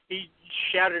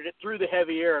shattered it through the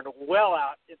heavy air and well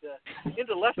out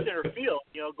into left center field,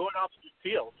 going opposite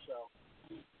field. So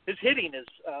his hitting is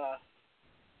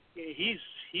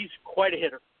he's quite a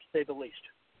hitter, to say the least.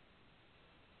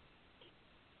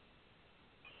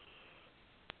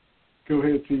 Go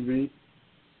ahead, TV.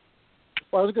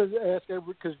 Well, I was going to ask,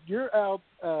 Edward, because you're out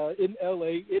in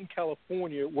L.A., in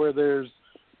California, where there's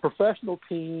professional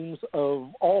teams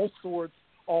of all sorts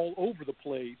all over the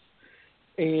place.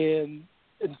 And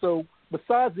so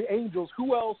besides the Angels,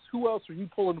 who else are you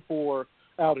pulling for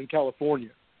out in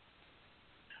California?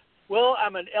 Well,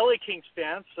 I'm an LA Kings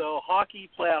fan, so hockey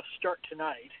playoffs start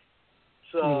tonight.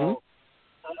 So,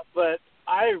 but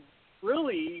I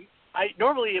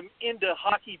normally am into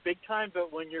hockey big time,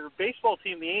 but when your baseball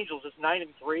team, the Angels, is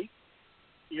 9-3,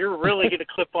 you're really going to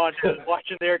clip on to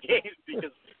watching their games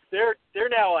because they're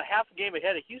now a half a game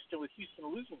ahead of Houston, with Houston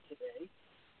losing today.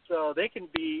 So they can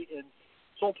be in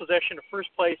sole possession of first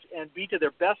place and be to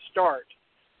their best start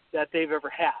that they've ever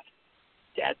had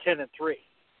at 10-3.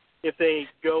 If they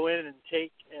go in and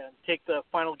take the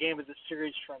final game of the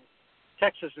series from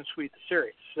Texas and sweep the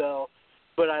series. So,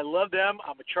 but I love them.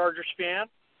 I'm a Chargers fan.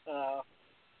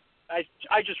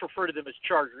 I just refer to them as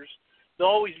Chargers. They'll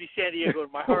always be San Diego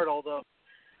in my heart, although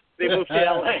they moved to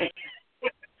LA.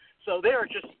 So they are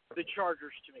just the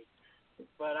Chargers to me.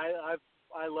 But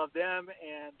I love them,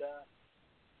 and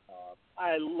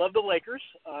I love the Lakers.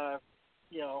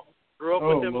 Grew up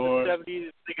with them in the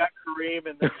 70s. They got Kareem,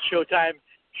 and then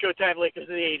Showtime Lakers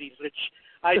in the 80s, which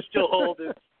I still hold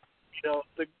as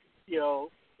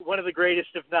one of the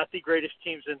greatest, if not the greatest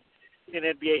teams in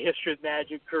NBA history, with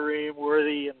Magic, Kareem,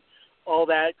 Worthy, and all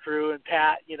that crew, and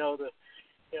Pat.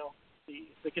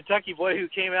 The Kentucky boy who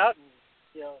came out and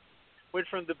went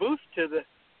from the booth to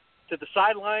the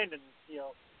sideline, and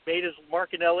made his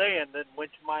mark in LA, and then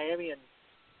went to Miami and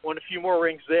won a few more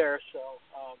rings there. So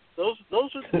those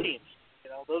are the teams,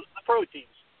 those are the pro teams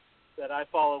that I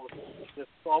follow with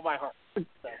all my heart. So.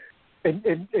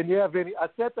 And yeah, Vinny, I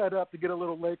set that up to get a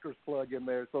little Lakers plug in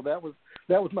there, so that was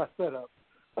my setup.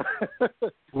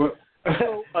 Well,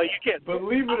 you can't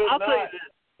believe it or I'll not. tell you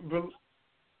this.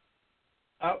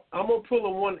 I'm gonna pull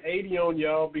a 180 on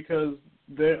y'all because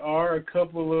there are a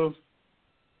couple of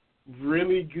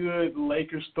really good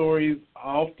Lakers stories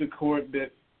off the court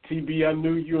that TB, I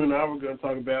knew you and I were going to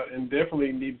talk about, and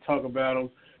definitely need to talk about them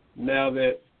now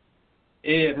that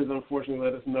Ed has unfortunately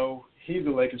let us know he's a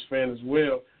Lakers fan as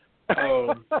well.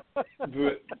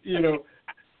 But you know,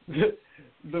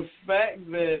 the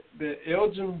fact that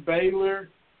Elgin Baylor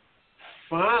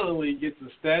finally gets a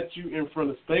statue in front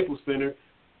of Staples Center.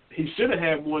 He should have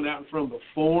had one out in front of the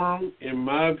Forum, in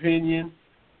my opinion.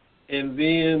 And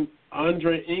then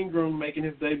Andre Ingram making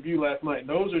his debut last night.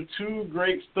 Those are two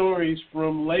great stories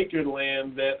from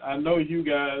Lakerland that I know you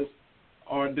guys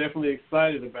are definitely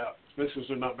excited about, especially since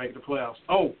they're not making the playoffs.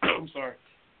 Oh, I'm sorry.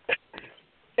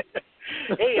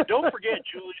 Hey, and don't forget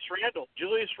Julius Randle.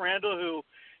 Julius Randle, who,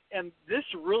 and this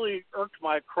really irked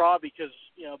my craw because,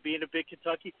 you know, being a big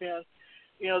Kentucky fan,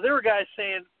 you know, there were guys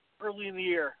saying early in the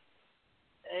year,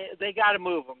 they got to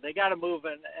move him. They got to move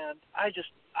him. And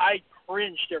I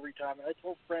cringed every time. And I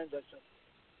told friends, I said,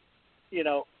 you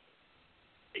know,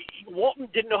 Walton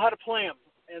didn't know how to play him.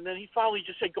 And then he finally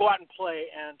just said, go out and play.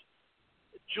 And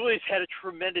Julius had a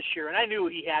tremendous year. And I knew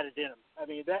he had it in him. I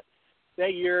mean,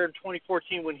 that year in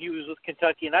 2014 when he was with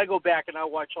Kentucky, and I go back and I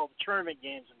watch all the tournament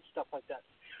games and stuff like that,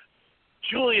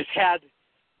 Julius had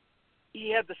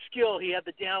the skill, he had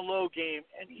the down low game,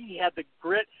 and he had the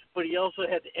grit, but he also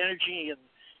had the energy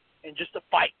and just the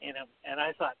fight in him. And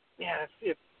I thought, yeah,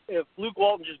 if Luke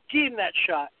Walton just gave him that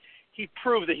shot, he'd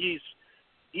prove that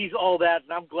he's all that.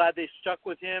 And I'm glad they stuck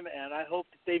with him, and I hope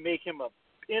that they make him an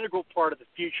integral part of the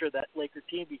future of that Laker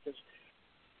team because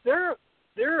they're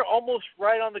almost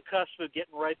right on the cusp of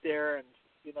getting right there. And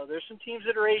you know, there's some teams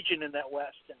that are aging in that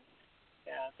West, and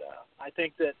I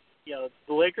think that, you know,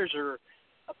 the Lakers are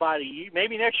about a year,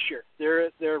 maybe next year.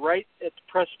 They're right at the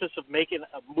precipice of making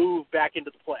a move back into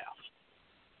the playoffs.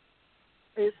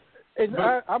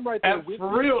 I'm right there with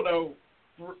for real though.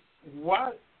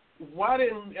 Why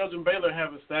didn't Elgin Baylor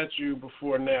have a statue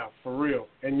before now? For real,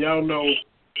 and y'all know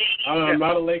I'm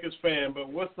not a Lakers fan, but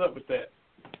what's up with that?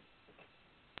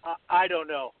 I don't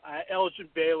know. Elgin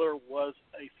Baylor was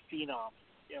a phenom.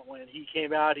 You know, when he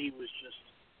came out, he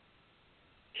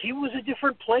was a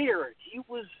different player.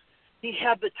 He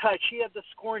had the touch, he had the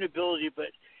scoring ability, but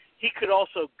he could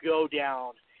also go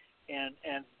down and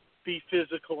be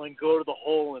physical and go to the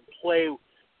hole and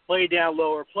play down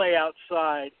low or play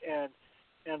outside,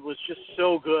 and was just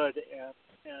so good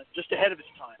and just ahead of his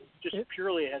time, just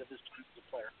purely ahead of his time as a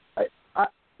player.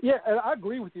 Yeah, and I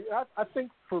agree with you. I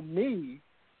think for me,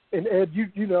 and Ed,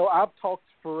 you know, I've talked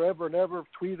forever and ever,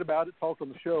 tweeted about it, talked on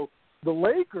the show. The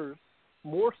Lakers,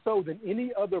 more so than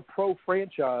any other pro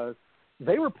franchise,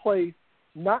 they replace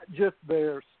not just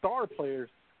their star players,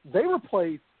 they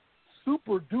replace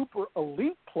super-duper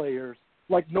elite players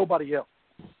like nobody else.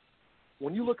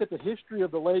 When you look at the history of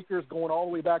the Lakers going all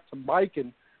the way back to Mike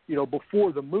and, you know,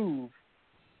 before the move,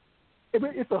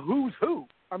 it's a who's who.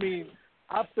 I mean,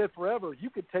 I've said forever, you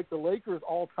could take the Lakers'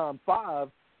 all-time five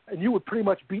and you would pretty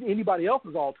much beat anybody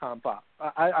else's all-time five.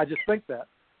 I just think that.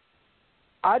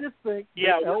 I just think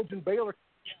that Elgin Baylor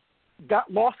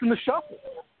got lost in the shuffle.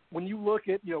 When you look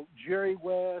at, you know, Jerry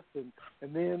West and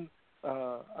then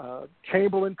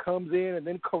Chamberlain comes in and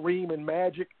then Kareem and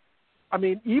Magic. I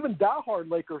mean, even diehard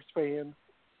Lakers fans,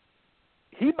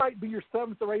 he might be your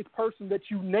seventh or eighth person that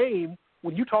you name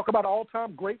when you talk about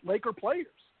all-time great Laker players.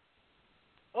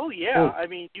 Oh, yeah. I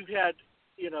mean, you've had,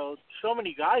 you know, so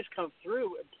many guys come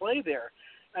through and play there.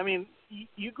 I mean,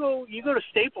 you go to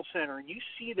Staples Center and you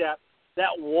see that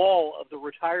wall of the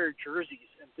retired jerseys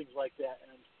and things like that,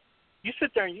 and you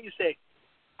sit there and you say,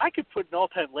 I could put an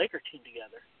all-time Laker team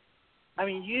together. I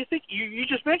mean, you think you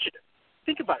just mentioned it.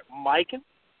 Think about it. Mikan,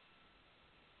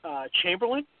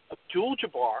 Chamberlain,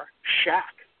 Abdul-Jabbar,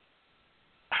 Shaq.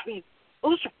 I mean,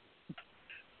 those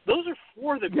are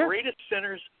four of the greatest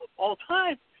centers of all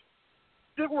time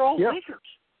that were all Lakers.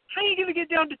 How are you going to get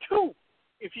down to two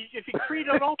if you create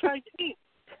an all-time team?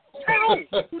 How?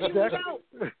 Who do you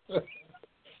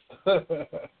know?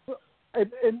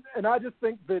 And I just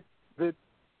think that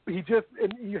he just,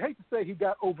 and you hate to say he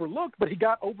got overlooked, but he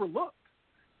got overlooked.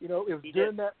 You know, it was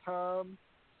during that time,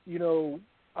 you know,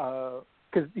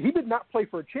 because he did not play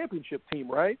for a championship team,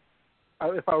 right?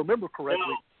 If I remember correctly.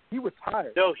 No. He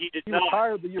retired. No, he did not. He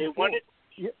retired the year before.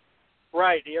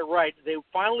 Right, you're right. They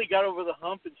finally got over the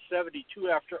hump in '72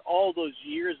 after all those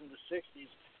years in the '60s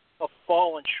of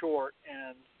falling short,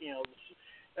 and you know,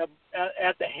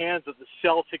 at the hands of the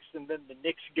Celtics, and then the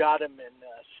Knicks got him in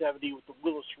 '70 with the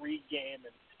Willis Reed game,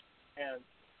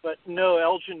 but no,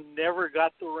 Elgin never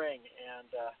got the ring, and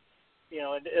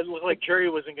and it looked like Jerry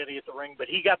wasn't going to get the ring, but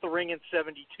he got the ring in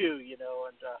 '72, and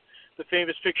the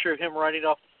famous picture of him riding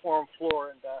off the forum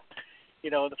floor, and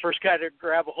the first guy to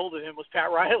grab a hold of him was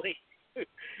Pat Riley, who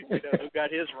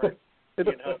got his ring, as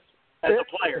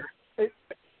a player.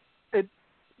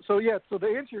 So to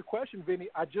answer your question, Vinny,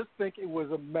 I just think it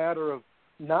was a matter of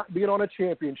not being on a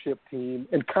championship team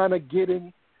and kind of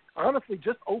getting, honestly,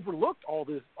 just overlooked all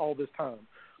this time.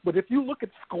 But if you look at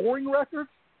scoring records,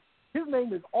 his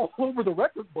name is all over the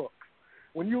record books.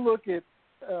 When you look at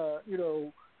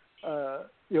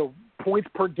points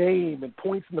per game and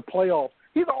points in the playoffs,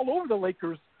 he's all over the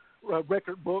Lakers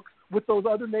record books with those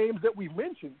other names that we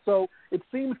mentioned. So it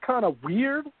seems kind of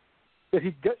weird that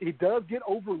he does get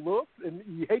overlooked, and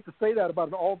you hate to say that about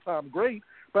an all-time great,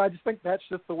 but I just think that's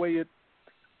just the way it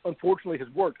unfortunately has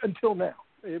worked until now.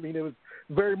 I mean, it was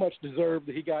very much deserved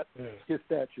that he got his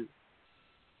statue.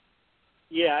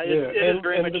 Yeah, it is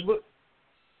very much.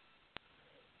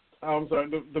 I'm sorry.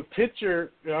 The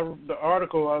picture, the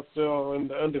article I saw in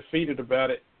the Undefeated about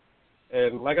it,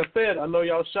 and like I said, I know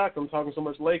y'all shocked I'm talking so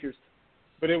much Lakers,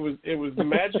 but it was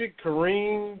Magic,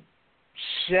 Kareem,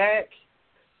 Shaq.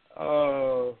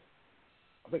 I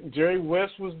think Jerry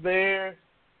West was there,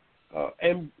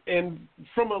 and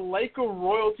from a Laker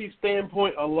royalty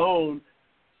standpoint alone,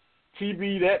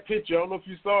 TB, that picture, I don't know if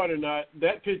you saw it or not,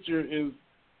 that picture is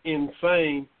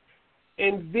insane.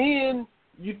 And then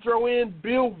you throw in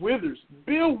Bill Withers.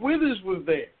 Bill Withers was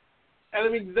there. And,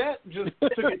 I mean, that just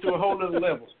took it to a whole other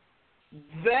level.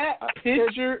 That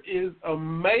picture is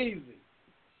amazing.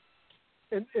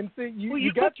 And see,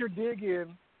 you got your dig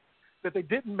in that they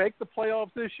didn't make the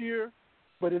playoffs this year,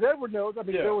 but as everyone knows, I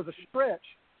mean, there was a stretch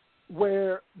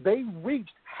where they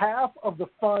reached half of the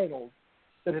finals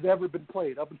that had ever been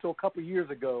played up until a couple of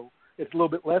years ago. It's a little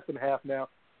bit less than half now,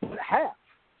 but half.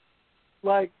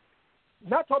 Like,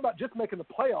 not talking about just making the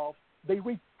playoffs, they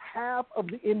reached half of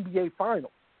the NBA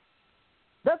finals.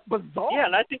 That's bizarre. Yeah,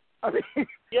 and I think. I mean,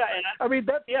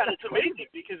 it's amazing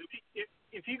because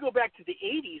if you go back to the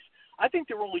 '80s, I think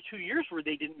there were only 2 years where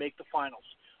they didn't make the finals.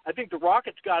 I think the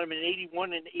Rockets got them in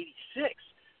 '81 and '86,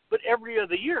 but every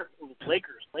other year it was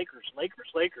Lakers.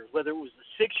 Whether it was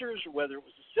the Sixers or whether it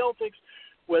was the Celtics,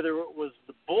 whether it was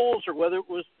the Bulls or whether it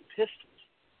was the Pistons,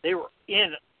 they were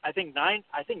in. I think 9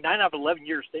 out of 11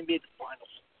 years they made the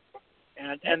finals.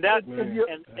 And the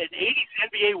 '80s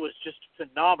NBA was just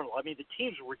phenomenal. I mean, the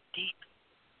teams were deep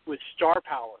with star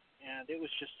power, and it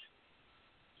was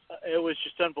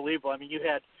just unbelievable. I mean, you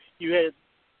had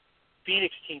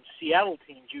Phoenix teams, Seattle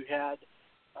teams, you had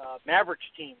Mavericks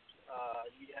teams,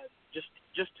 you had just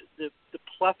the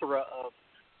plethora of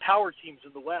power teams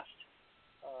in the West.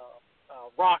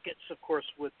 Rockets, of course,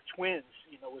 with Twins,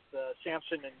 with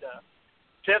Samson and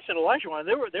Olajuwon.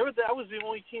 That was the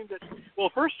only team that. Well,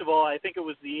 first of all, I think it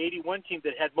was the '81 team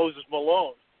that had Moses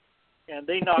Malone, and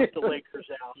they knocked the Lakers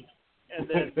out. And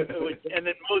then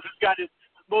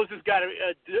Moses got a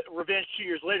revenge 2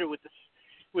 years later with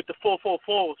the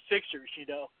full Sixers,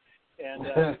 and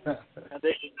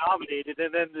they dominated.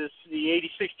 And then the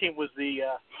 '86 team was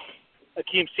the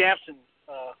Akeem Sampson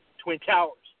Twin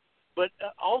Towers. But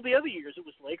all the other years, it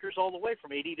was Lakers all the way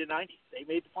from '80 to '90. They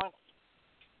made the finals.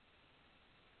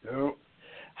 No.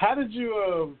 How did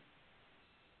you,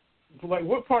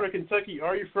 what part of Kentucky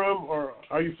are you from, or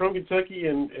are you from Kentucky,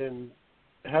 and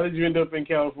how did you end up in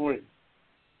California?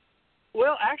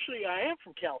 Well, actually, I am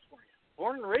from California,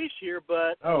 born and raised here,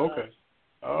 but I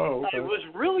was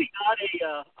really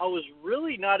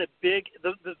not a big,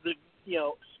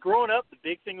 growing up, the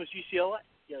big thing was UCLA.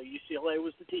 UCLA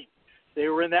was the team. They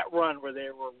were in that run where they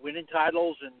were winning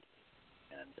titles,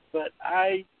 but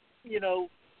I,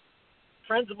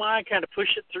 friends of mine kind of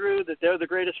pushed it through that they're the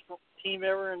greatest team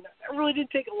ever, and I really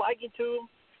didn't take a liking to them.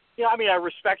 I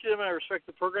respected them and I respect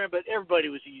the program, but everybody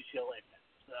was a UCLA fan.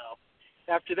 So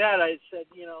after that, I said,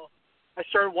 I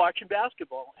started watching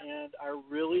basketball, and I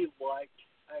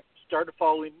started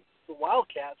following the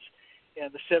Wildcats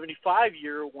and the '75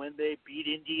 year when they beat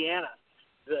Indiana,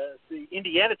 the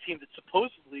Indiana team that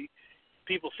supposedly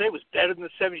people say was better than the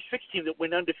 '76 team that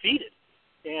went undefeated,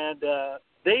 and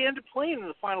they ended up playing in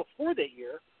the Final Four that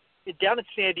year down in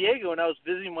San Diego, and I was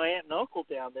visiting my aunt and uncle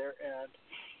down there, and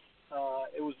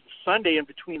it was Sunday in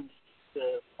between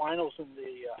the finals and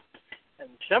the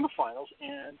semifinals,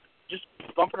 and just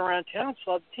bumping around town,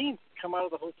 saw the team come out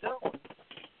of the hotel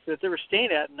that they were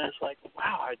staying at, and I was like,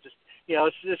 wow,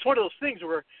 it's one of those things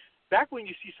where back when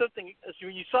you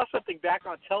saw something back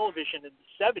on television in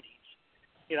the '70s,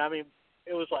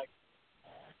 it was like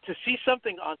to see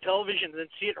something on television and then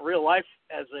see it in real life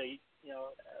as a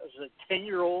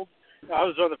 10-year-old. I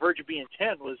was on the verge of being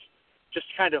 10, was just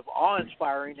kind of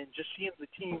awe-inspiring, and just seeing the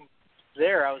team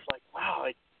there, I was like, wow,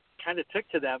 I kind of took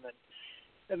to them,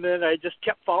 and then I just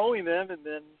kept following them, and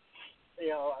then,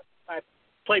 I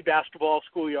played basketball,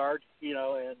 schoolyard,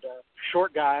 and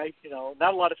short guy,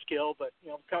 not a lot of skill, but,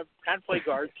 kind of play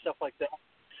guard, stuff like that.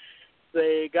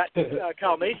 They got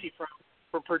Kyle Macy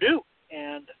from Purdue,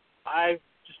 and I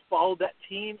just followed that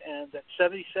team and that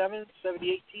 77,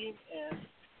 78 team, and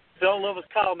fell in love with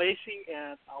Kyle Macy,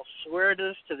 and I'll swear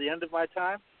this to the end of my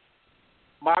time,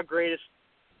 my greatest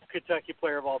Kentucky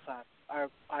player of all time.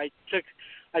 I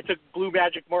took blue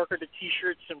magic marker to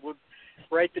T-shirts and would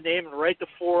write the name and write the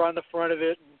 4 on the front of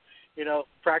it, and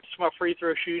practice my free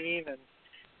throw shooting, and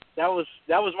that was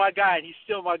my guy, and he's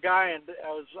still my guy. And it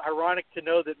was ironic to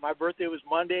know that my birthday was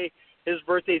Monday, his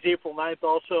birthday is April 9th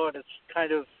also, and it's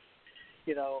kind of,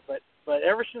 but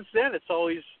ever since then it's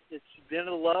been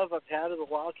a love I've had of the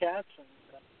Wildcats, and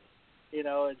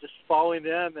and just following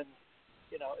them, and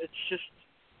it's just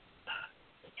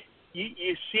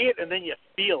you see it and then you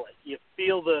feel it. You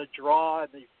feel the draw and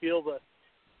you feel the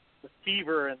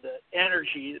fever and the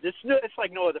energy. It's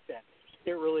like no other fan base.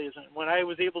 It really isn't. When I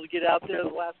was able to get out there the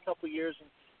last couple of years and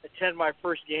attend my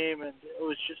first game, and it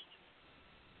was just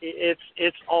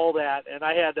it's all that. And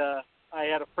I had a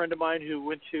friend of mine who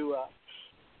went to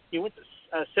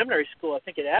seminary school, I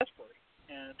think at Asbury,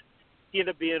 and he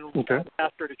ended up being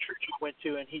pastor at a church he went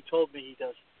to, and he told me, he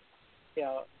does,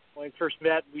 when we first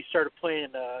met, we started playing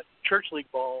church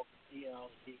league ball. He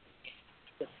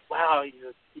said, "Wow," he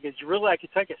goes, "You really like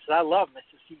Kentucky?" I said, "I love him." I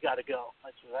said, "You got to go."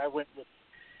 I said, "I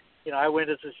went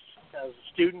as a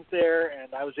student there,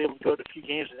 and I was able to go to a few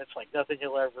games, and it's like nothing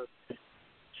you'll ever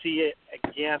see it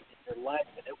again in your life."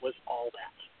 And it was all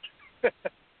that.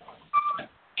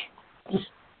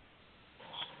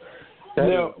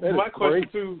 Now, my question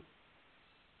great. too.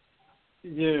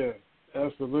 Yeah,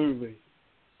 absolutely.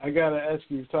 I gotta ask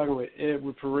you, talking with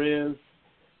Edward Perez,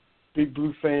 big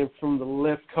Blue fan from the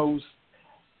left coast.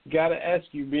 Gotta ask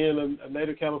you, being a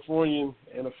native Californian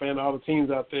and a fan of all the teams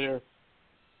out there,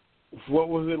 what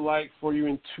was it like for you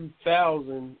in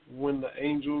 2000 when the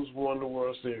Angels won the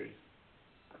World Series?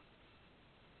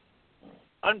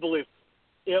 Unbelievable.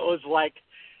 It was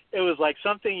like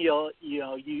something you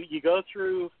go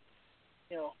through,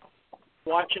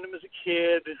 watching them as a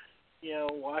kid,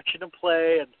 watching them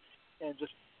play, and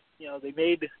just they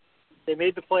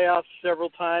made the playoffs several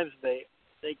times. They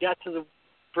got to the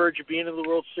verge of being in the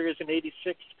World Series in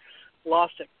 '86,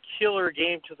 lost a killer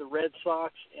game to the Red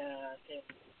Sox, and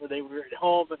where they were at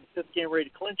home in the 5th game ready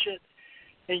to clinch it.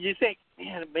 And you think,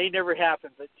 man, it may never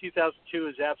happen, but 2002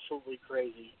 is absolutely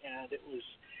crazy, and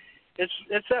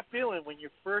it's that feeling when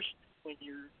your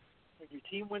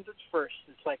team wins its first.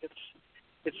 It's like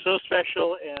it's so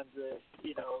special, and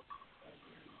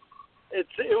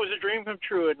it was a dream come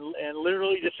true, and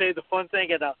literally to say the fun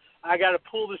thing, and I got to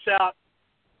pull this out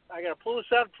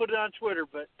and put it on Twitter,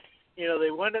 but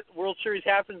they won it. World Series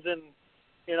happens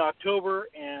in October,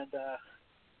 and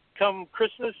come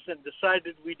Christmas, and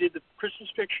decided we did the Christmas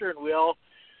picture, and we all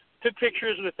took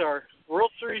pictures with our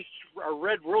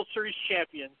red World Series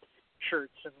champion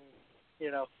shirts, and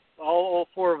all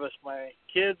 4 of us, my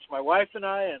kids, my wife, and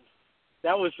I, and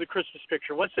that was the Christmas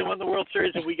picture. Once they won the World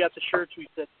Series and we got the shirts, we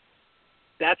said,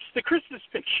 "That's the Christmas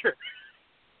picture."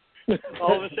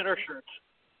 All of us in our shirts.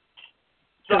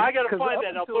 So I got to find that,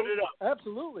 and I'll put it up.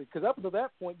 Absolutely, because up until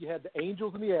that point, you had the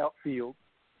Angels in the outfield,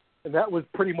 and that was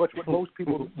pretty much what most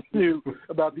people knew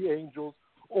about the Angels.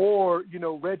 Or,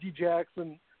 Reggie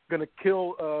Jackson going to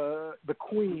kill the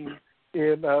Queen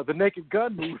in the Naked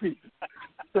Gun movie.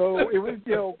 So it was,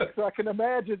 so I can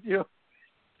imagine,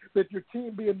 that your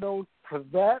team being known for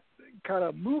that kind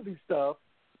of movie stuff,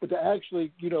 but to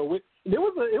actually, it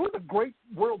was a great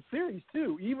World Series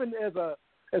too. Even as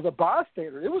a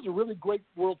bystander, it was a really great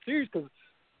World Series because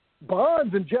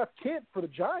Bonds and Jeff Kent for the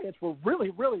Giants were really,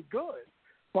 really good.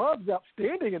 Bonds was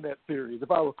outstanding in that series,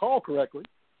 if I recall correctly.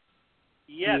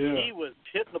 Yes, yeah. He was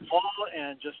hitting the ball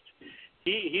and just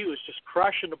he was just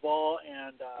crushing the ball,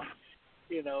 and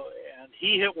and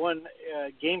he hit one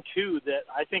game 2 that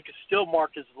I think is still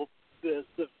marked as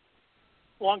the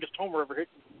longest homer ever hit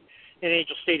in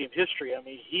Angel Stadium history. I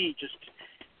mean, he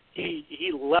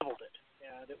leveled it,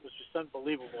 and it was just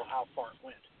unbelievable how far it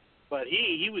went. But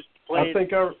he was playing.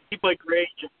 He played great.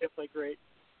 He played great.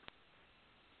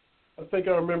 I think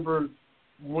I remember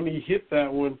when he hit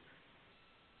that one.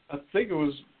 I think it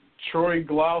was Troy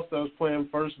Glaus that was playing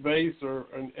first base,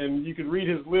 and you could read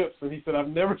his lips, and he said, "I've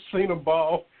never seen a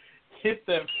ball hit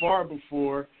that far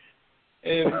before."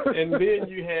 and then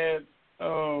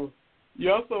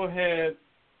you also had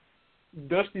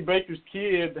Dusty Baker's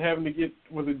kid having to get,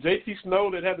 was it J.T. Snow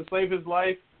that had to save his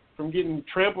life from getting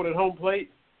trampled at home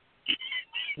plate?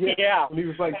 Yeah. When he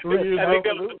was like 3 years old.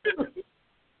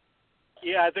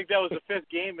 I think that was the fifth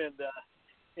game in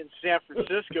San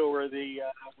Francisco where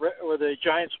the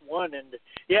Giants won, and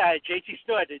J.T.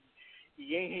 Snow had to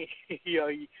yank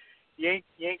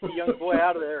the young boy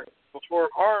out of there before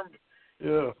harm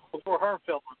fell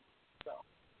on him. So.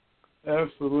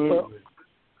 Absolutely.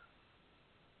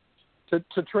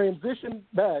 To transition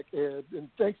back, Ed, and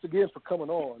thanks again for coming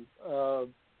on.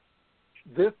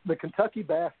 The Kentucky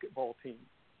basketball team.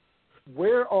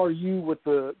 Where are you with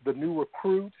the new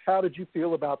recruits? How did you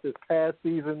feel about this past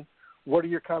season? What are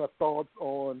your kind of thoughts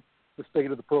on the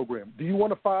state of the program? Do you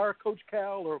want to fire Coach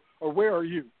Cal, or where are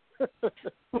you?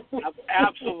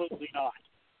 Absolutely not.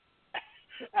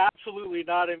 Absolutely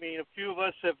not. I mean, a few of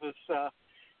us have this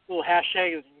little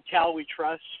hashtag Cal we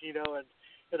trust,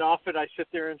 and often I sit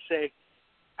there and say,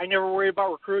 I never worry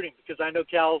about recruiting because I know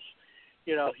Cal's,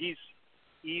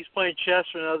 he's playing chess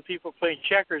when other people are playing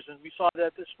checkers, and we saw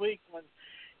that this week when,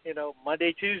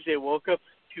 Monday, Tuesday, woke up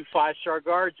 2 5-star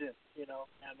guards in, and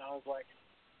I was like,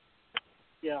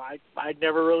 I'd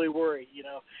never really worry,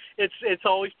 It's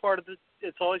always part of the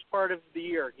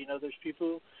year, There's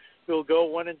people who will go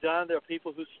one and done. There are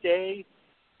people who stay,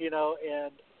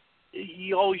 and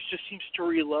he always just seems to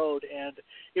reload. And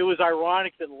it was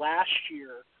ironic that last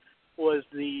year was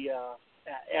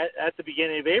at the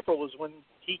beginning of April was when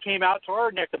he came out to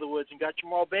our neck of the woods and got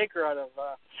Jamal Baker out of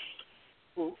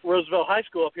Roosevelt High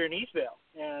School up here in Eastvale.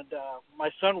 And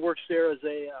my son works there as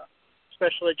a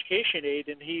special education aide,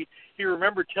 and he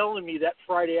remembered telling me that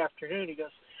Friday afternoon, he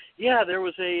goes, yeah, there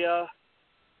was a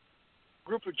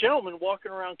group of gentlemen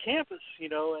walking around campus,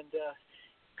 and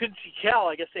couldn't see Cal.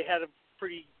 I guess they had him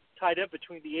pretty tied up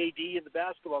between the AD and the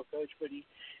basketball coach, but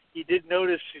he did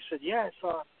notice. He said, yeah, I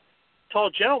saw a tall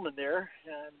gentleman there,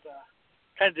 and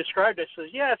kind of described it. I said,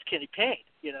 yeah, it's Kenny Payne,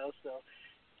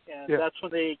 that's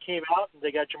when they came out and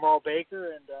they got Jamal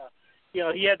Baker, and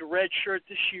he had the red shirt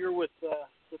this year with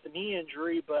the knee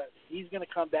injury, but he's going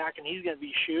to come back and he's going to be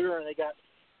a shooter, and they got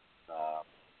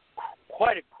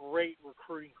quite a great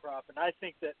recruiting crop. And I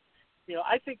think that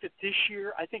this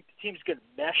year, I think the team's going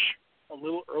to mesh a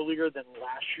little earlier than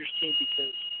last year's team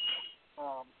because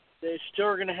they still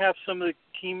are going to have some of the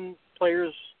team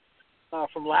players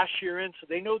from last year in, so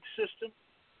they know the system.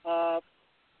 A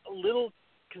little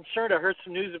concerned. I heard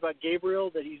some news about Gabriel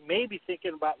that he's maybe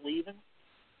thinking about leaving,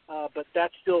 but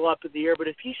that's still up in the air. But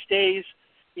if he stays,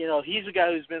 he's a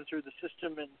guy who's been through the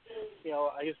system, and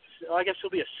I guess he'll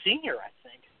be a senior, I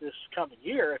think, this coming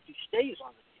year if he stays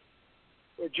on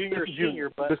the team, or junior or senior.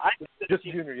 But I think just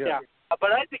junior, yeah.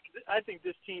 But I think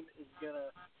this team is gonna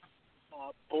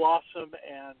blossom,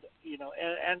 and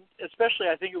and especially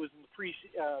I think it was in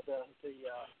the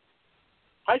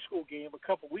high school game a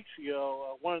couple weeks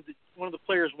ago. One of the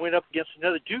players went up against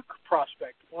another Duke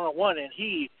prospect 1-on-1, and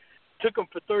he took him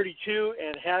for 32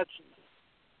 and had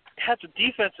some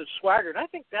defensive swagger. And I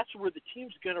think that's where the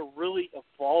team's going to really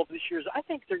evolve this year. I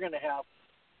think they're going to have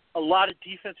a lot of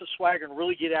defensive swagger and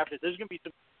really get after it. There's going to be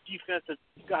some defensive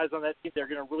guys on that team that are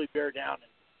going to really bear down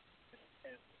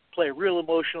and play real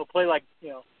emotional, play like,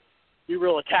 be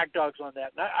real attack dogs on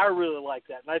that. And I really like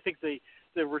that. And I think the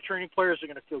returning players are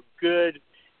going to feel good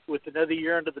with another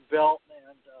year under the belt.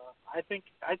 And I think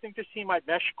this team might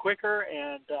mesh quicker.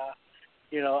 And,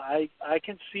 I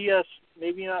can see us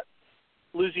maybe not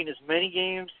losing as many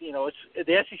games. The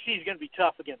SEC is going to be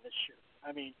tough again this year.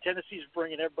 I mean, Tennessee's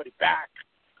bringing everybody back.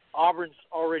 Auburn's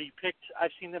already picked.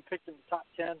 I've seen them picked in the top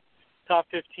 10, top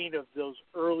 15 of those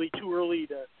too early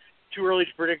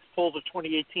to predict polls of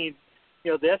 2018.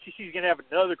 The SEC is going to have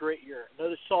another great year,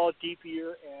 another solid, deep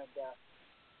year, and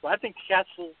so I think the Cats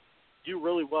will do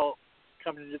really well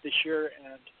coming into this year.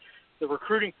 And the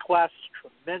recruiting class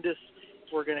is tremendous.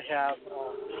 We're going to have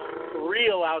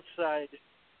real outside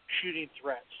shooting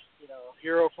threats.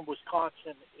 Hero from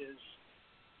Wisconsin is,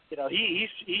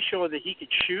 he's showing that he can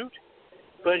shoot,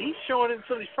 but he's showing in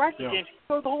some of these practice games he can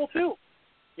throw the hole too.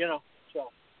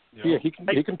 So. Yeah, he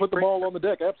can put the ball on the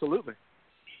deck. Absolutely.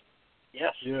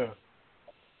 Yes. Yeah.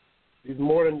 He's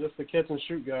more than just a catch and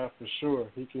shoot guy for sure.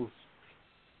 He's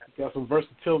got some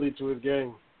versatility to his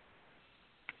game.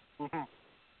 Mm-hmm.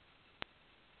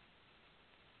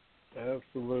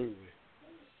 Absolutely.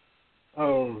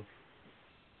 Well,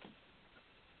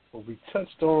 we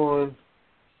touched on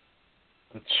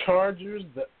the Chargers,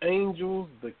 the Angels,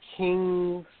 the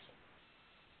Kings,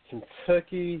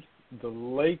 Kentucky, the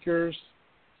Lakers.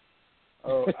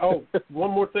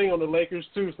 One more thing on the Lakers,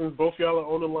 too, since both y'all are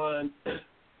on the line.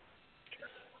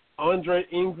 Andre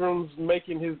Ingram's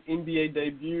making his NBA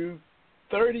debut,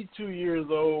 32 years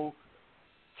old,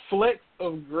 flecks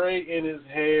of gray in his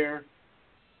hair,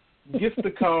 gets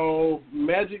the call.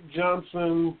 Magic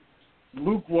Johnson,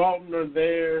 Luke Walton are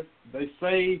there. They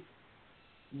say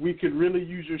we could really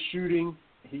use your shooting.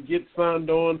 He gets signed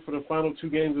on for the final 2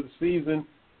 games of the season.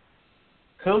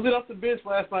 Comes in off the bench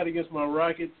last night against my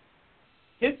Rockets.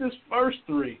 Hits his first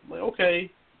 3. I'm like,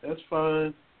 okay, that's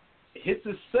fine. Hits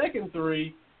his second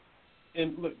 3.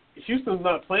 And, look, Houston's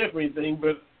not playing for anything,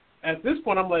 but at this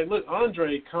point I'm like, look,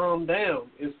 Andre, calm down.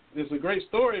 It's a great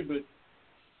story, but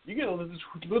you're getting a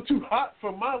little too hot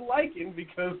for my liking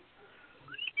because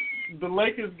the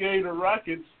Lakers gave the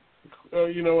Rockets,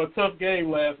 a tough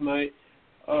game last night.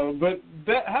 But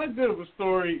how good of a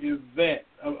story is that?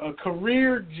 A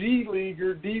career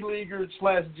G-leaguer, D-leaguer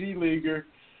 / G-leaguer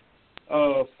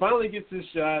finally gets his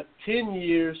shot, 10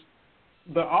 years,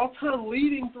 the all-time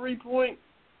leading three-point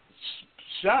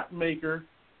shot maker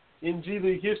in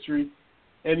G-League history,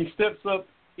 and he steps up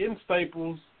in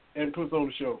Staples and puts on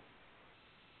a show.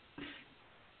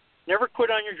 Never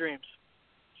quit on your dreams.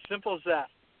 Simple as that.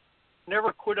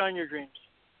 Never quit on your dreams.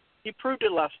 He proved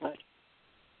it last night.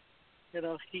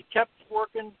 He kept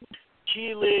working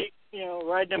G-League,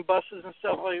 riding in buses and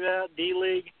stuff like that,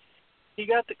 D-League. He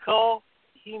got the call.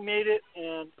 He made it,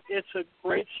 and it's a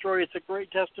great story. It's a great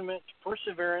testament to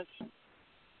perseverance.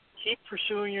 Keep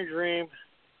pursuing your dream.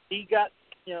 He got,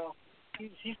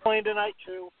 he's playing tonight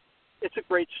too. It's a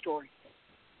great story.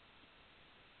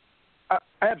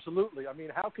 Absolutely. I mean,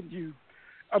 how can you?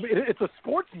 I mean, it's a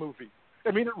sports movie.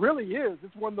 I mean, it really is.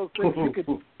 It's one of those things you could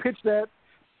pitch that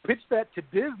to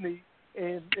Disney,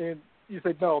 and you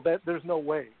say no, there's no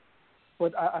way.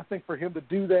 But I think for him to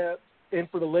do that, and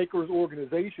for the Lakers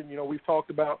organization, we've talked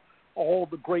about all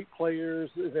the great players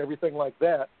and everything like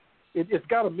that. It's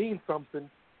got to mean something.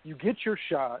 You get your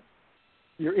shot.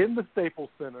 You're in the Staples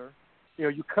Center.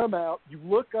 You come out. You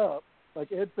look up,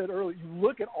 like Ed said earlier. You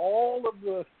look at all of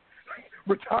the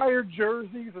retired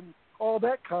jerseys and all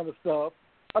that kind of stuff.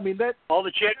 I mean, all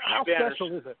the championship banners. How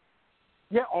special is it?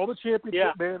 Yeah, all the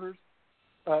championship banners.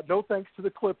 No thanks to the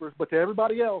Clippers, but to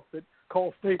everybody else that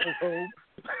calls Staples home.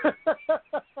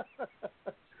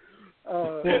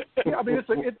 I mean,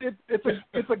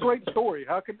 it's a great story.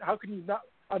 How can you not?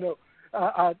 I know.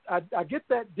 I get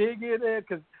that dig in there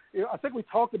because I think we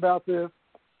talked about this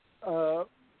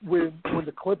when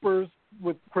the Clippers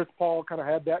with Chris Paul kind of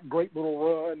had that great little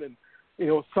run, and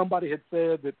somebody had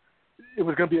said that it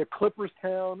was going to be a Clippers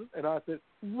town, and I said,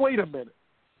 wait a minute,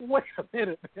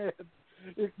 man.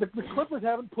 The Clippers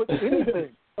haven't put anything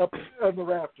up on the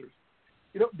rafters.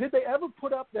 Did they ever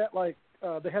put up that, like,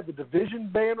 they had the division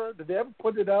banner? Did they ever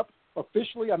put it up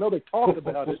officially? I know they talked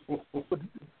about it, but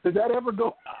did that ever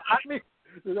go? Did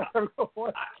that ever go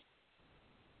on?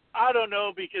 I don't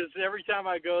know, because every time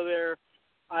I go there,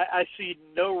 I see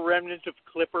no remnant of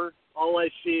Clipper. All I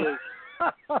see is,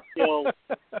 all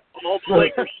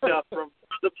Laker stuff, from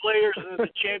the players and the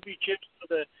championships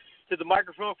to the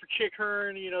microphone for Chick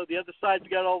Hearn. The other side's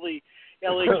got all the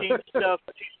LA Kings stuff,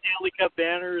 2 Stanley Cup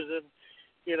banners, and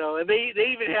and they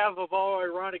even have, of all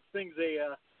ironic things,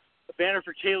 a banner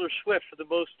for Taylor Swift for the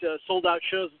most sold out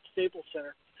shows at Staples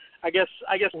Center. I guess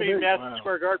maybe Madison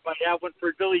Square Garden might have one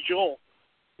for Billy Joel.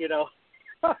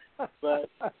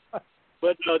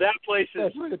 But no, that place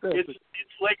is it's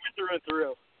Laker through and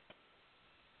through.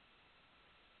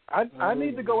 I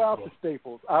need to go out to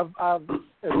Staples. I've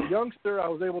as a youngster, I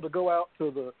was able to go out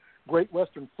to the Great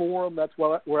Western Forum. That's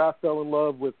where I fell in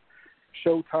love with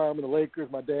Showtime and the Lakers.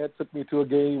 My dad took me to a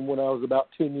game when I was about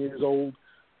 10 years old,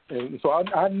 and so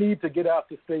I need to get out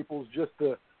to Staples just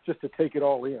to take it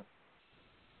all in.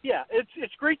 Yeah,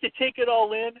 it's great to take it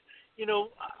all in.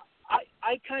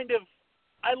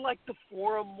 I like the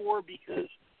Forum more because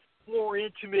more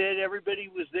intimate. Everybody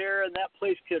was there, and that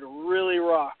place could really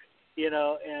rock.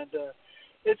 And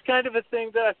it's kind of a thing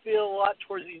that I feel a lot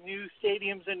towards these new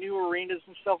stadiums and new arenas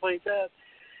and stuff like that.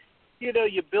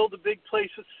 You build a big place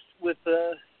with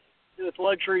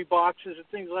luxury boxes and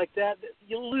things like that.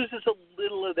 You lose just a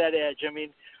little of that edge. I mean,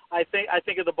 I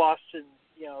think of the Boston,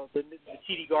 the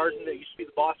TD Garden that used to be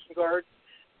the Boston Garden,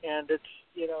 and it's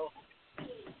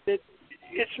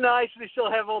nice. They still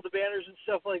have all the banners and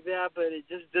stuff like that, but it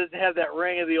just doesn't have that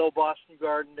ring of the old Boston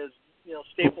Garden as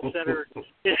Staples Center.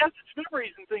 It has its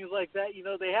memories and things like that.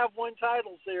 They have won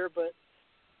titles there, but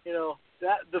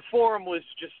that the Forum was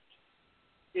just,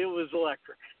 it was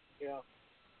electric.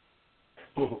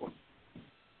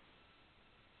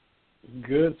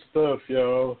 Good stuff,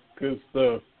 y'all. Good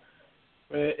stuff.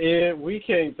 Ed, we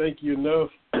can't thank you enough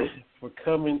for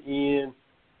coming in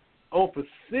on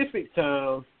Pacific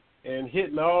time and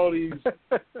hitting all these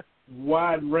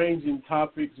wide-ranging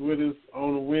topics with us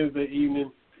on a Wednesday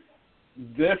evening.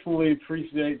 Definitely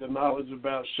appreciate the knowledge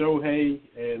about Shohei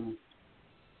and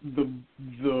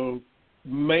the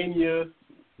mania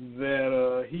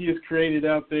that he has created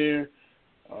out there.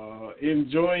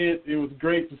 Enjoy it. It was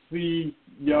great to see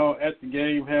y'all at the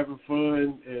game having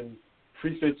fun, and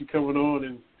appreciate you coming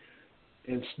on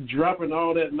and dropping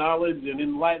all that knowledge and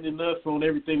enlightening us on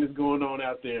everything that's going on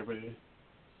out there, man.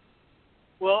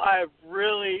 Well, I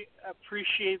really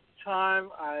appreciate the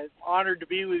time. I'm honored to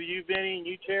be with you, Benny, and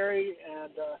you, Terry,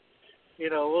 and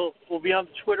we'll be on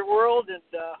the Twitter world, and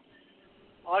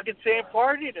all I can say in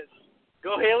parting is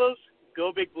go Halos,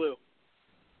 go Big Blue,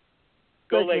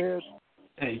 go Lakers.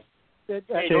 Hey, take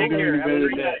care. Have a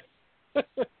great night.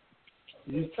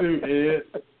 You too,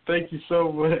 Ed. Thank you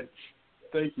so much.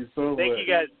 Thank you so much. Thank you,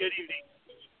 guys. Good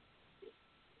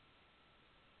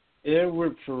evening.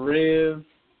 Edward Perez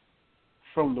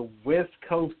from the West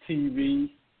Coast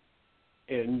TV,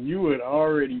 and you had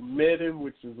already met him,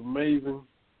 which is amazing,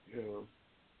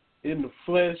 in the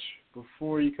flesh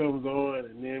before he comes on,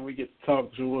 and then we get to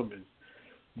talk to him, and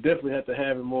definitely have to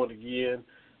have him on again.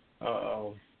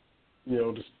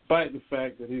 Despite the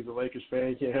fact that he's a Lakers fan,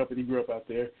 he can't help it. He grew up out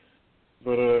there.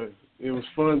 But it was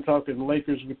fun talking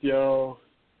Lakers with y'all.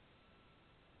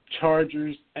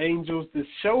 Chargers, Angels, this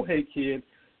Shohei kid,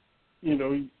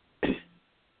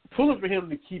 pulling for him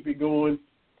to keep it going.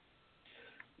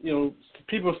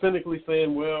 People cynically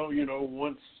saying, well,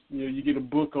 once you get a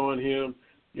book on him,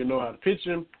 you know how to pitch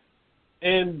him.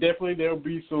 And definitely there'll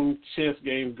be some chess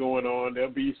games going on.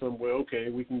 There'll be some,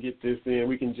 we can get this in,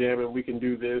 we can jam him, we can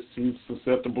do this. He's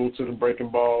susceptible to the breaking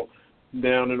ball,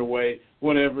 down and away,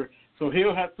 whatever. So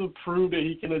he'll have to prove that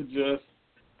he can adjust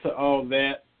to all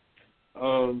that.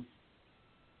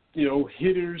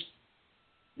 Hitters,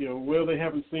 they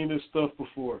haven't seen this stuff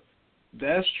before.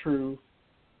 That's true.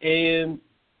 And,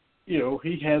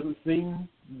 he hasn't seen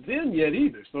them yet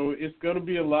either. So it's going to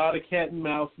be a lot of cat and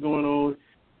mouse going on.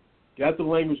 Got the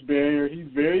language barrier. He's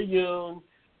very young.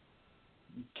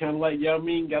 Kind of like Yao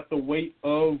Ming got the weight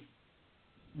of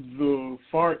the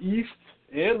Far East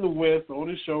and the West on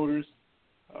his shoulders.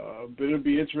 But it'll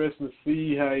be interesting to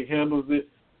see how he handles it.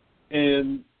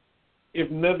 And if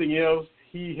nothing else,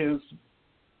 he has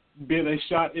been a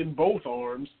shot in both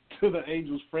arms to the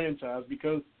Angels franchise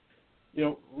because,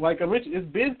 like I mentioned,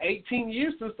 it's been 18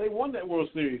 years since they won that World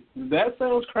Series. That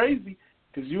sounds crazy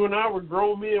because you and I were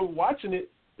grown men watching it,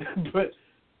 but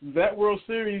that World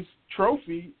Series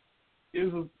trophy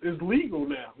is legal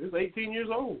now. It's 18 years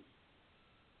old.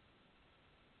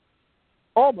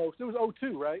 Almost. It was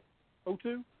 02, right?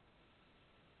 02?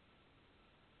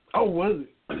 Oh, was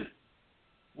it?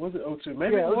 Was it 02?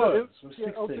 Maybe it was. It was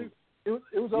 16. It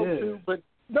was 02, but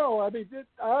no, I mean,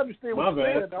 I understand what you're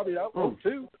saying. I mean, I was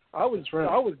 02. I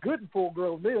was good and full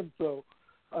grown then, so.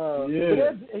 But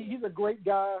he's a great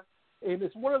guy, and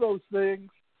it's one of those things,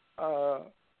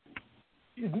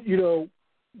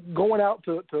 going out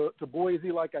to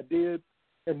Boise like I did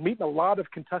and meeting a lot of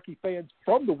Kentucky fans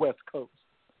from the West Coast.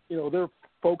 There are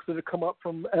folks that have come up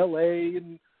from L.A.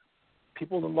 and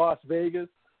people in Las Vegas.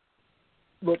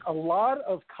 Look, a lot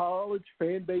of college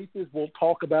fan bases will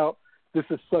talk about this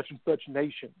is such and such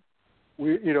nation.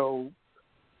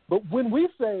 But when we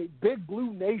say Big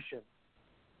Blue Nation,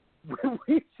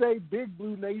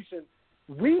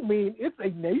 we mean it's a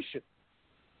nation.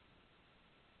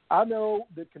 I know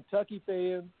that Kentucky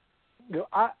fans,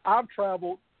 I've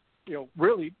traveled,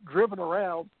 really driven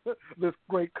around this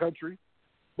great country,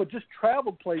 but just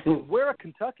traveled places, wear a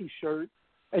Kentucky shirt,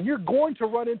 and you're going to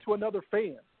run into another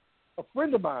fan. A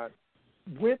friend of mine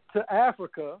went to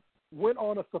Africa, went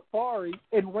on a safari,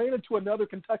 and ran into another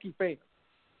Kentucky fan.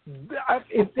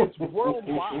 It's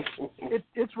worldwide.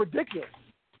 It's ridiculous.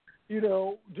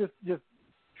 Just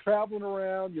traveling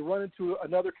around, you run into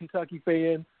another Kentucky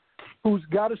fan who's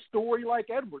got a story like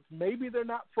Edwards. Maybe they're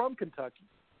not from Kentucky,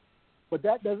 but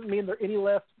that doesn't mean they're any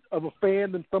less of a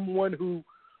fan than someone who,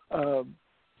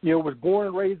 was born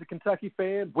and raised a Kentucky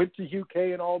fan, went to UK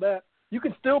and all that. You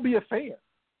can still be a fan.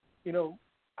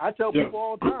 I tell people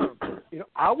all the time,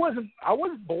 I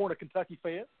wasn't born a Kentucky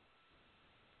fan.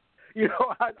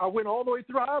 I went all the way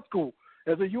through high school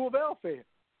as a U of L fan,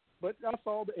 but I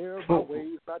saw the error of my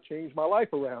ways. I changed my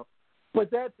life around.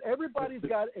 But everybody's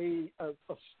got a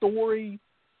story,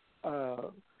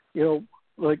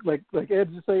 like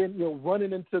Ed's just saying,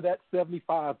 running into that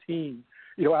 75 team,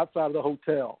 outside of the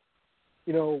hotel.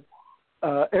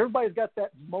 Everybody's got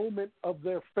that moment of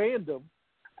their fandom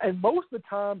And most of the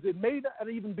times, it may not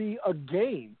even be a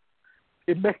game.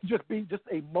 It may just be just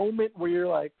a moment where you're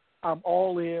like, I'm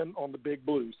all in on the Big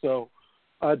Blue. So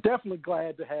definitely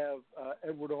glad to have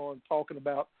Edward on talking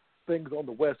about things on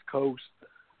the West Coast.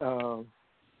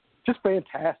 Just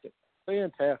fantastic.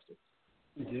 Fantastic.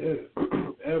 Yeah,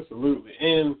 absolutely.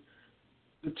 And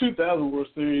the 2000 World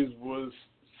Series was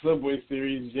Subway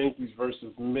Series, Yankees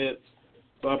versus Mets.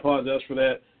 So I apologize for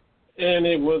that. And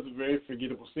it was a very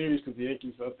forgettable series because the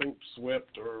Yankees, I think,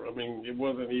 swept, it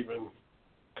wasn't even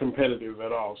competitive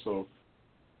at all. So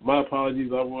my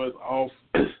apologies. I was off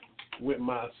with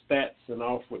my stats and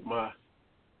off with my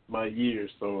years.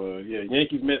 So,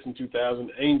 Yankees, Mets in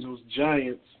 2000, Angels,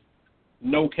 Giants,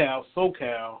 NoCal,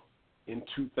 SoCal in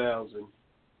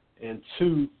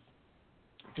 2002.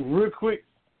 Real quick,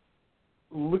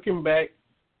 looking back,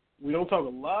 we don't talk a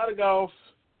lot of golf,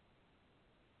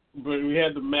 but we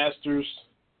had the Masters.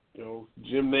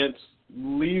 Jim Nantz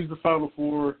leaves the Final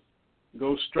Four,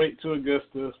 goes straight to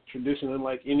Augusta, tradition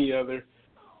unlike any other.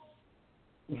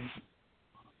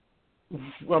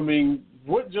 What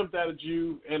jumped out at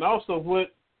you, and also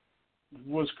what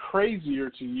was crazier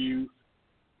to you,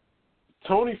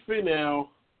 Tony Finau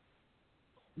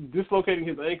dislocating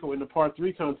his ankle in the par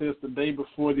 3 contest the day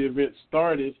before the event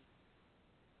started,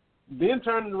 then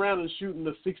turning around and shooting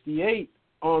the 68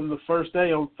 on the first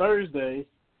day on Thursday,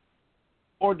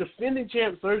 or defending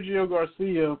champ Sergio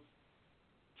Garcia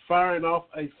firing off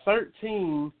a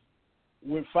 13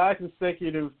 with 5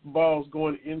 consecutive balls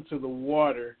going into the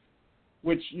water,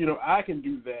 which, I can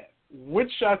do that.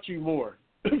 Which shot you more?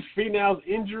 Finau's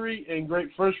injury and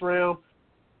great first round,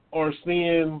 or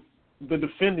seeing the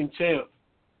defending champ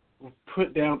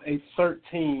put down a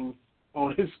 13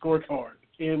 on his scorecard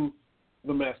in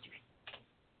the Masters?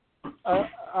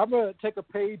 I'm going to take a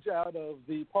page out of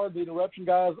the part of the interruption,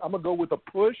 guys. I'm going to go with a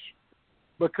push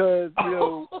because,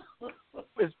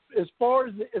 as far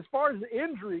as the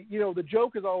injury, the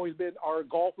joke has always been, are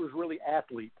golfers really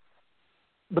athletes?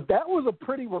 But that was a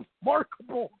pretty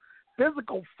remarkable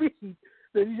physical feat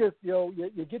that you just,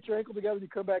 you get your ankle together and you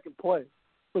come back and play.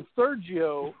 But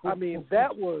Sergio,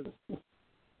 that was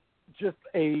just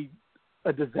a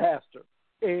disaster.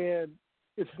 And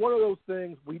it's one of those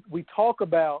things we talk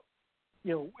about,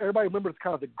 everybody remembers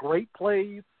kind of the great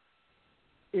plays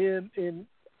in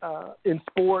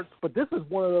sports, but this is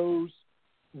one of those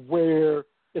where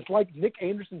it's like Nick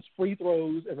Anderson's free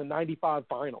throws in the 95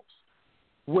 finals,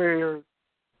 where,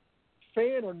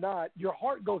 fan or not, your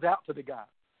heart goes out to the guy,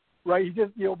 right? He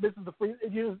just, misses the free.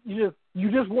 You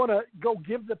just want to go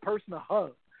give the person a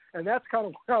hug, and that's kind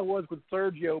of where I was with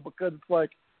Sergio, because it's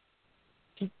like,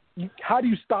 how do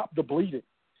you stop the bleeding?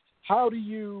 How do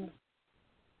you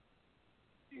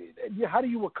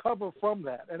recover from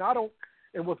that?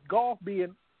 And with golf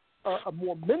being a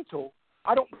more mental,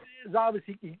 it's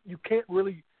obviously you can't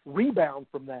really rebound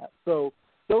from that. So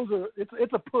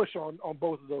it's a push on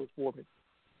both of those for me.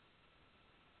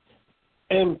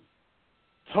 And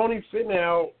Tony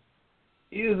Finau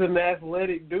is an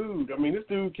athletic dude. This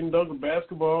dude can dunk a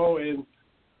basketball and,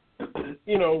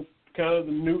 kind of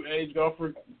the new age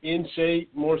golfer, in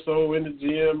shape, more so in the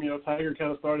gym. Tiger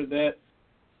kind of started that.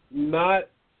 Not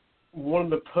one of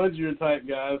the pudgier type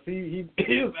guys. He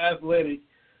is athletic.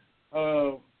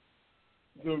 So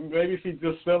maybe if he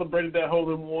just celebrated that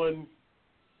hole-in-one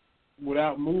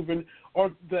without moving,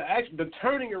 or the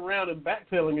turning around and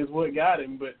backpedaling is what got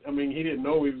him. But he didn't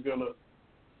know he was gonna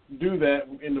do that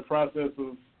in the process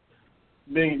of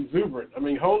being exuberant.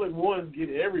 Hole-in-ones get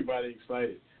everybody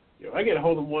excited. I get a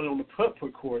hole-in-one on the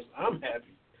putt-putt course, I'm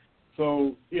happy.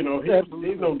 So he's no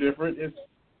different.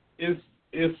 It's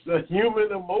a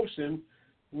human emotion.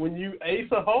 When you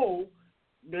ace a hole,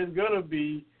 there's gonna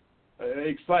be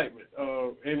excitement,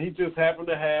 and he just happened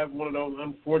to have one of those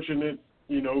unfortunate,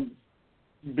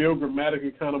 Bill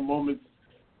Grammatica kind of moments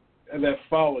that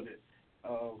followed it.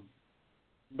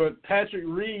 But Patrick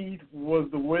Reed was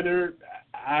the winner.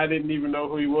 I didn't even know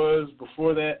who he was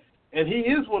before that. And he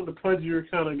is one of the pudgier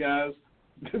kind of guys,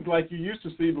 like you used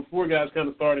to see before guys kind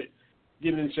of started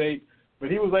getting in shape.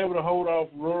 But he was able to hold off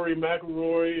Rory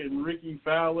McIlroy and Ricky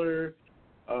Fowler,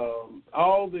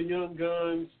 all the young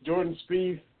guns. Jordan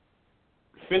Spieth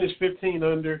finished 15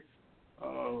 under.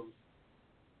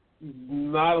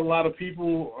 Not a lot of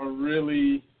people are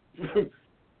really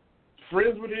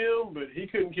friends with him, but he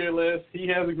couldn't care less. He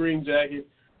has a green jacket,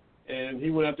 and he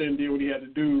went out there and did what he had to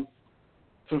do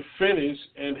to finish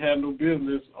and handle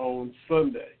business on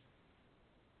Sunday.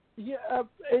 Yeah,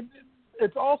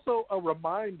 it's also a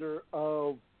reminder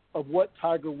of what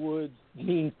Tiger Woods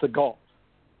means to golf.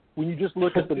 When you just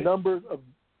look at the numbers of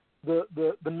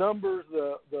the numbers,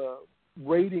 the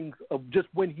ratings of just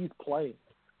when he's playing.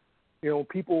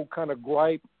 People kind of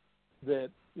gripe that,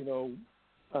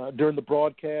 during the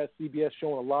broadcast, CBS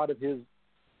showing a lot of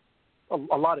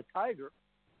Tiger.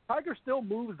 Tiger still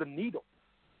moves the needle.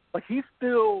 Like, he's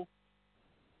still,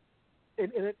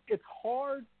 and it's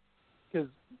hard because,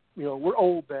 we're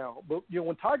old now. But,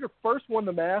 when Tiger first won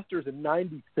the Masters in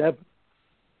 '97,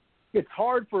 it's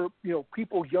hard for,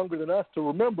 people younger than us to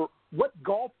remember what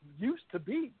golf used to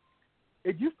be.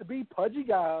 It used to be pudgy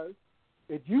guys.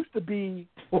 It used to be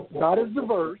not as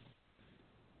diverse.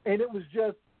 And it was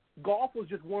just, golf was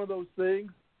just one of those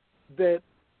things that,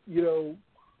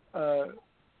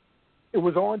 it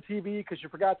was on TV because you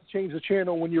forgot to change the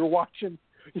channel when you were watching,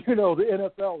 the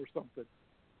NFL or something.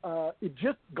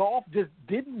 Golf just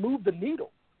didn't move the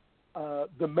needle.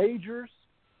 The majors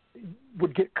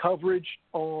would get coverage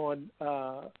on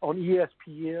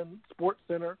ESPN, Sports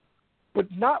Center,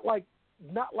 but not like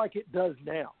it does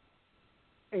now.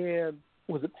 And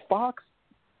was it Fox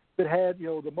that had,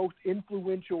 the most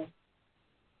influential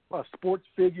sports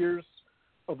figures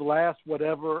of the last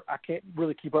whatever? I can't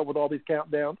really keep up with all these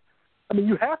countdowns. I mean,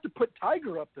 you have to put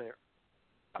Tiger up there.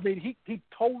 I mean, he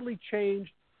totally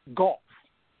changed golf.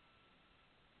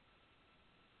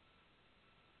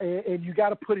 And you got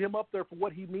to put him up there for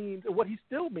what he means and what he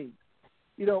still means.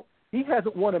 He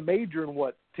hasn't won a major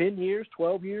in 10 years,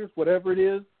 12 years, whatever it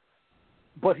is,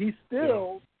 but he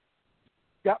still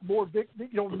got more victories.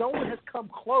 No one has come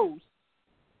close.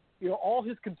 All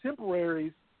his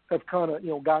contemporaries have kind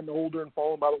of, gotten older and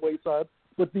fallen by the wayside,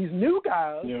 but these new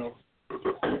guys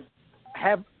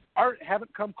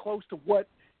haven't come close to what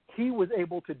he was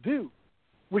able to do,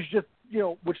 which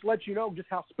lets you know just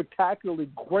how spectacularly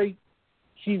great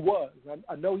he was.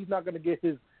 I know he's not going to get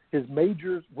his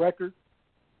majors record,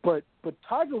 but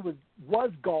Tiger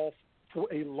was golf for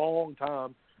a long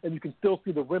time, and you can still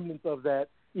see the remnants of that,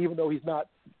 even though he's not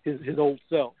his old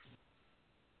self.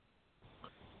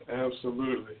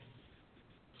 Absolutely.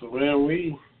 So, man,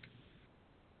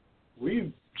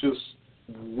 we just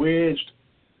wedged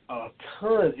a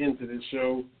ton into this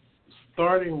show,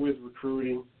 starting with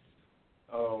recruiting,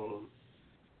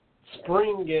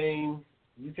 spring game,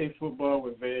 UK football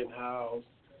with Van Hiles.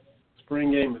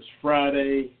 Spring game is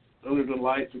Friday, under the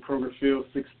lights at Kroger Field,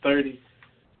 6:30.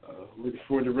 Looking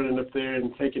forward to running up there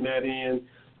and taking that in.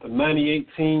 The 98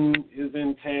 team is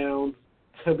in town,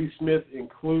 Tubby Smith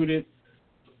included.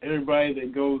 Everybody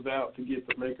that goes out to get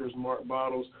the Maker's Mark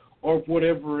bottles or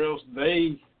whatever else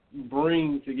they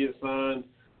bring to get signed,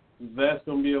 that's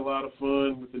going to be a lot of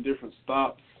fun with the different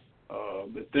stops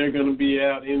that they're going to be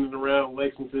out in and around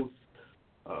Lexington.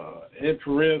 Ed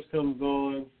Perez comes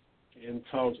on and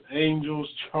talks Angels,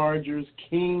 Chargers,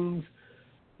 Kings,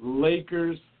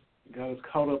 Lakers. Got us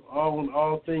caught up on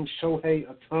all things Shohei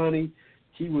Ohtani.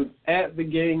 He was at the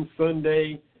game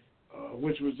Sunday,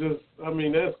 which was just,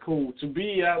 that's cool. To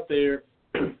be out there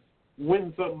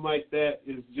winning something like that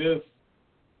is just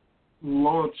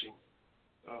launching.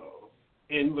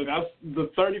 And look, the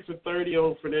 30 for 30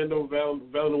 on Fernando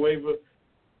Villanueva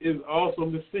is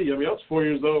awesome to see. I was 4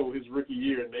 years old his rookie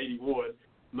year in '81.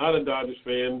 Not a Dodgers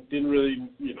fan. Didn't really,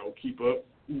 keep up.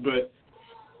 But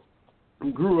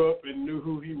grew up and knew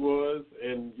who he was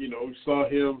and, saw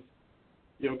him,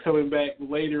 coming back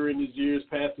later in his years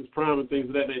past his prime and things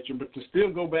of that nature. But to still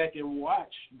go back and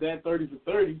watch that 30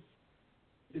 for 30,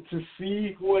 to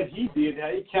see what he did, how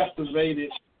he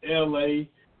captivated L.A.,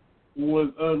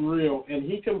 was unreal. And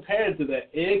he compared to that.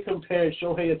 Ed compared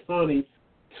Shohei Ohtani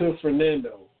to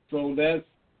Fernando. So that's,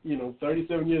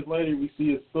 37 years later, we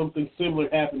see something similar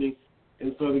happening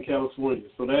in Southern California.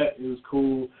 So that is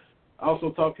cool. I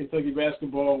also talked Kentucky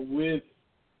basketball with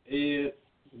Ed,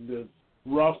 the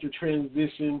roster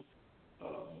transition,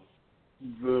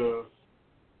 the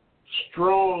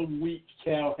strong week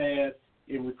Cal had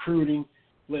in recruiting,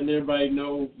 letting everybody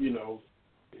know,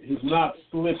 he's not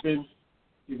slipping,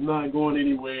 he's not going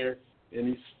anywhere, and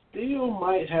he still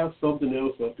might have something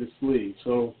else up his sleeve.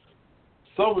 So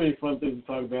many fun things to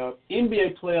talk about.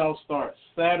 NBA playoffs start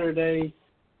Saturday.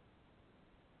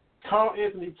 Karl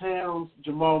Anthony Towns,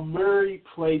 Jamal Murray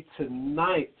play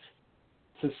tonight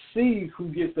to see who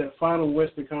gets that final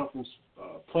Western Conference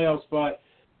playoff spot.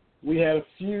 We had a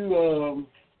few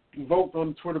votes on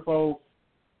the Twitter poll.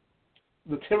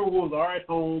 The Timberwolves are at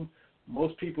home.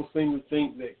 Most people seem to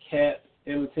think that Cat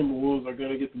and the Timberwolves are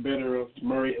going to get the better of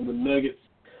Murray and the Nuggets.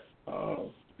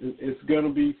 It's going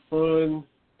to be fun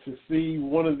to see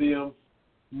one of them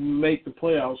make the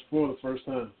playoffs for the first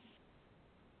time.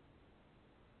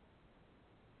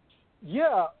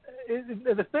 Yeah,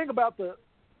 the thing about the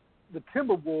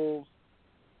Timberwolves,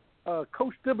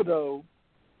 Coach Thibodeau,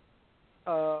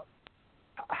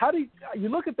 how do you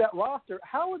look at that roster?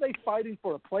 How are they fighting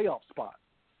for a playoff spot?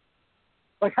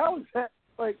 Like, how is that?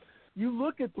 Like, you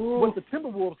look at what the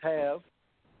Timberwolves have,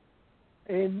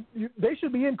 and they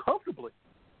should be in comfortably.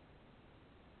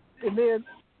 And then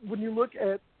when you look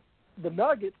at the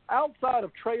Nuggets, outside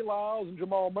of Trey Lyles and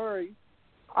Jamal Murray,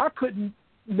 I couldn't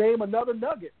name another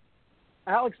Nugget.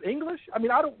 Alex English? I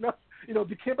mean, I don't know.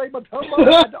 Dikembe Mutombo?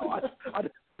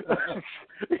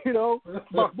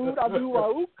 Mahmoud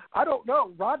Abdul-Rauf? I don't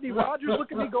know. Rodney Rogers,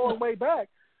 look at me going way back.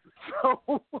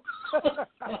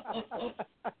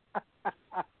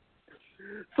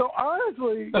 So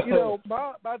honestly,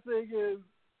 my thing is,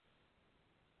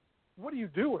 what are you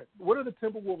doing? What are the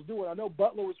Timberwolves doing? I know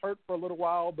Butler was hurt for a little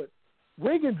while, but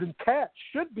Wiggins and Cat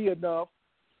should be enough.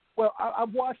 Well,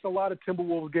 I've watched a lot of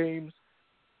Timberwolves games,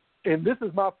 and this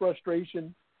is my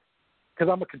frustration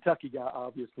because I'm a Kentucky guy,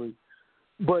 obviously.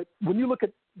 But when you look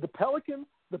at the Pelicans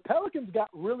got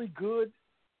really good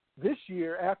this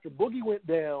year after Boogie went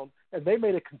down, and they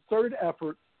made a concerted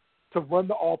effort to run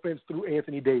the offense through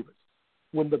Anthony Davis.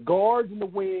 When the guards and the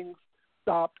wings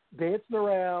stopped dancing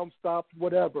around, stopped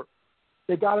whatever,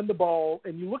 they got him the ball,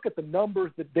 and you look at the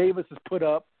numbers that Davis has put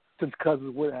up since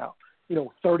Cousins went out.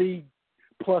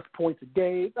 30-plus points a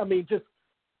game. I mean, just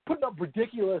putting up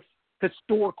ridiculous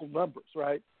historical numbers,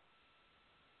 right?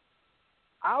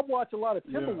 I watch a lot of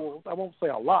Timberwolves. I won't say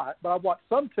a lot, but I watch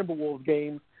some Timberwolves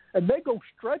games, and they go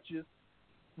stretches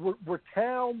where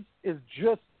Towns is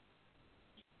just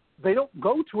 – they don't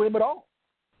go to him at all.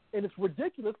 And it's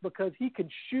ridiculous because he can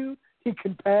shoot, he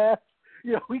can pass,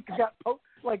 he got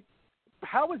like,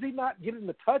 how is he not getting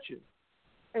the touches?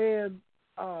 And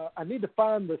I need to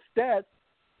find the stats,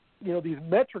 these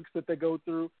metrics that they go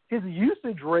through. His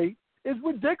usage rate is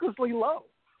ridiculously low.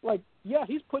 Like, yeah,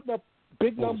 he's putting up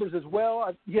big numbers as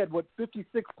well. He had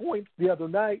 56 points the other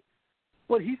night,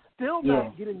 but he's still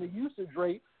not getting the usage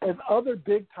rate as other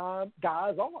big time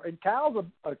guys are. And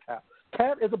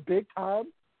Cat is a big time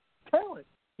talent.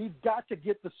 He's got to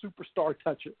get the superstar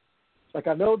touches. Like,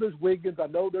 I know there's Wiggins, I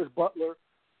know there's Butler,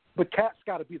 but Cat's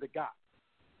got to be the guy.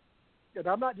 And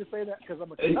I'm not just saying that because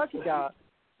I'm a Kentucky guy,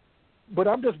 but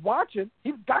I'm just watching.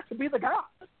 He's got to be the guy.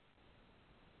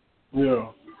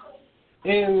 Yeah.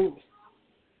 And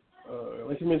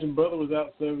like you mentioned, Butler was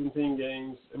out 17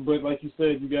 games, but like you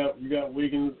said, you got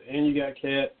Wiggins and you got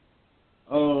Cat.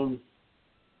 The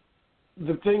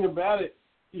thing about it,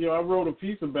 I wrote a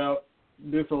piece about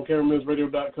this on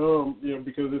CameraMillsRadio.com,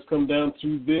 because it's come down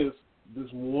to this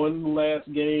one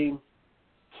last game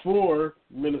for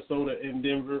Minnesota and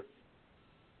Denver.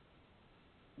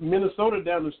 Minnesota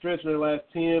down the stretch in their last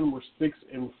 10 were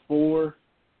 6-4.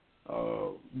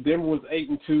 Denver was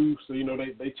 8-2, so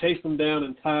they chased them down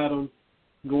and tied them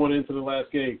going into the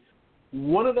last game.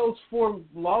 One of those 4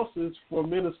 losses for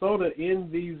Minnesota in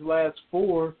these last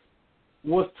 4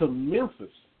 was to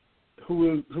Memphis,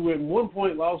 who at one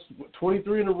point lost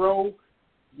 23 in a row.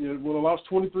 Lost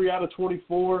 23 out of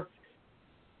 24.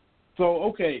 So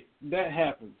okay, that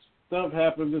happens. Stuff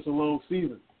happens. It's a long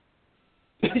season.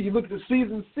 You look at the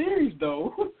season series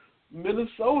though.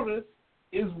 Minnesota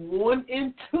is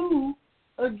 1-2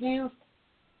 against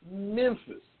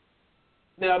Memphis.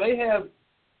 Now they have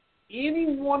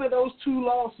any one of those 2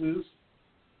 losses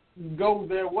go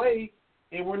their way,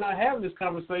 and we're not having this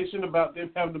conversation about them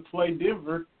having to play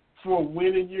Denver for a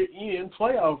win-in-year-end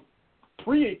playoff,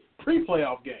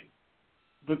 pre-playoff game.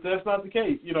 But that's not the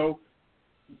case.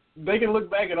 They can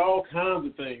look back at all kinds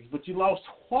of things, but you lost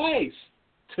twice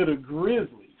to the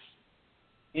Grizzlies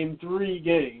in 3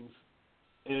 games.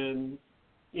 And,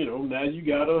 now you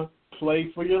got to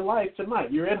play for your life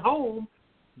tonight. You're at home,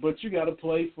 but you got to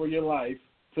play for your life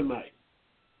tonight.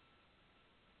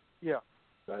 Yeah.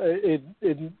 It's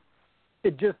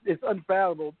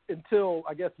unfathomable until,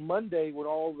 I guess, Monday when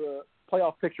all the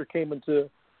playoff picture came into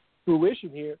fruition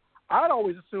here. I'd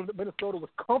always assumed that Minnesota was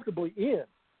comfortably in.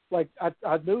 Like,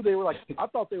 I knew they were I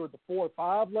thought they were at the 4 or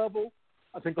 5 level.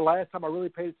 I think the last time I really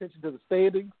paid attention to the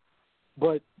standings.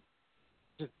 But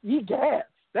just gas.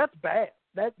 That's bad.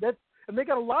 And they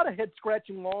got a lot of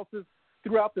head-scratching losses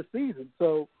throughout the season.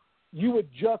 So you would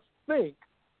just think,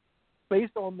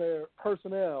 based on their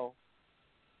personnel,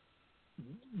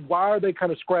 why are they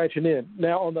kind of scratching in?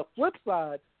 Now, on the flip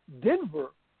side,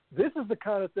 Denver, this is the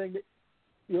kind of thing that,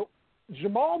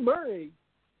 Jamal Murray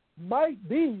might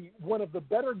be one of the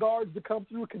better guards to come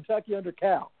through Kentucky under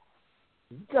Cal.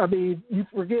 I mean, you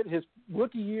forget his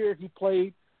rookie year, he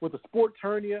played with a sports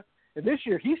hernia, and this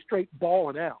year he's straight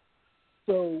balling out.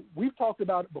 So we've talked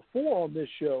about it before on this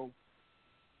show.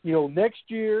 Next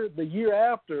year, the year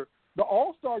after, the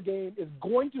All-Star game is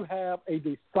going to have a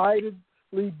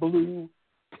decidedly blue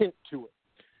tint to it.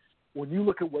 when you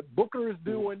look at what Booker is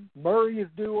doing, Murray is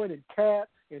doing, and Cat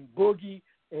and Boogie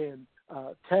and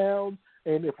Towns,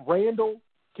 and if Randall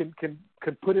can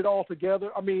put it all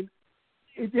together, I mean,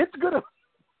 it's gonna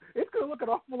look an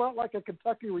awful lot like a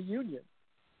Kentucky reunion.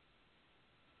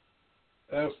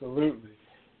 Absolutely.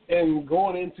 And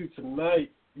going into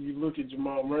tonight, you look at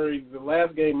Jamal Murray. The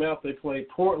last game out, they played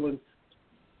Portland.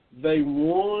 They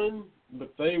won,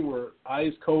 but they were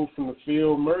ice cold from the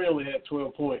field. Murray only had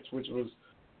 12 points, which was,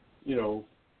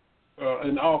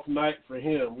 an off night for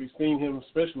him. We've seen him,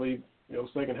 especially,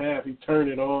 second half. He turned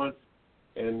it on,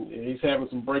 and he's having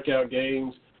some breakout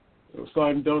games. We saw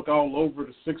him dunk all over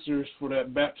the Sixers for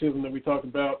that baptism that we talked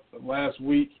about last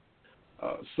week.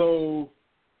 So,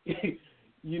 he's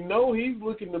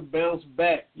looking to bounce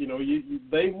back.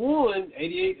 They won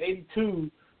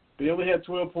 88-82. They only had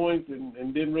 12 points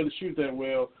and didn't really shoot that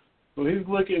well. So he's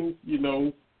looking,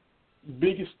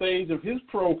 biggest stage of his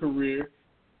pro career,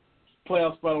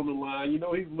 playoff spot on the line. He's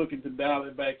looking to dial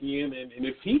it back in. And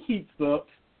if he heats up,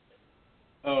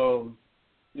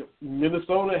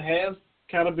 Minnesota has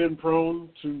kind of been prone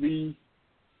to be,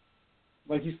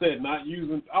 like you said, not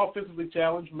using offensively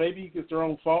challenged. Maybe it's their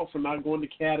own fault for not going to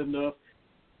Cat enough.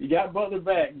 You got Butler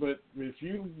back, but if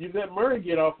you let Murray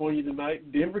get off on you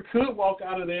tonight, Denver could walk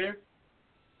out of there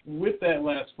with that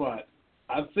last spot.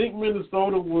 I think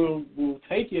Minnesota will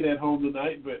take it at home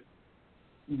tonight, but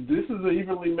this is an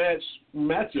evenly matched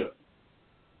matchup.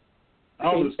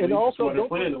 Honestly, and also that's why they're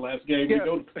playing the last game. And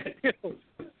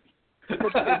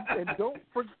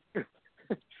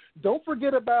don't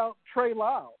forget about Trey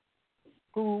Lyles,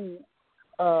 who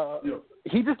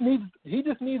he just needs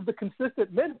the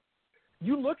consistent minutes.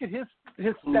 You look at his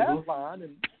stat line,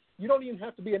 and you don't even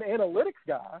have to be an analytics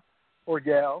guy or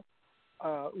gal.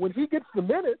 When he gets the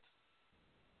minutes,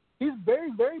 he's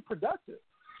very, very productive.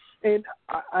 And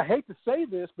I hate to say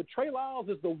this, but Trey Lyles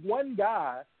is the one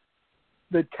guy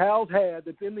that Cal's had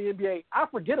that's in the NBA I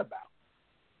forget about.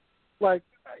 Like,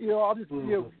 I'll just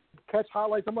catch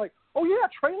highlights. I'm like, oh yeah,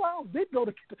 Trey Lyles did go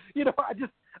to.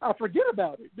 I forget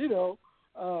about it.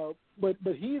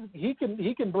 But he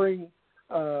can bring.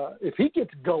 If he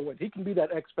gets going, he can be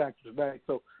that X factor tonight.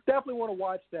 So definitely want to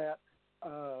watch that.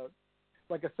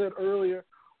 Like I said earlier,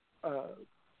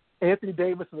 Anthony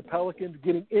Davis and the Pelicans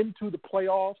getting into the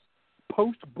playoffs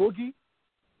post Boogie.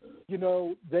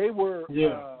 They were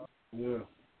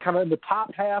kind of in the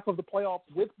top half of the playoffs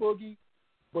with Boogie,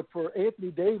 but for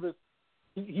Anthony Davis,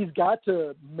 he's got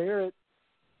to merit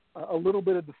a little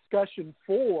bit of discussion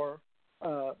for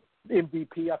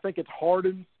MVP. I think it's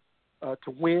Harden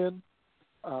to win.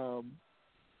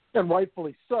 And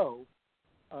rightfully so,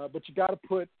 but you got to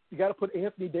put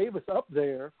Anthony Davis up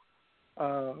there,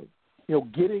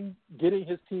 getting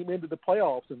his team into the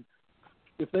playoffs. And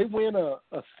if they win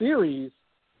a series,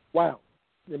 wow,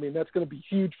 I mean that's going to be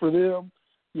huge for them.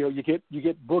 You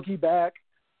get Boogie back,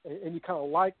 and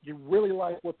you really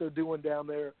like what they're doing down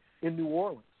there in New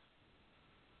Orleans.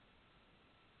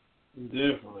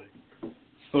 Definitely.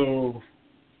 So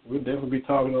we'll definitely be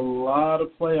talking a lot of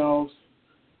playoffs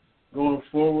going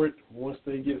forward once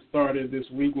they get started this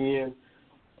weekend.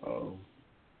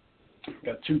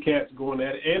 Got two cats going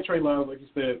at it, and Trey Lyles, like you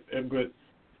said, and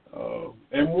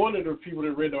one of the people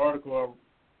that read the article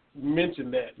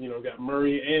mentioned that, got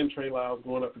Murray and Trey Lyles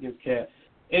going up against Cat.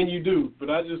 And you do, but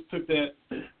I just took that,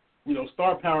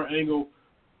 star power angle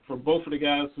for both of the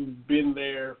guys who've been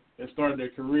there and started their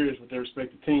careers with their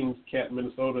respective teams, Cat,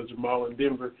 Minnesota, Jamal, and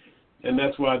Denver, and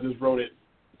that's why I just wrote it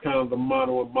kind of the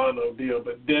mono and mono deal.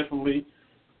 But definitely,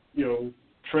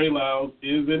 Trey Lyles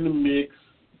is in the mix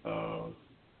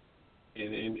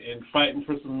and fighting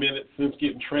for some minutes since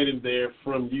getting traded there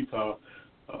from Utah.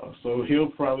 So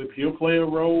he'll play a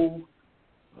role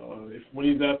when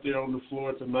he's out there on the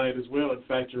floor tonight as well and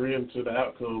factor into the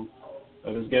outcome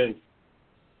of this game.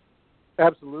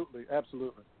 Absolutely,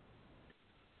 absolutely.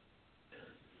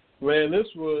 Man, this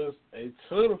was a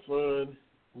ton of fun.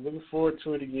 I'm looking forward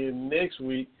to it again next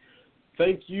week.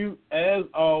 Thank you, as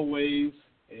always,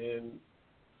 and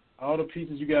all the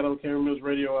pieces you got on Cameron Mills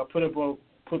Radio. I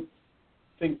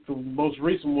think the most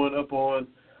recent one up on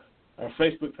our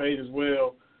Facebook page as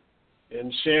well,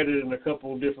 and shared it in a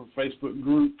couple of different Facebook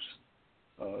groups.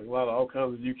 A lot of all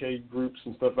kinds of UK groups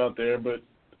and stuff out there, but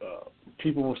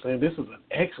people were saying this is an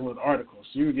excellent article.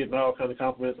 So you were getting all kinds of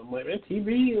compliments. I'm like, man,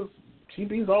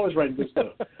 TV's always writing good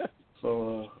stuff.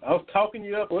 So I was talking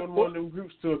you up on one of them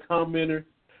groups to a commenter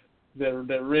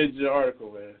that read your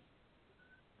article, man.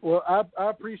 Well, I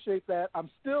appreciate that. I'm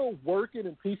still working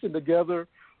and piecing together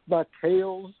my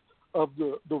tales of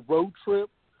the road trip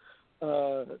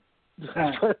of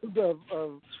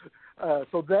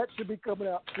So that should be coming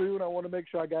out soon. I want to make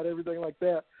sure I got everything like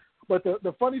that. But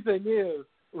the funny thing is,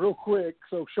 real quick,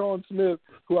 so Sean Smith,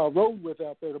 who I rode with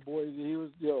out there, the boys, he was,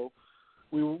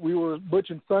 we were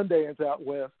butching Sundance out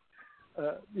west.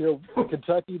 For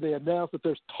Kentucky, they announced that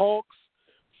there's talks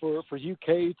for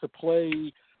UK to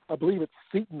play, I believe it's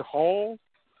Seton Hall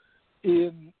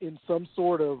in some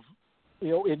sort of,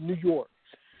 in New York.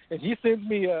 And he sends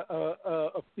me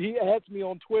he adds me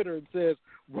on Twitter and says,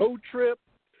 road trip.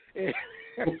 And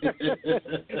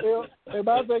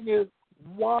my thing is,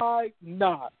 why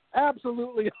not?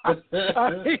 Absolutely.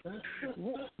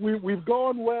 We've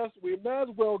gone west. We might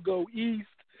as well go east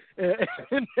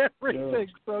and everything.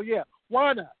 Yeah. So, yeah,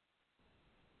 why not?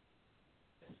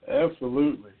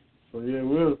 Absolutely. So, yeah,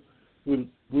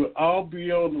 we'll all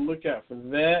be on the lookout for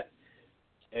that.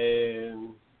 And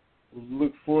we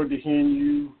look forward to hearing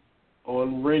you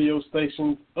on radio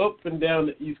stations up and down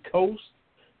the East Coast,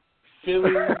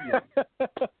 Philly,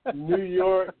 New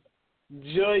York,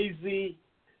 Jersey,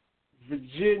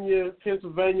 Virginia,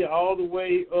 Pennsylvania, all the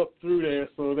way up through there.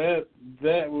 So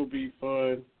that will be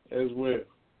fun as well.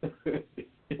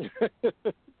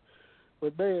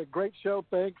 But, man, great show.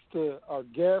 Thanks to our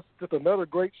guest. Just another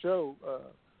great show.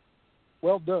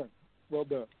 Well done. Well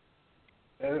done.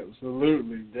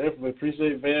 Absolutely. Definitely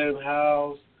appreciate Van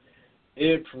Hiles,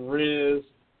 Ed Perez.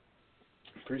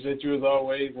 Appreciate you as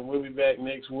always. And we'll be back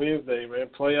next Wednesday, man.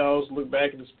 Playoffs, look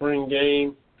back at the spring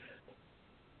game.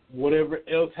 Whatever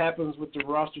else happens with the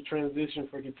roster transition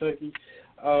for Kentucky.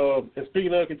 And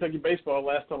speaking of Kentucky baseball,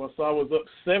 last time I saw was up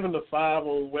 7-5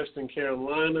 on Western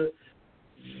Carolina.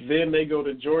 Then they go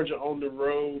to Georgia on the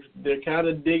road. They're kind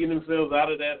of digging themselves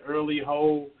out of that early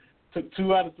hole. Took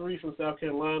 2 out of 3 from South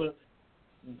Carolina.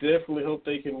 Definitely hope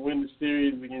they can win the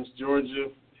series against Georgia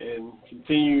and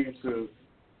continue to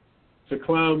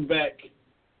climb back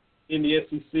in the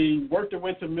SEC. Work their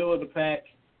way to the middle of the pack.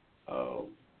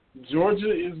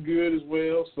 Georgia is good as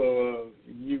well, so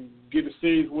you get a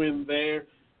series win there.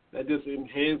 That just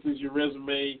enhances your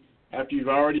resume after you've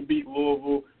already beat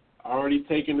Louisville, already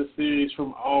taken the series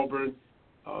from Auburn,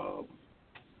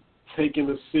 taken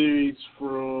the series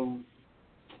from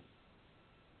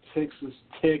Texas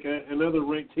Tech, and other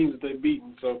ranked teams that they've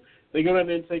beaten. So they go out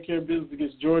there and take care of business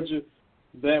against Georgia.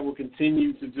 That will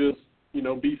continue to just,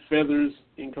 be feathers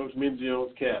in Coach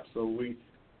Mingion's cap. So we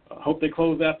hope they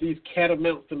close out these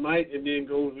catamounts tonight and then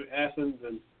go to Athens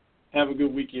and have a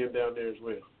good weekend down there as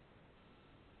well.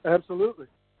 Absolutely.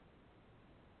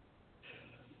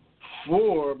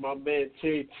 For my man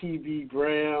Terry T.B.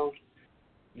 Brown,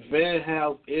 Van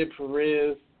Hiles, Ed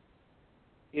Perez,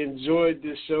 enjoyed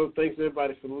this show. Thanks,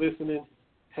 everybody, for listening.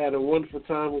 Had a wonderful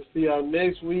time. We'll see y'all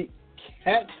next week.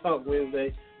 Cat Talk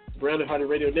Wednesday, Brown and Hardy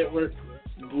Radio Network,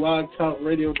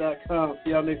 blogtalkradio.com.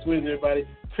 See y'all next Wednesday, everybody.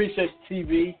 Appreciate the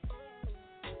TV.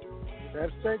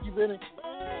 Thank you, Vinny.